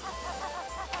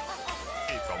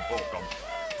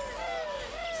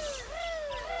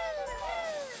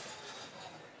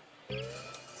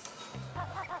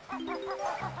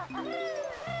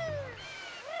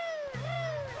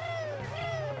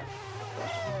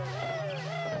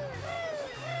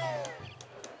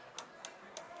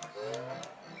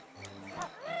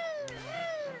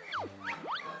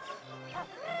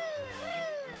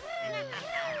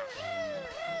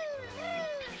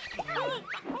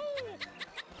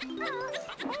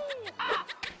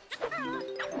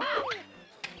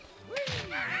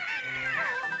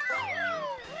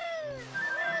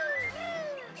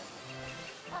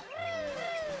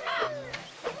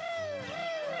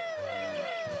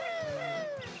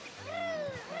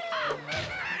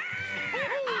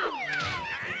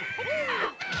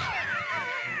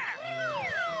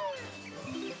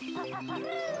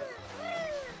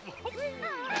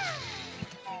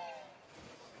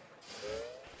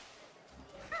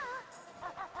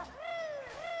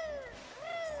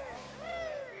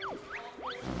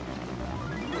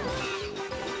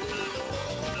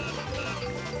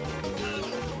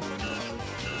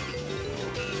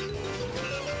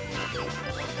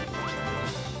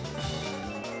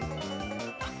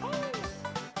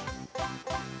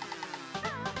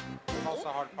 Also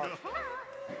hard part.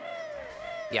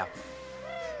 Yeah.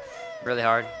 Really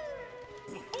hard.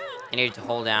 You need to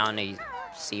hold down a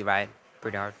C right.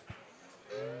 Pretty hard.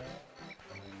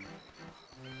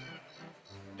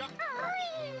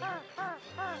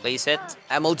 Please hit.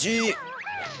 MLG!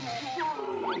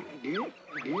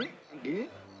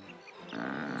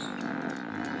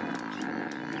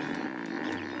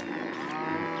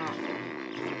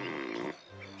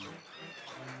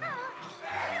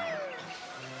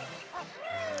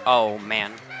 Oh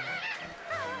man.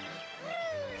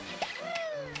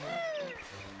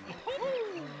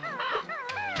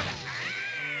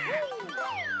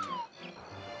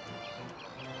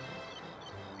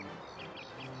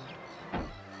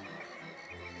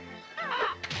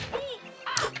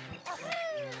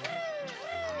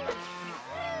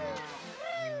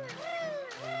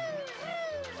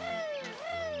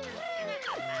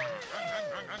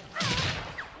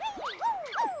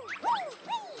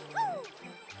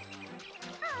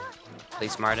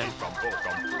 Please, Martin.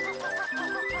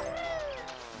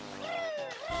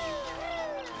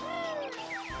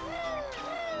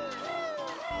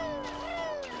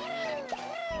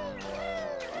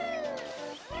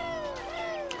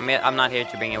 I'm not here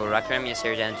to bring a record. I'm just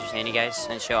here to entertain you guys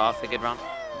and show off a good run.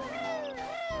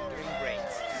 Doing great.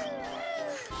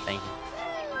 Thank you.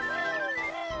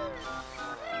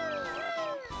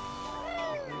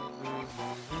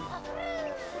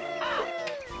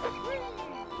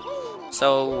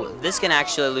 So this can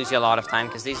actually lose you a lot of time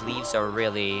because these leaves are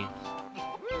really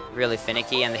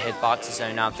finicky and the hitboxes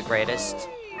are not the greatest.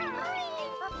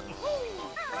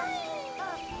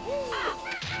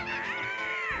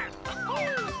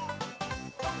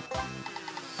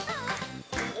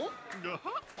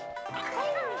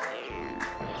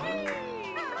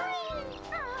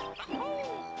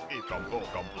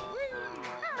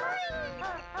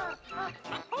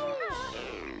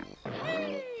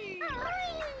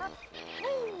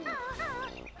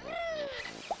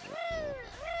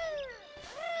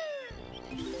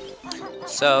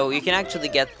 So you can actually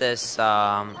get this.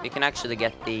 You can actually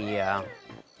get the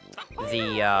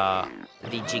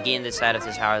Jiggy in the side of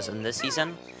this house in this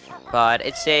season, but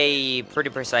it's a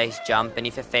pretty precise jump, and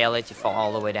if you fail it, you fall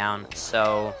all the way down.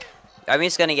 So I'm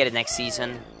just gonna get it next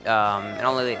season. It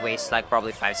only wastes like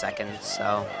probably 5 seconds,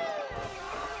 so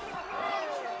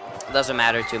it doesn't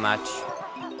matter too much.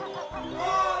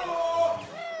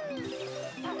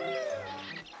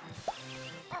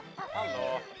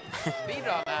 Hello.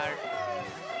 Speedrun här.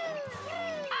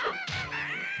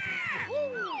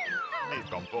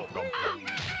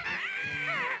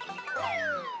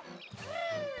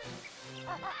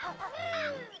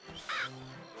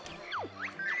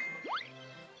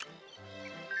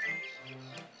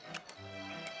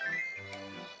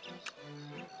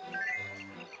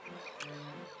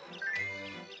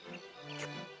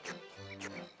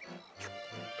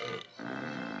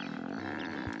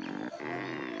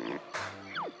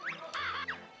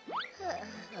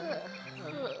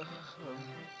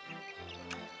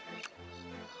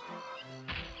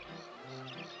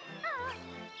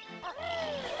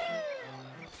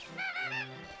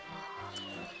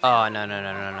 Oh no.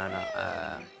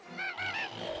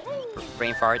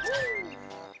 Brain fart.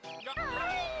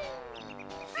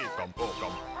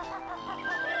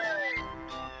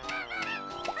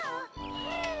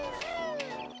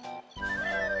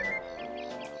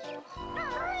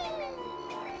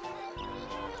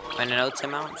 many notes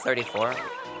amount? 34.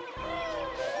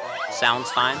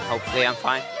 Sounds fine. Hopefully I'm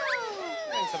fine.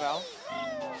 Rings a bell.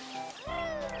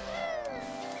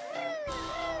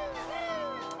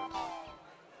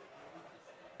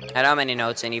 I don't know how many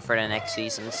notes I need for the next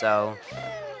season, so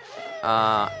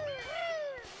I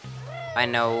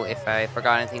know if I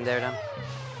forgot anything there then.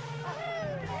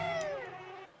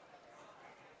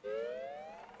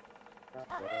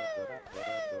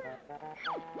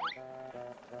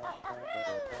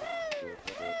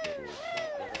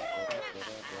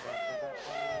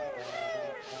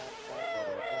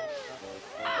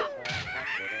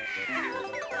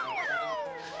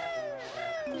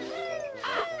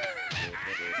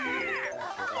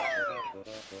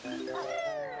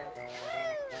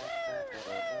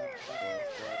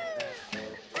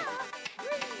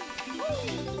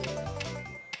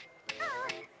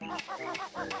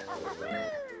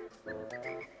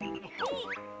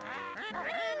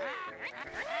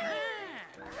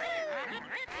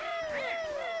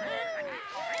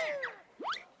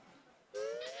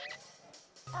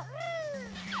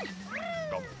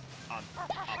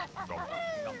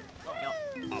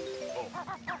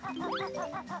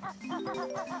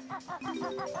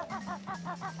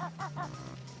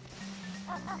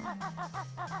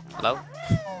 Hello?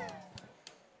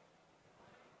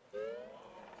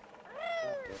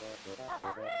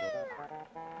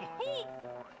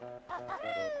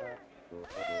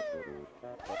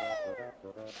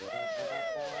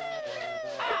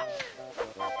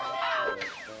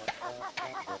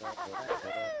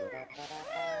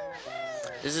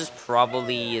 This is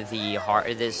probably the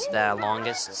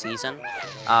longest season.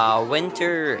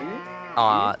 Winter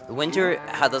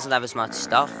doesn't have as much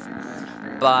stuff,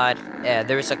 but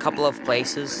there's a couple of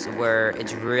places where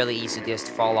it's really easy to just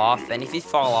fall off, and if you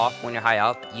fall off when you're high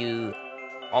up, you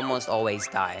almost always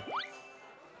die.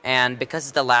 And because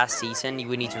it's the last season, you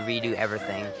would need to redo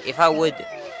everything. If I would,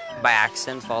 by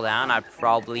accident, fall down, I'd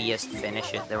probably just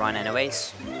finish the run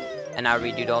anyways, and I'll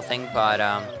redo the whole thing, but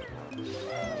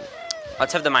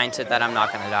let's have the mindset that I'm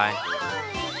not gonna die.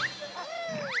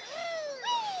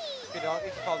 If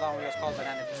you fall down, we just call the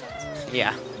 90%.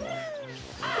 Yeah.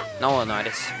 No one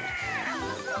noticed.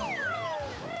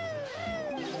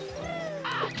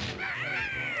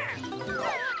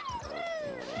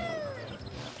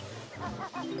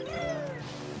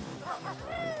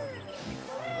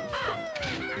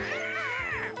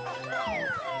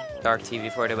 Dark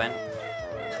TV for the win.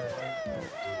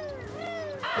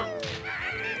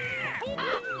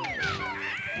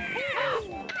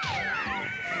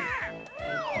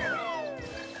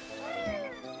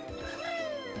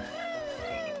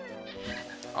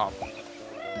 Oh.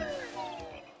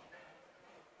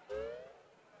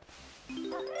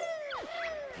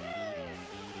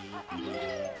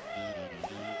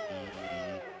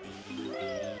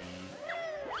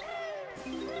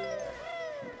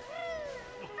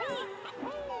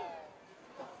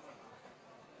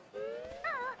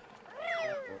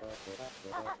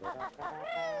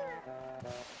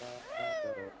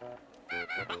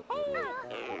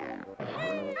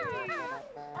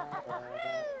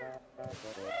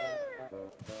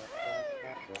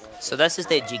 So this is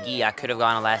the Jiggy I could have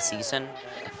gone last season,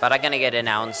 but I'm gonna get it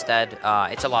now instead.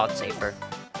 It's a lot safer.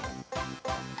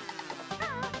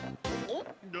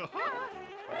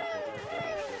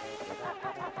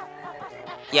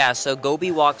 Yeah, so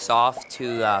Gobi walks off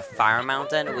to Fire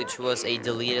Mountain, which was a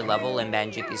deleted level in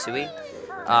Banjo Kazooie.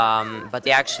 But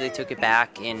they actually took it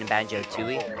back in Banjo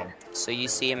Tooie. So you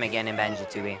see him again in Banjo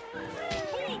Tooie.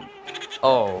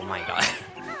 Oh my god.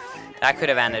 That could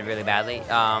have ended really badly.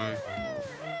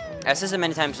 I've said it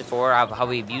many times before how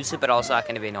we abuse it, but also how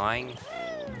can it be annoying.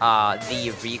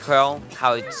 The recoil,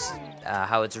 how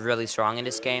it's really strong in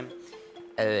this game.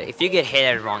 If you get hit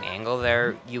at the wrong angle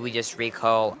there, you would just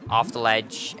recoil off the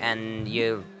ledge, and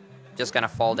you're just gonna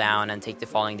fall down and take the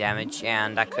falling damage,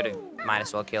 and that could have might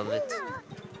as well killed it.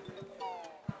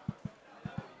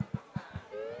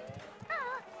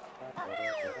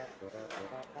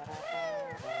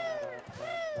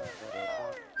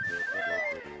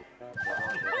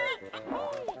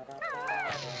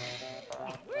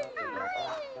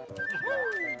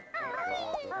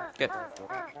 Good.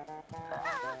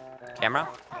 Camera?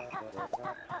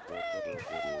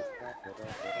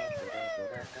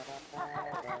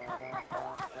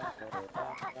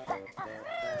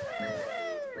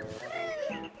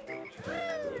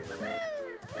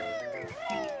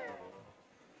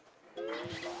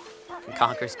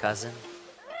 Conker's cousin.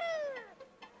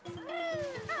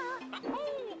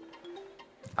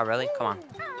 Oh really? Come on.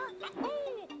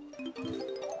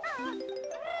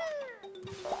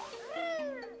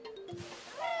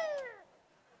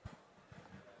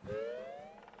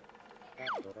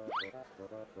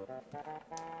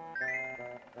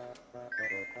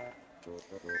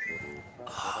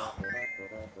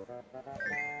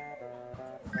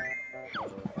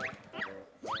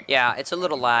 Yeah, it's a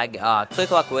little lag.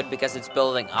 Click Lock would because it's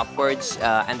building upwards,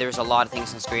 and there's a lot of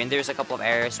things on screen. There's a couple of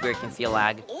areas where it can feel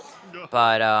lag,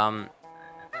 but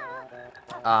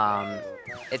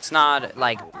it's not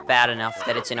like bad enough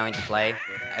that it's annoying to play.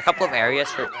 A couple of areas,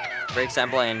 for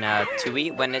example, in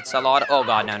 2E, when it's a lot. Oh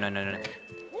god, no, no, no, no.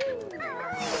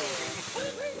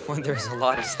 When there's a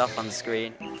lot of stuff on the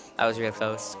screen, that was real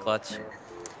close, clutch.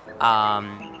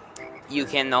 You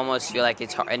can almost feel like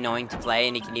it's annoying to play,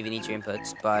 and you can even eat your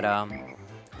inputs, but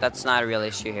that's not a real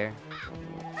issue here.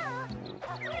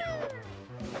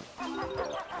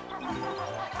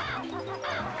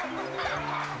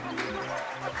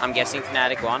 I'm guessing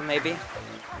Fnatic won, maybe?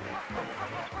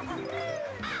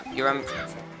 You remember?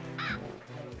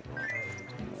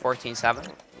 14-7?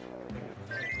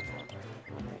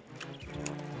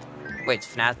 Wait,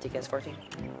 Fnatic has 14?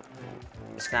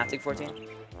 Is Fnatic 14?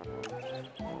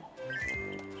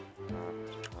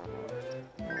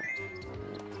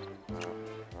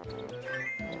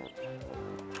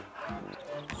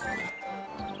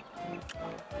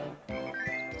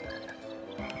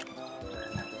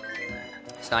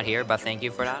 It's not here, but thank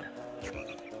you for that.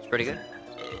 It's pretty good.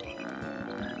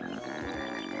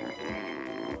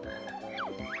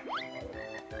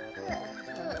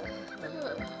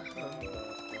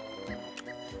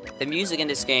 The music in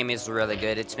this game is really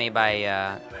good. It's made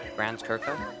by Grant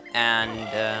Kirkhope, and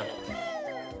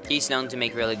he's known to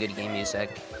make really good game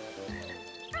music.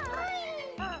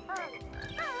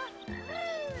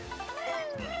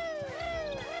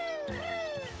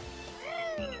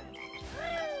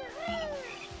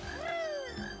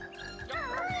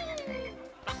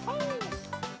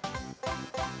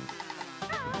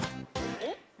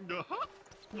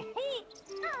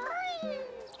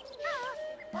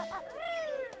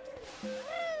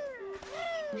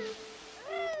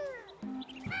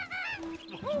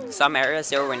 Some areas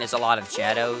there when there's a lot of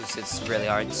shadows, it's really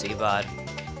hard to see, but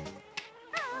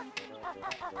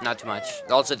not too much.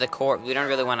 Also the core, we don't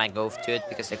really want to go to it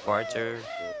because the chords are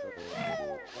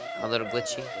a little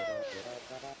glitchy.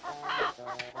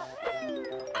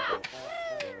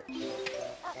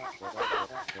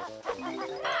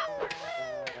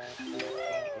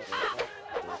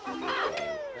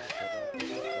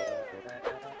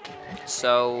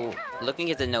 So, looking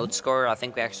at the note score, I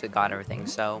think we actually got everything,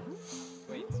 so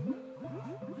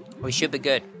we should be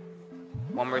good.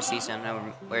 One more season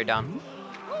and we're done.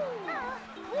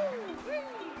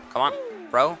 Come on,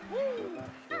 bro.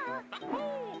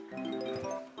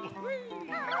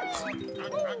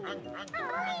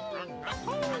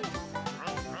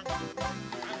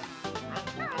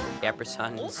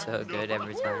 Gapperson is so good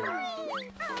every time.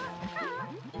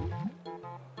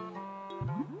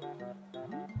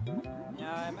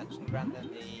 Yeah, I mentioned Grant in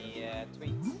the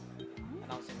tweet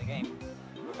announcing the game.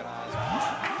 We're gonna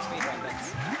speedrun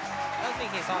this. I don't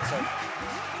think he's answered.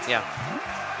 Yeah.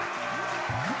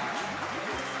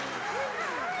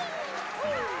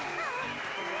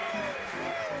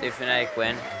 Did Fnatic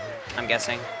win? I'm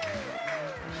guessing.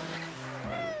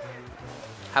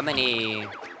 How many?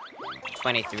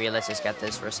 23. Let's just get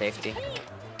this for safety.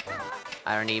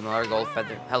 I don't need more gold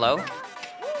feather. Hello?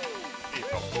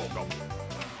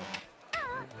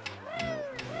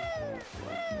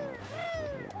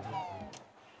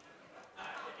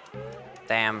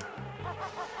 Damn.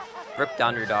 Rip the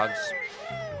underdogs.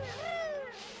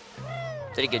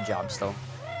 Did a good job still.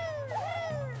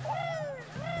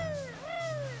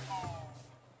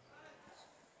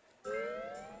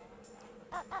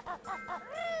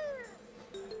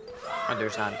 Oh,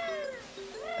 there's none.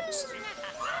 Thanks.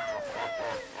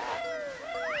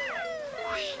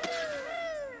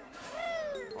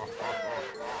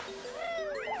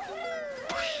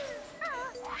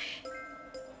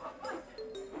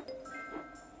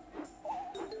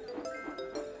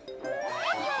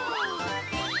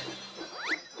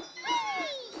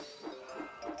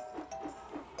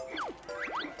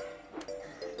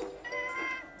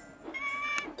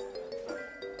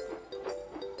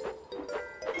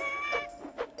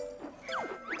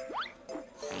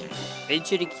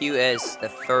 HDQ is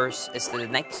the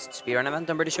next speedrun event,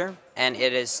 I'm pretty sure, and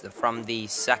it is from the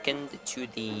 2nd to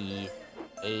the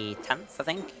 10th, I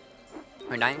think,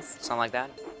 or 9th, something like that.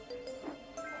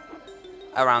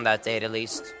 Around that date, at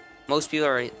least. Most people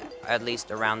are at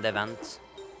least around the event.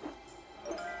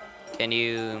 Can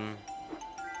you?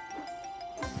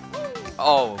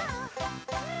 Oh,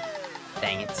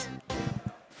 dang it!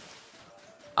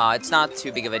 It's not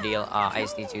too big of a deal. I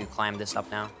just need to climb this up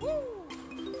now.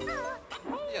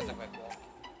 Just a quick walk.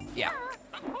 Yeah.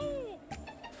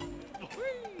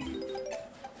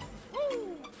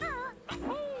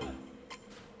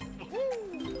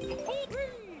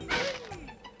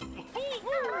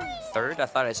 Third? I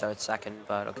thought I started second,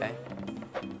 but okay.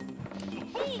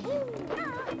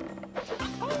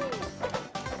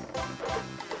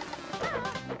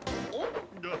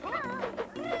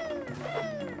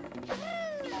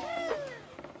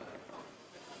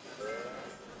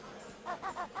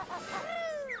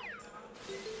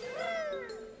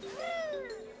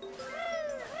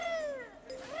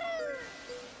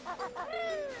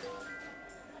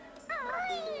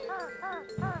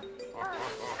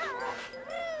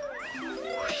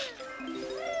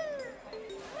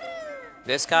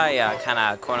 This guy kind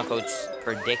of quote-unquote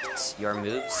predicts your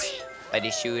moves. Like, they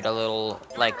shoot a little,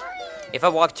 like, if I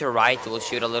walk to right, it will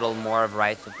shoot a little more of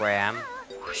right of where I am.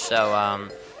 So,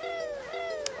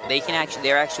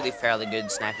 they're actually fairly good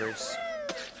snipers.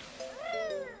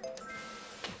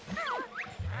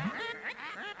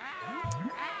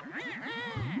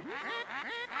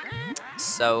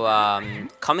 So,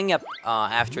 coming up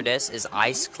after this is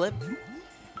Ice Clip.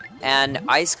 And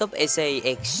Ice Clip is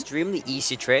a extremely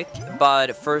easy trick,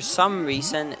 but for some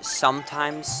reason,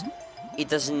 sometimes it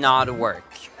does not work.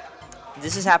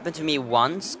 This has happened to me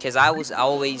once, because I was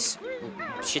always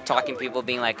shit-talking people,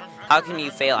 being like, how can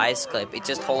you fail Ice Clip? It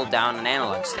just hold down an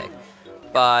analog stick.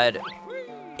 But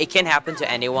it can happen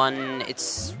to anyone.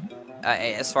 It's,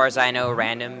 as far as I know,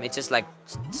 random. It just, like,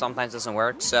 sometimes doesn't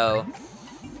work. So,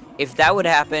 if that would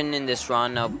happen in this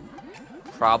run, I'll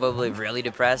probably really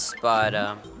depressed, but,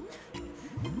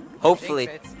 hopefully,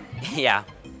 yeah,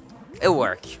 it'll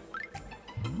work.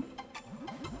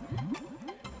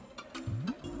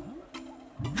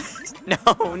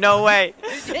 No, no way.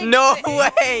 No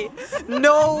way.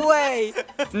 No way.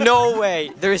 No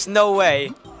way. There's no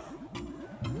way.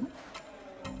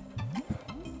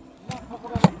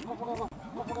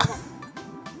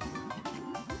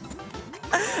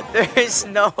 There's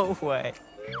no way.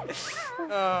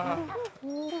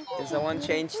 Does someone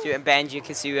change to Banjo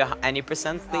Kazooie any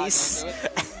percent, please?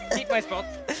 Keep my spot.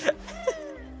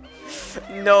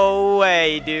 No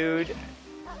way, dude.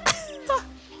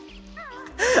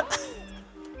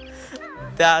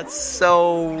 That's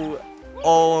so...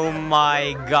 Oh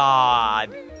my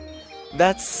god.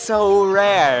 That's so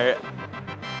rare.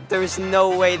 There's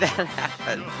no way that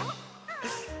happened.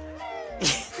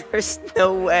 There's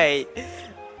no way.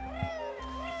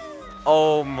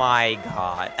 Oh my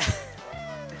god.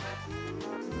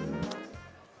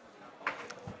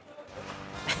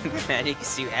 Magic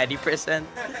Kazooie 80%.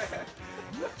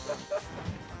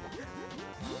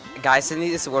 Guys, I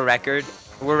think this is world record.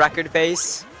 World record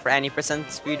pace for any percent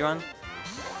speedrun.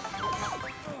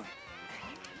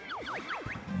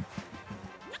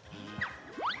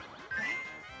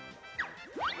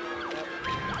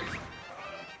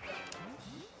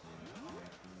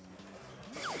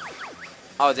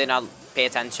 Oh, did not pay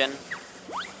attention.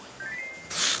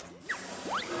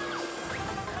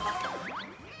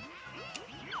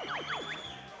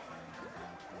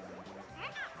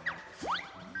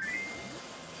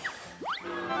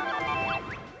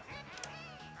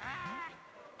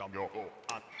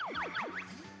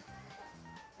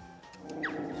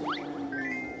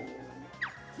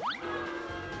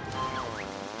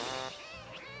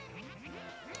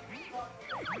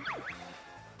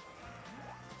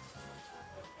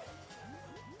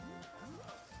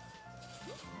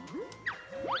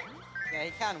 Yeah,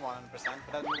 he can 100%,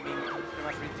 but that would mean pretty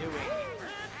much redoing.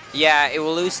 Yeah, it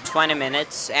will lose 20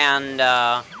 minutes, and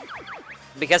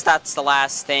because that's the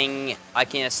last thing, I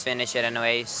can just finish it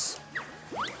anyways.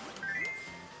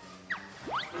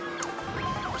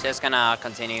 Just gonna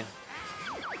continue.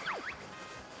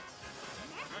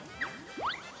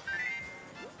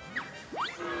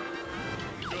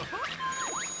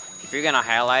 If you're gonna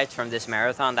highlight from this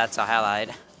marathon, that's a highlight.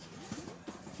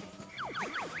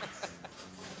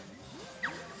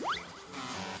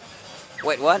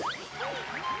 Wait, what?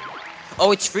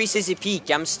 Oh, it's free CC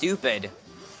Peak. I'm stupid.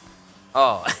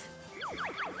 Oh.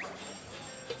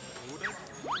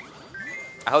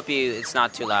 I hope it's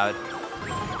not too loud.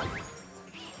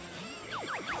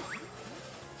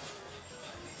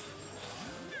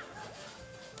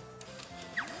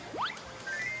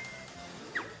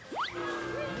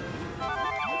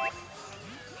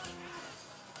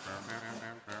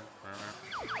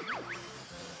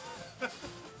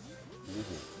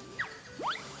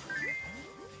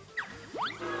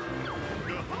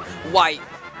 Why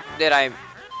did I...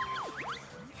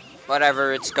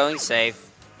 Whatever, it's going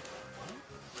safe.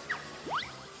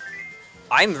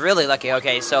 I'm really lucky.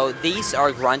 Okay, so these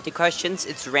are grunty questions.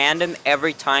 It's random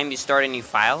every time you start a new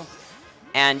file.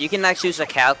 And you can actually use a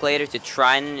calculator to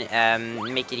try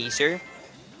and make it easier.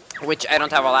 Which I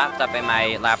don't have a laptop in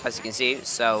my lap, as you can see,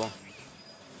 so...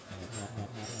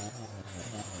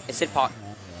 Is it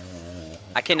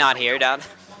I cannot hear that.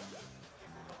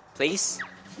 Please?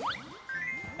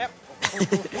 Yep.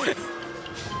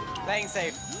 Playing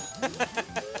safe.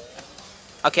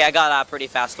 Okay, I got a pretty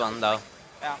fast one, though.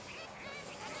 Yeah.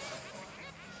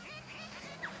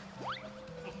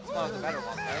 It's one of the better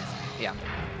ones, right? Yeah.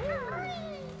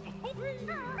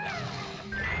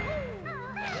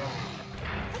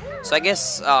 So I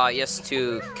guess, just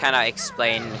to kind of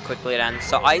explain quickly then.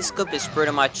 So Ice Scoop is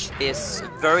pretty much this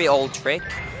very old trick.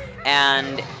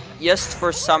 And just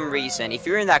for some reason, if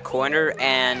you're in that corner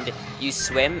and you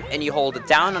swim and you hold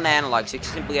down on analog, so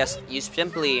you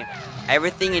simply,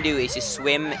 everything you do is you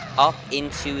swim up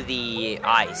into the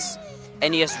ice.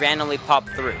 And you just randomly pop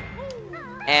through.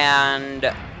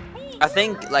 And I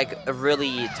think, like, a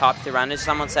really top-tier runner,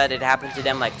 someone said it happened to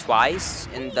them, like, twice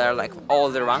in their, like, all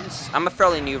the runs. I'm a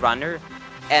fairly new runner,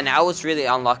 and I was really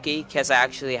unlucky, because I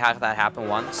actually had that happen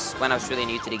once, when I was really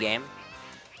new to the game.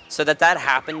 So that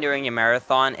happened during a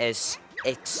marathon it's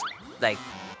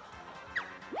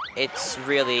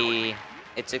extremely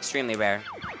rare.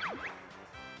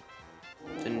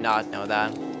 Did not know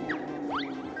that.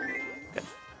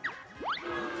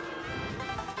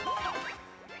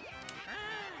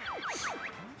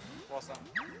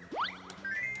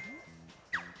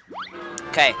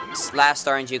 Okay, last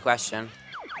RNG question.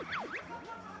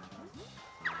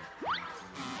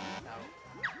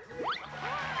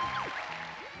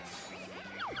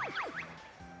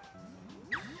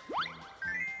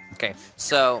 Okay,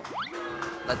 so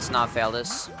let's not fail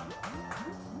this.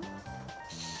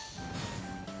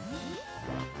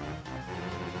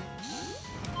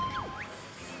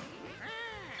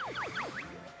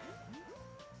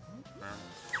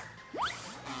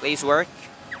 Please work.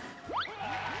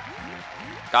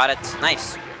 Got it.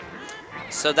 Nice.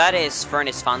 So that is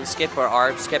Furnace Fun Skip, or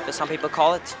ARB Skip as some people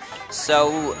call it.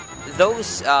 So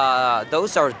those are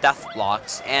death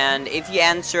blocks, and if you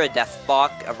answer a death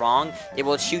block wrong, it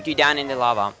will shoot you down in the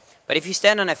lava. But if you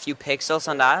stand on a few pixels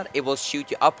on that, it will shoot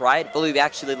you upright, but you'll be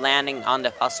actually landing on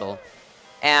the puzzle.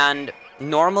 And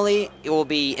normally it will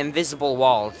be invisible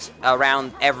walls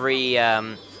around every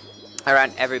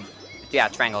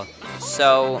triangle.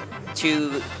 So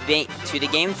to the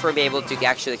game for be able to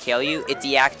actually kill you, it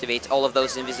deactivates all of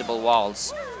those invisible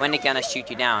walls when it gonna shoot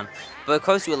you down. But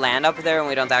because we land up there and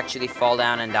we don't actually fall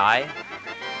down and die,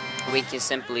 we can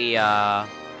simply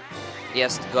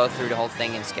just go through the whole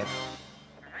thing and skip.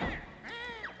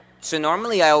 So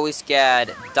normally I always get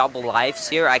double lives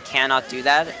here. I cannot do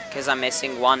that because I'm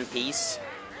missing one piece.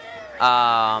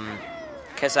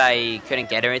 Because I couldn't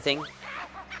get everything.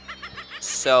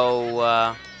 So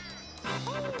I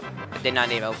did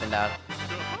not even open that.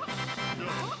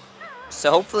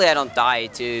 So hopefully I don't die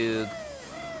to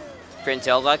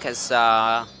Grintilda, because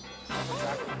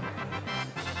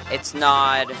it's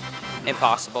not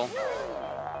impossible.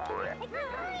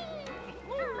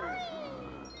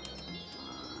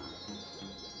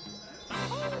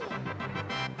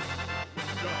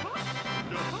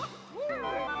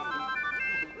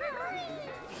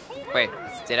 Wait,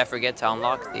 did I forget to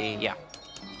unlock the... yeah.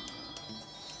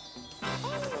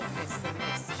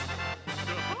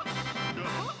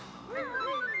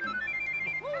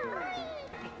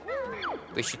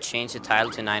 We should change the title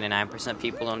to 99%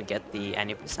 people don't get the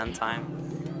any percent time.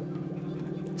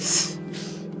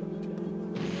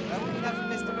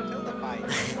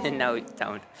 No,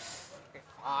 don't.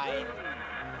 Fine.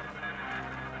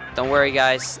 Don't worry,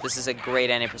 guys. This is a great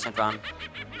any percent run.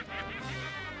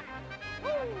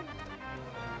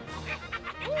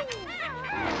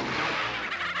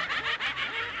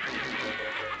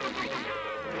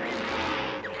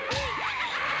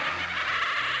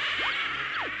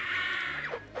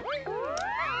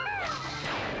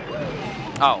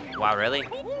 Oh, wow, really?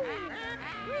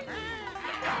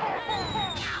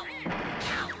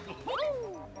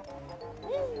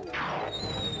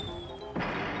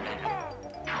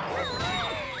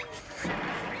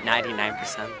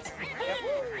 %.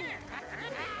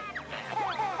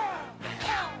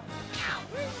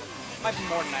 Might be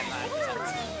more than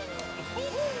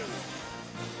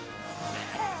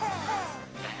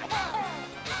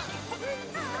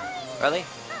 99%. Really?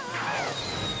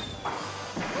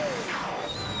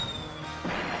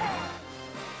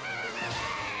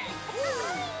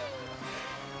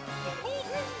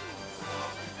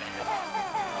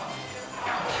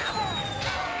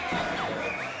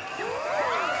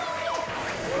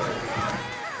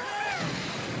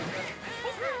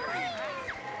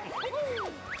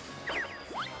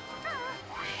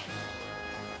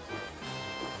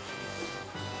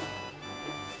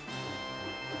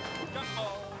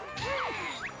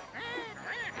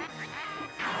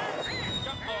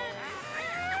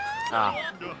 Ah.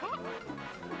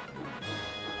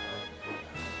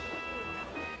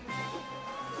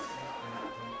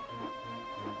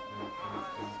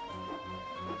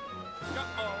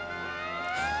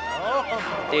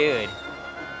 Dude.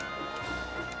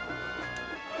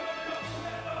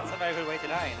 That's a very good way to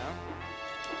die, you know?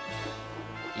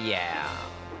 Yeah.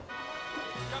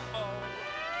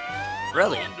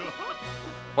 Really?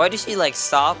 Why did she like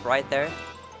stop right there?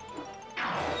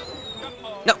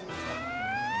 No.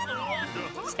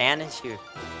 Stand and shoot.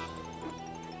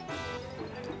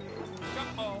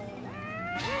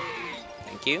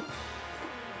 Thank you.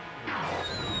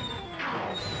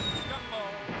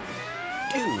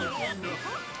 Dude.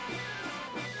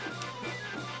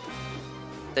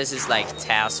 This is like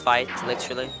task fight,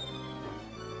 literally.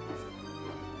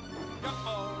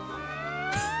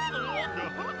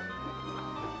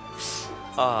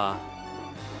 Ah.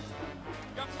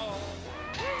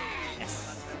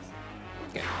 Yes.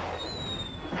 Okay.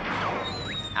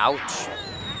 Ouch.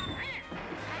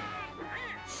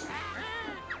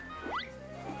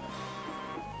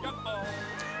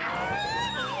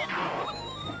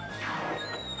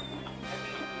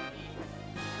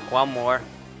 One more.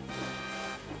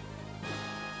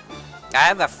 I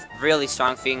have a really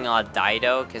strong feeling I'll die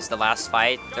though, because the last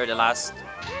fight, or the last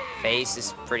phase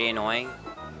is pretty annoying.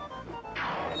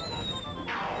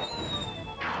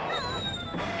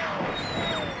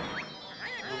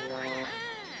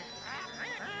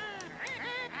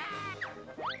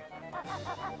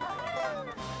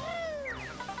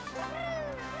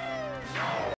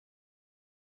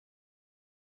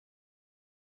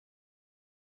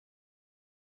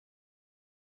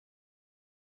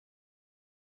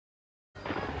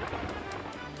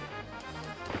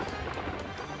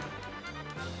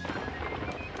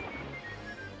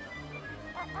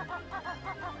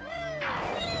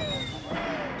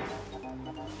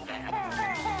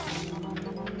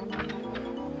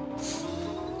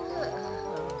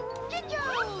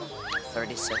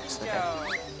 $36, okay.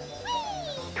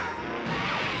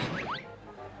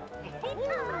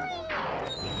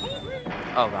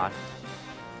 Oh god.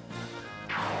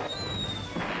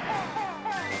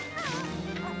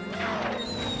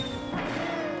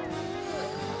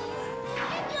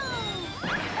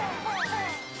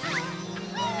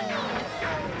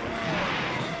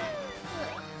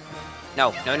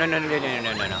 No, no, no, no, no, no, no,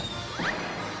 no, no, no.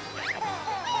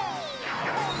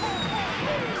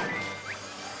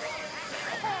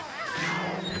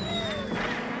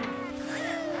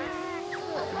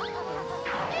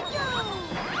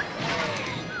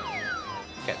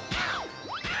 Okay.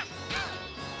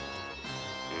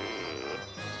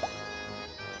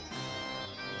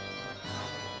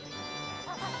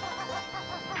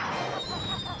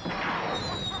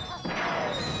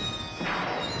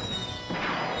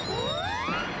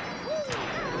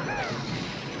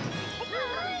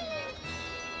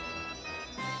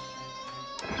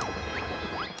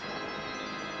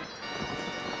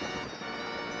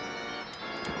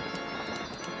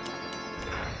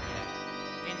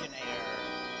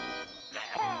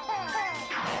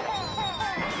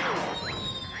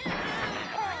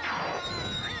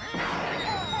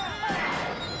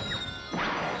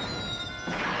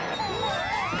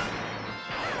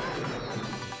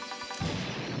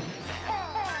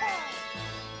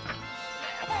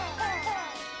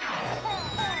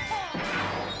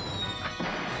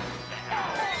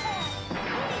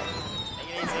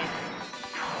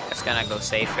 Just gonna go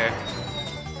safe here.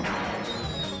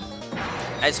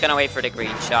 I'm just gonna wait for the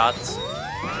green shots.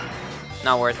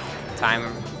 Not worth time.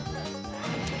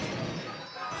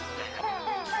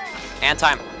 And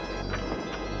time.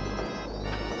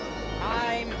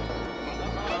 Time!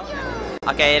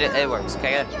 Okay, it works.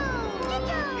 Okay, good.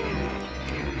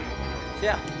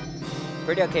 Yeah.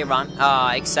 Pretty okay run.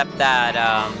 Except that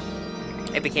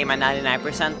it became a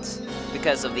 99%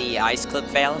 because of the ice clip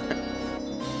fail.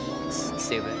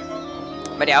 Stupid.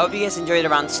 But yeah, I hope you guys enjoyed the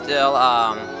run still.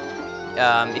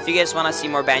 If you guys want to see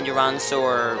more Banjo runs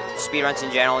or speedruns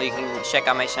in general, you can check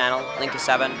out my channel,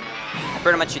 Linkus7. I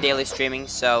pretty much do daily streaming,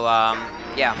 so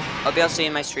yeah. Hope you'll see you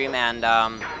in my stream, and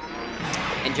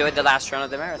enjoy the last run of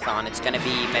the marathon. It's gonna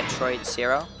be Metroid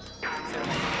Zero.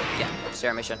 Yeah,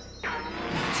 Zero Mission.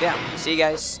 So yeah, see you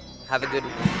guys. Have a good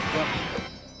one.